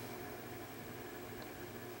Cafe.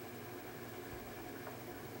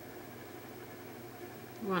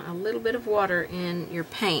 You want a little bit of water in your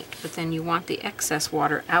paint, but then you want the excess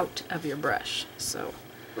water out of your brush. So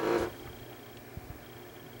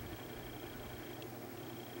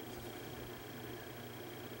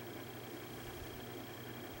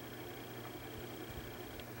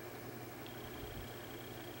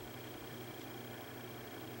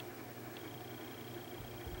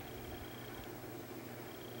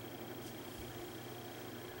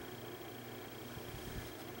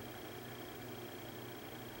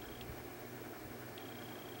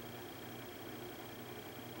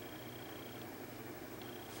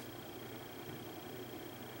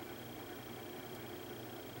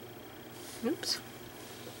oops.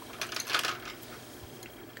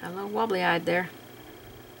 Got a little wobbly-eyed there.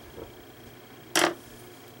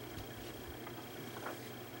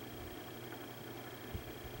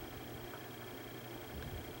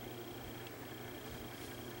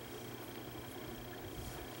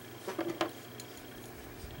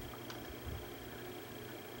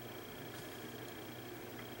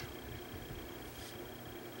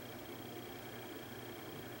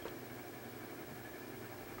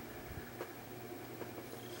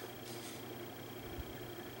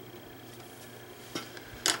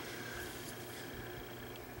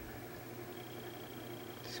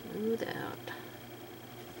 Smooth out.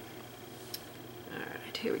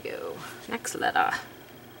 Alright, here we go. Next letter.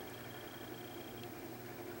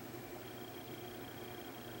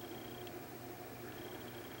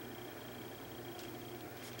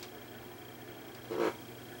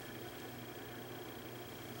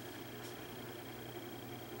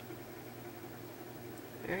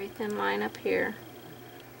 Very thin line up here.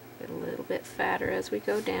 Get a little bit fatter as we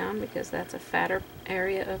go down because that's a fatter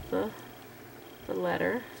area of the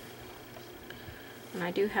letter. And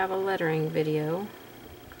I do have a lettering video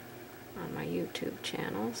on my YouTube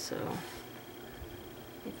channel, so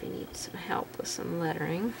if you need some help with some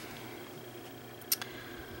lettering.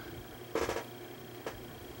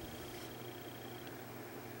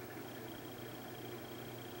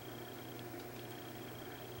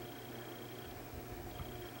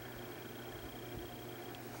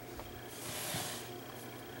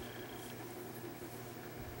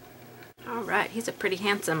 Alright, he's a pretty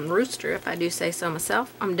handsome rooster if I do say so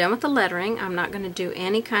myself. I'm done with the lettering. I'm not going to do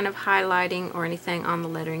any kind of highlighting or anything on the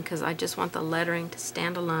lettering because I just want the lettering to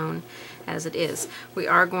stand alone as it is. We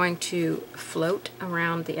are going to float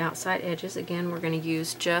around the outside edges. Again, we're going to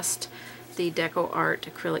use just the DecoArt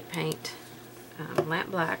acrylic paint,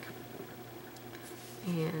 lamp black,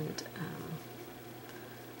 and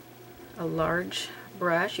a large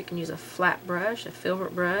brush. You can use a flat brush, a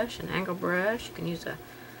filbert brush, an angle brush. You can use a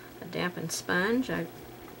dampened sponge. I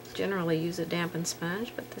generally use a dampened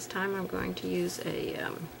sponge, but this time I'm going to use a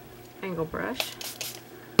angle brush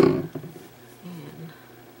and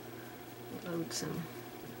load some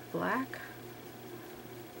black.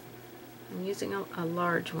 I'm using a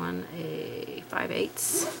large one, a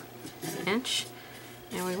 5/8 inch,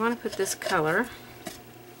 and we want to put this color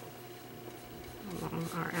along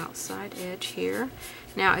our outside edge here.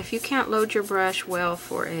 Now, if you can't load your brush well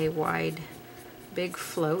for a wide big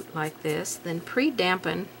float like this, then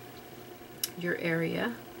pre-dampen your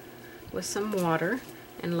area with some water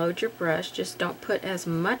and load your brush. Just don't put as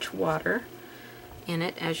much water in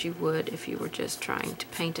it as you would if you were just trying to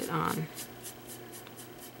paint it on.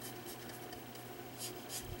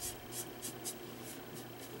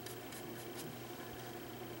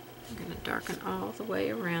 I'm going to darken all the way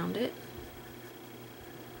around it.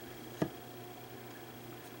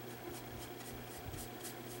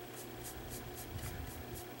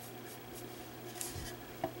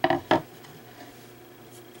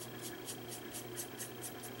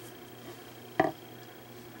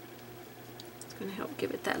 Going to help give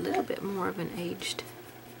it that little bit more of an aged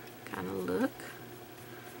kind of look,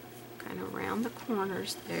 kind of around the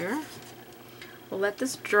corners there. We'll let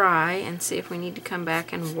this dry and see if we need to come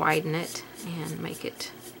back and widen it and make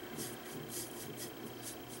it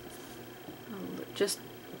just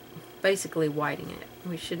basically widen it.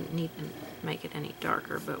 We shouldn't need to make it any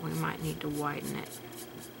darker, but we might need to widen it.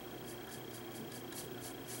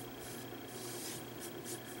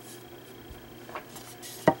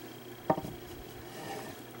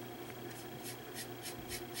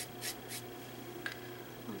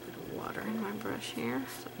 Here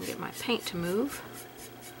so I can get my paint to move.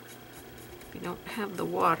 If you don't have the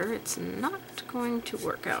water, it's not going to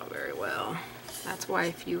work out very well. That's why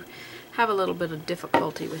if you have a little bit of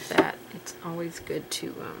difficulty with that, it's always good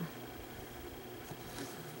to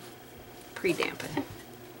pre-dampen.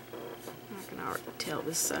 I can already tell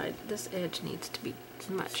this edge needs to be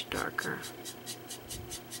much darker.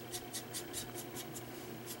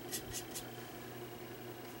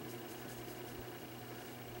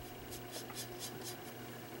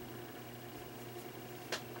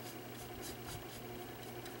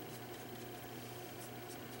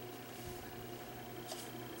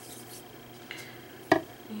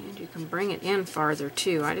 You can bring it in farther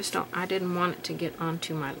too. I didn't want it to get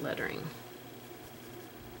onto my lettering.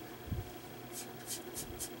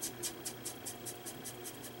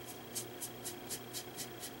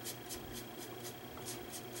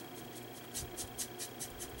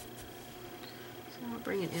 So I'll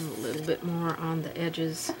bring it in a little bit more on the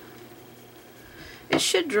edges. It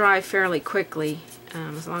should dry fairly quickly,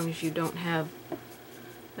 as long as you don't have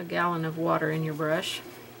a gallon of water in your brush.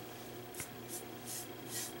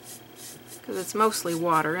 Because it's mostly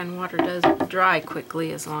water, and water does dry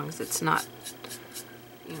quickly as long as it's not,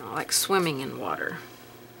 you know, like swimming in water.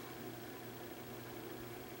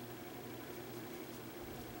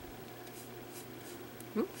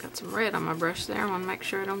 Oop, got some red on my brush there. I want to make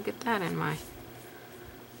sure I don't get that in my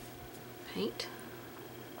paint.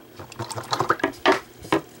 I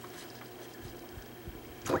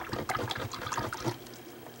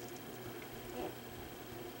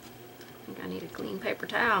think I need a clean paper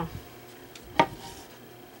towel.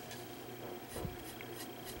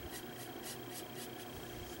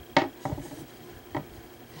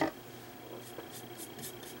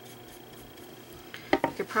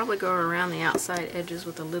 probably go around the outside edges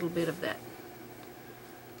with a little bit of that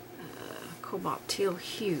cobalt teal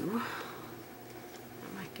hue.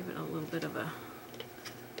 I might give it a little bit of a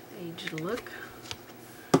aged look.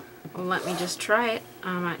 Well, let me just try it.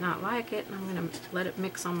 I might not like it. I'm going to let it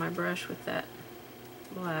mix on my brush with that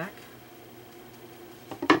black.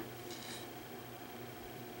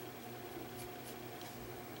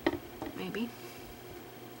 Maybe.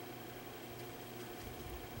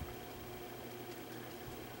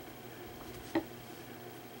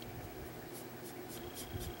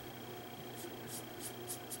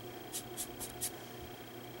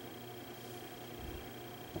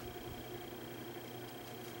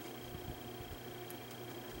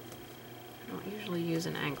 I don't usually use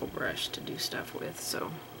an angle brush to do stuff with,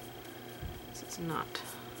 so this is not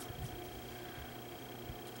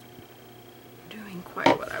doing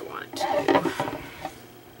quite what I want it to do.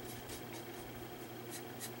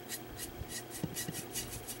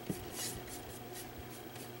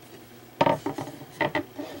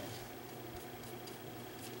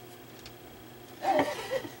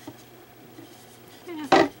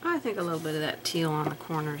 Yeah, I think a little bit of that teal on the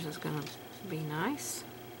corners is going to be nice.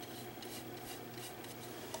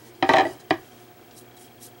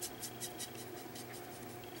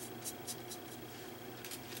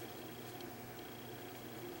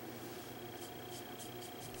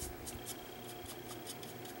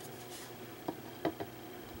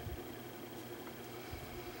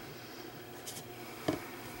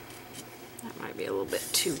 Be a little bit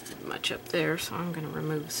too much up there, so I'm going to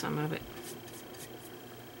remove some of it.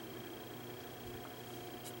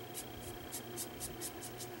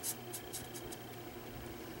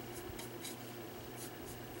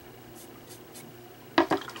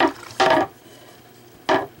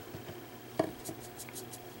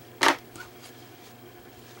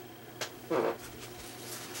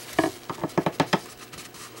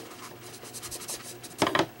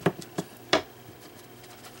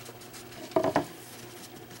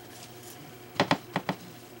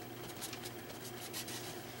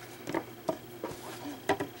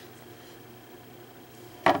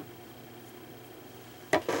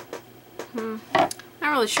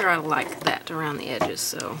 Not really sure I like that around the edges,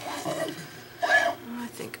 so I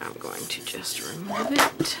think I'm going to just remove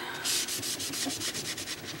it.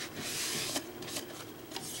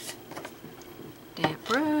 Damp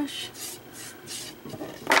brush,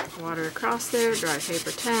 water across there, dry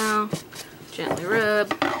paper towel, gently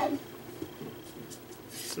rub.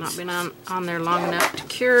 It's not been on there long enough to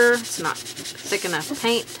cure. It's not thick enough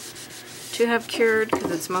paint to have cured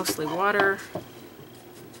because it's mostly water.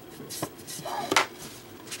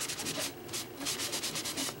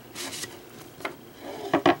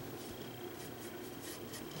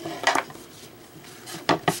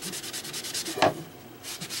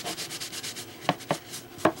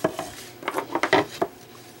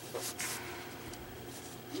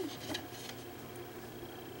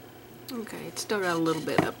 Okay, it's still got a little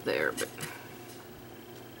bit up there, but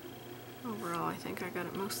overall I think I got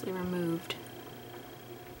it mostly removed.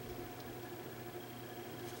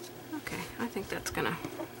 Okay, I think that's gonna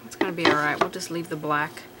be alright. We'll just leave the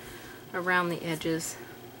black around the edges.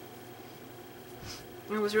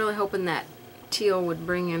 I was really hoping that teal would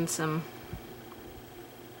bring in some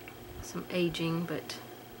aging, but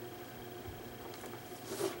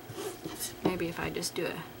maybe if I just do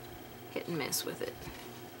a hit and miss with it.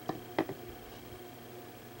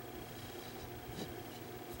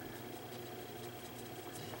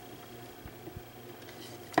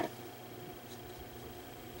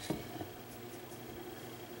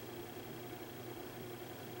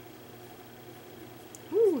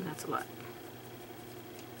 Ooh, that's a lot.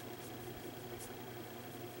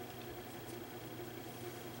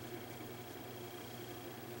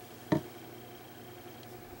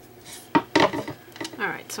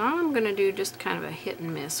 Alright, so I'm going to do just kind of a hit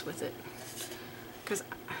and miss with it, because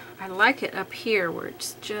I like it up here where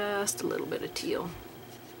it's just a little bit of teal.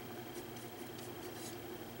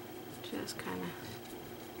 Just kind of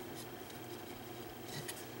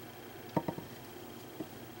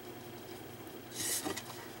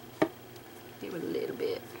do a little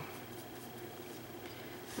bit.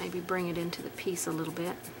 Maybe bring it into the piece a little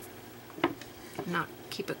bit. Not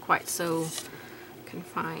keep it quite so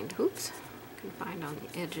confined. Oops. Confined on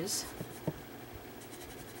the edges.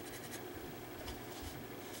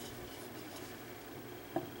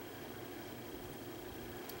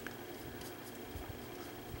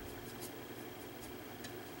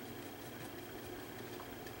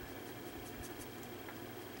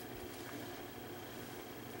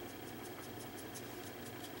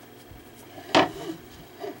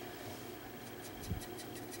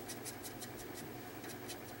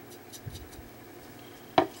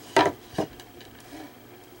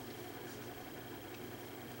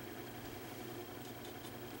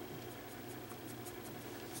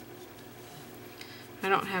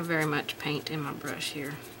 don't have very much paint in my brush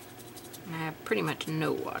here. And I have pretty much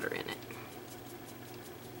no water in it.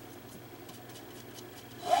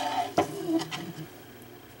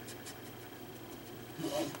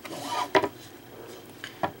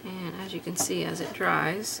 And as you can see, as it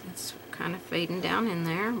dries, it's kind of fading down in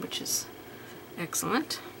there, which is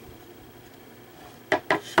excellent. So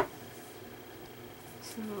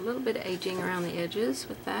a little bit of aging around the edges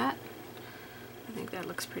with that. I think that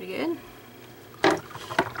looks pretty good. Yeah,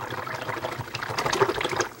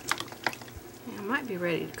 I might be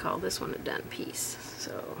ready to call this one a done piece.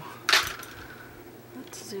 So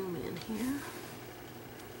let's zoom in here.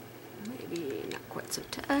 Maybe not quite so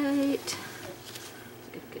tight.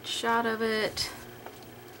 Get a good shot of it.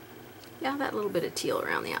 Yeah, that little bit of teal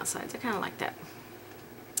around the outsides. I kind of like that.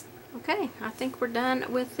 Okay, I think we're done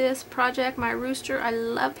with this project. My Rooster, I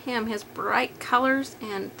love him. His bright colors,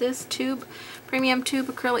 and this tube, premium tube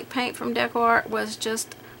acrylic paint from DecoArt was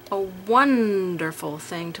just a wonderful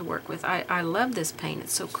thing to work with. I love this paint.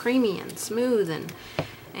 It's so creamy and smooth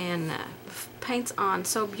and paints on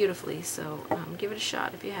so beautifully. So give it a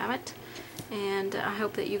shot if you haven't. And I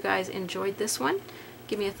hope that you guys enjoyed this one.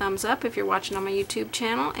 Give me a thumbs up if you're watching on my YouTube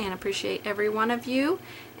channel, and appreciate every one of you.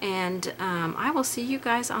 And I will see you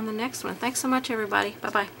guys on the next one. Thanks so much, everybody.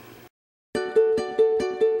 Bye-bye.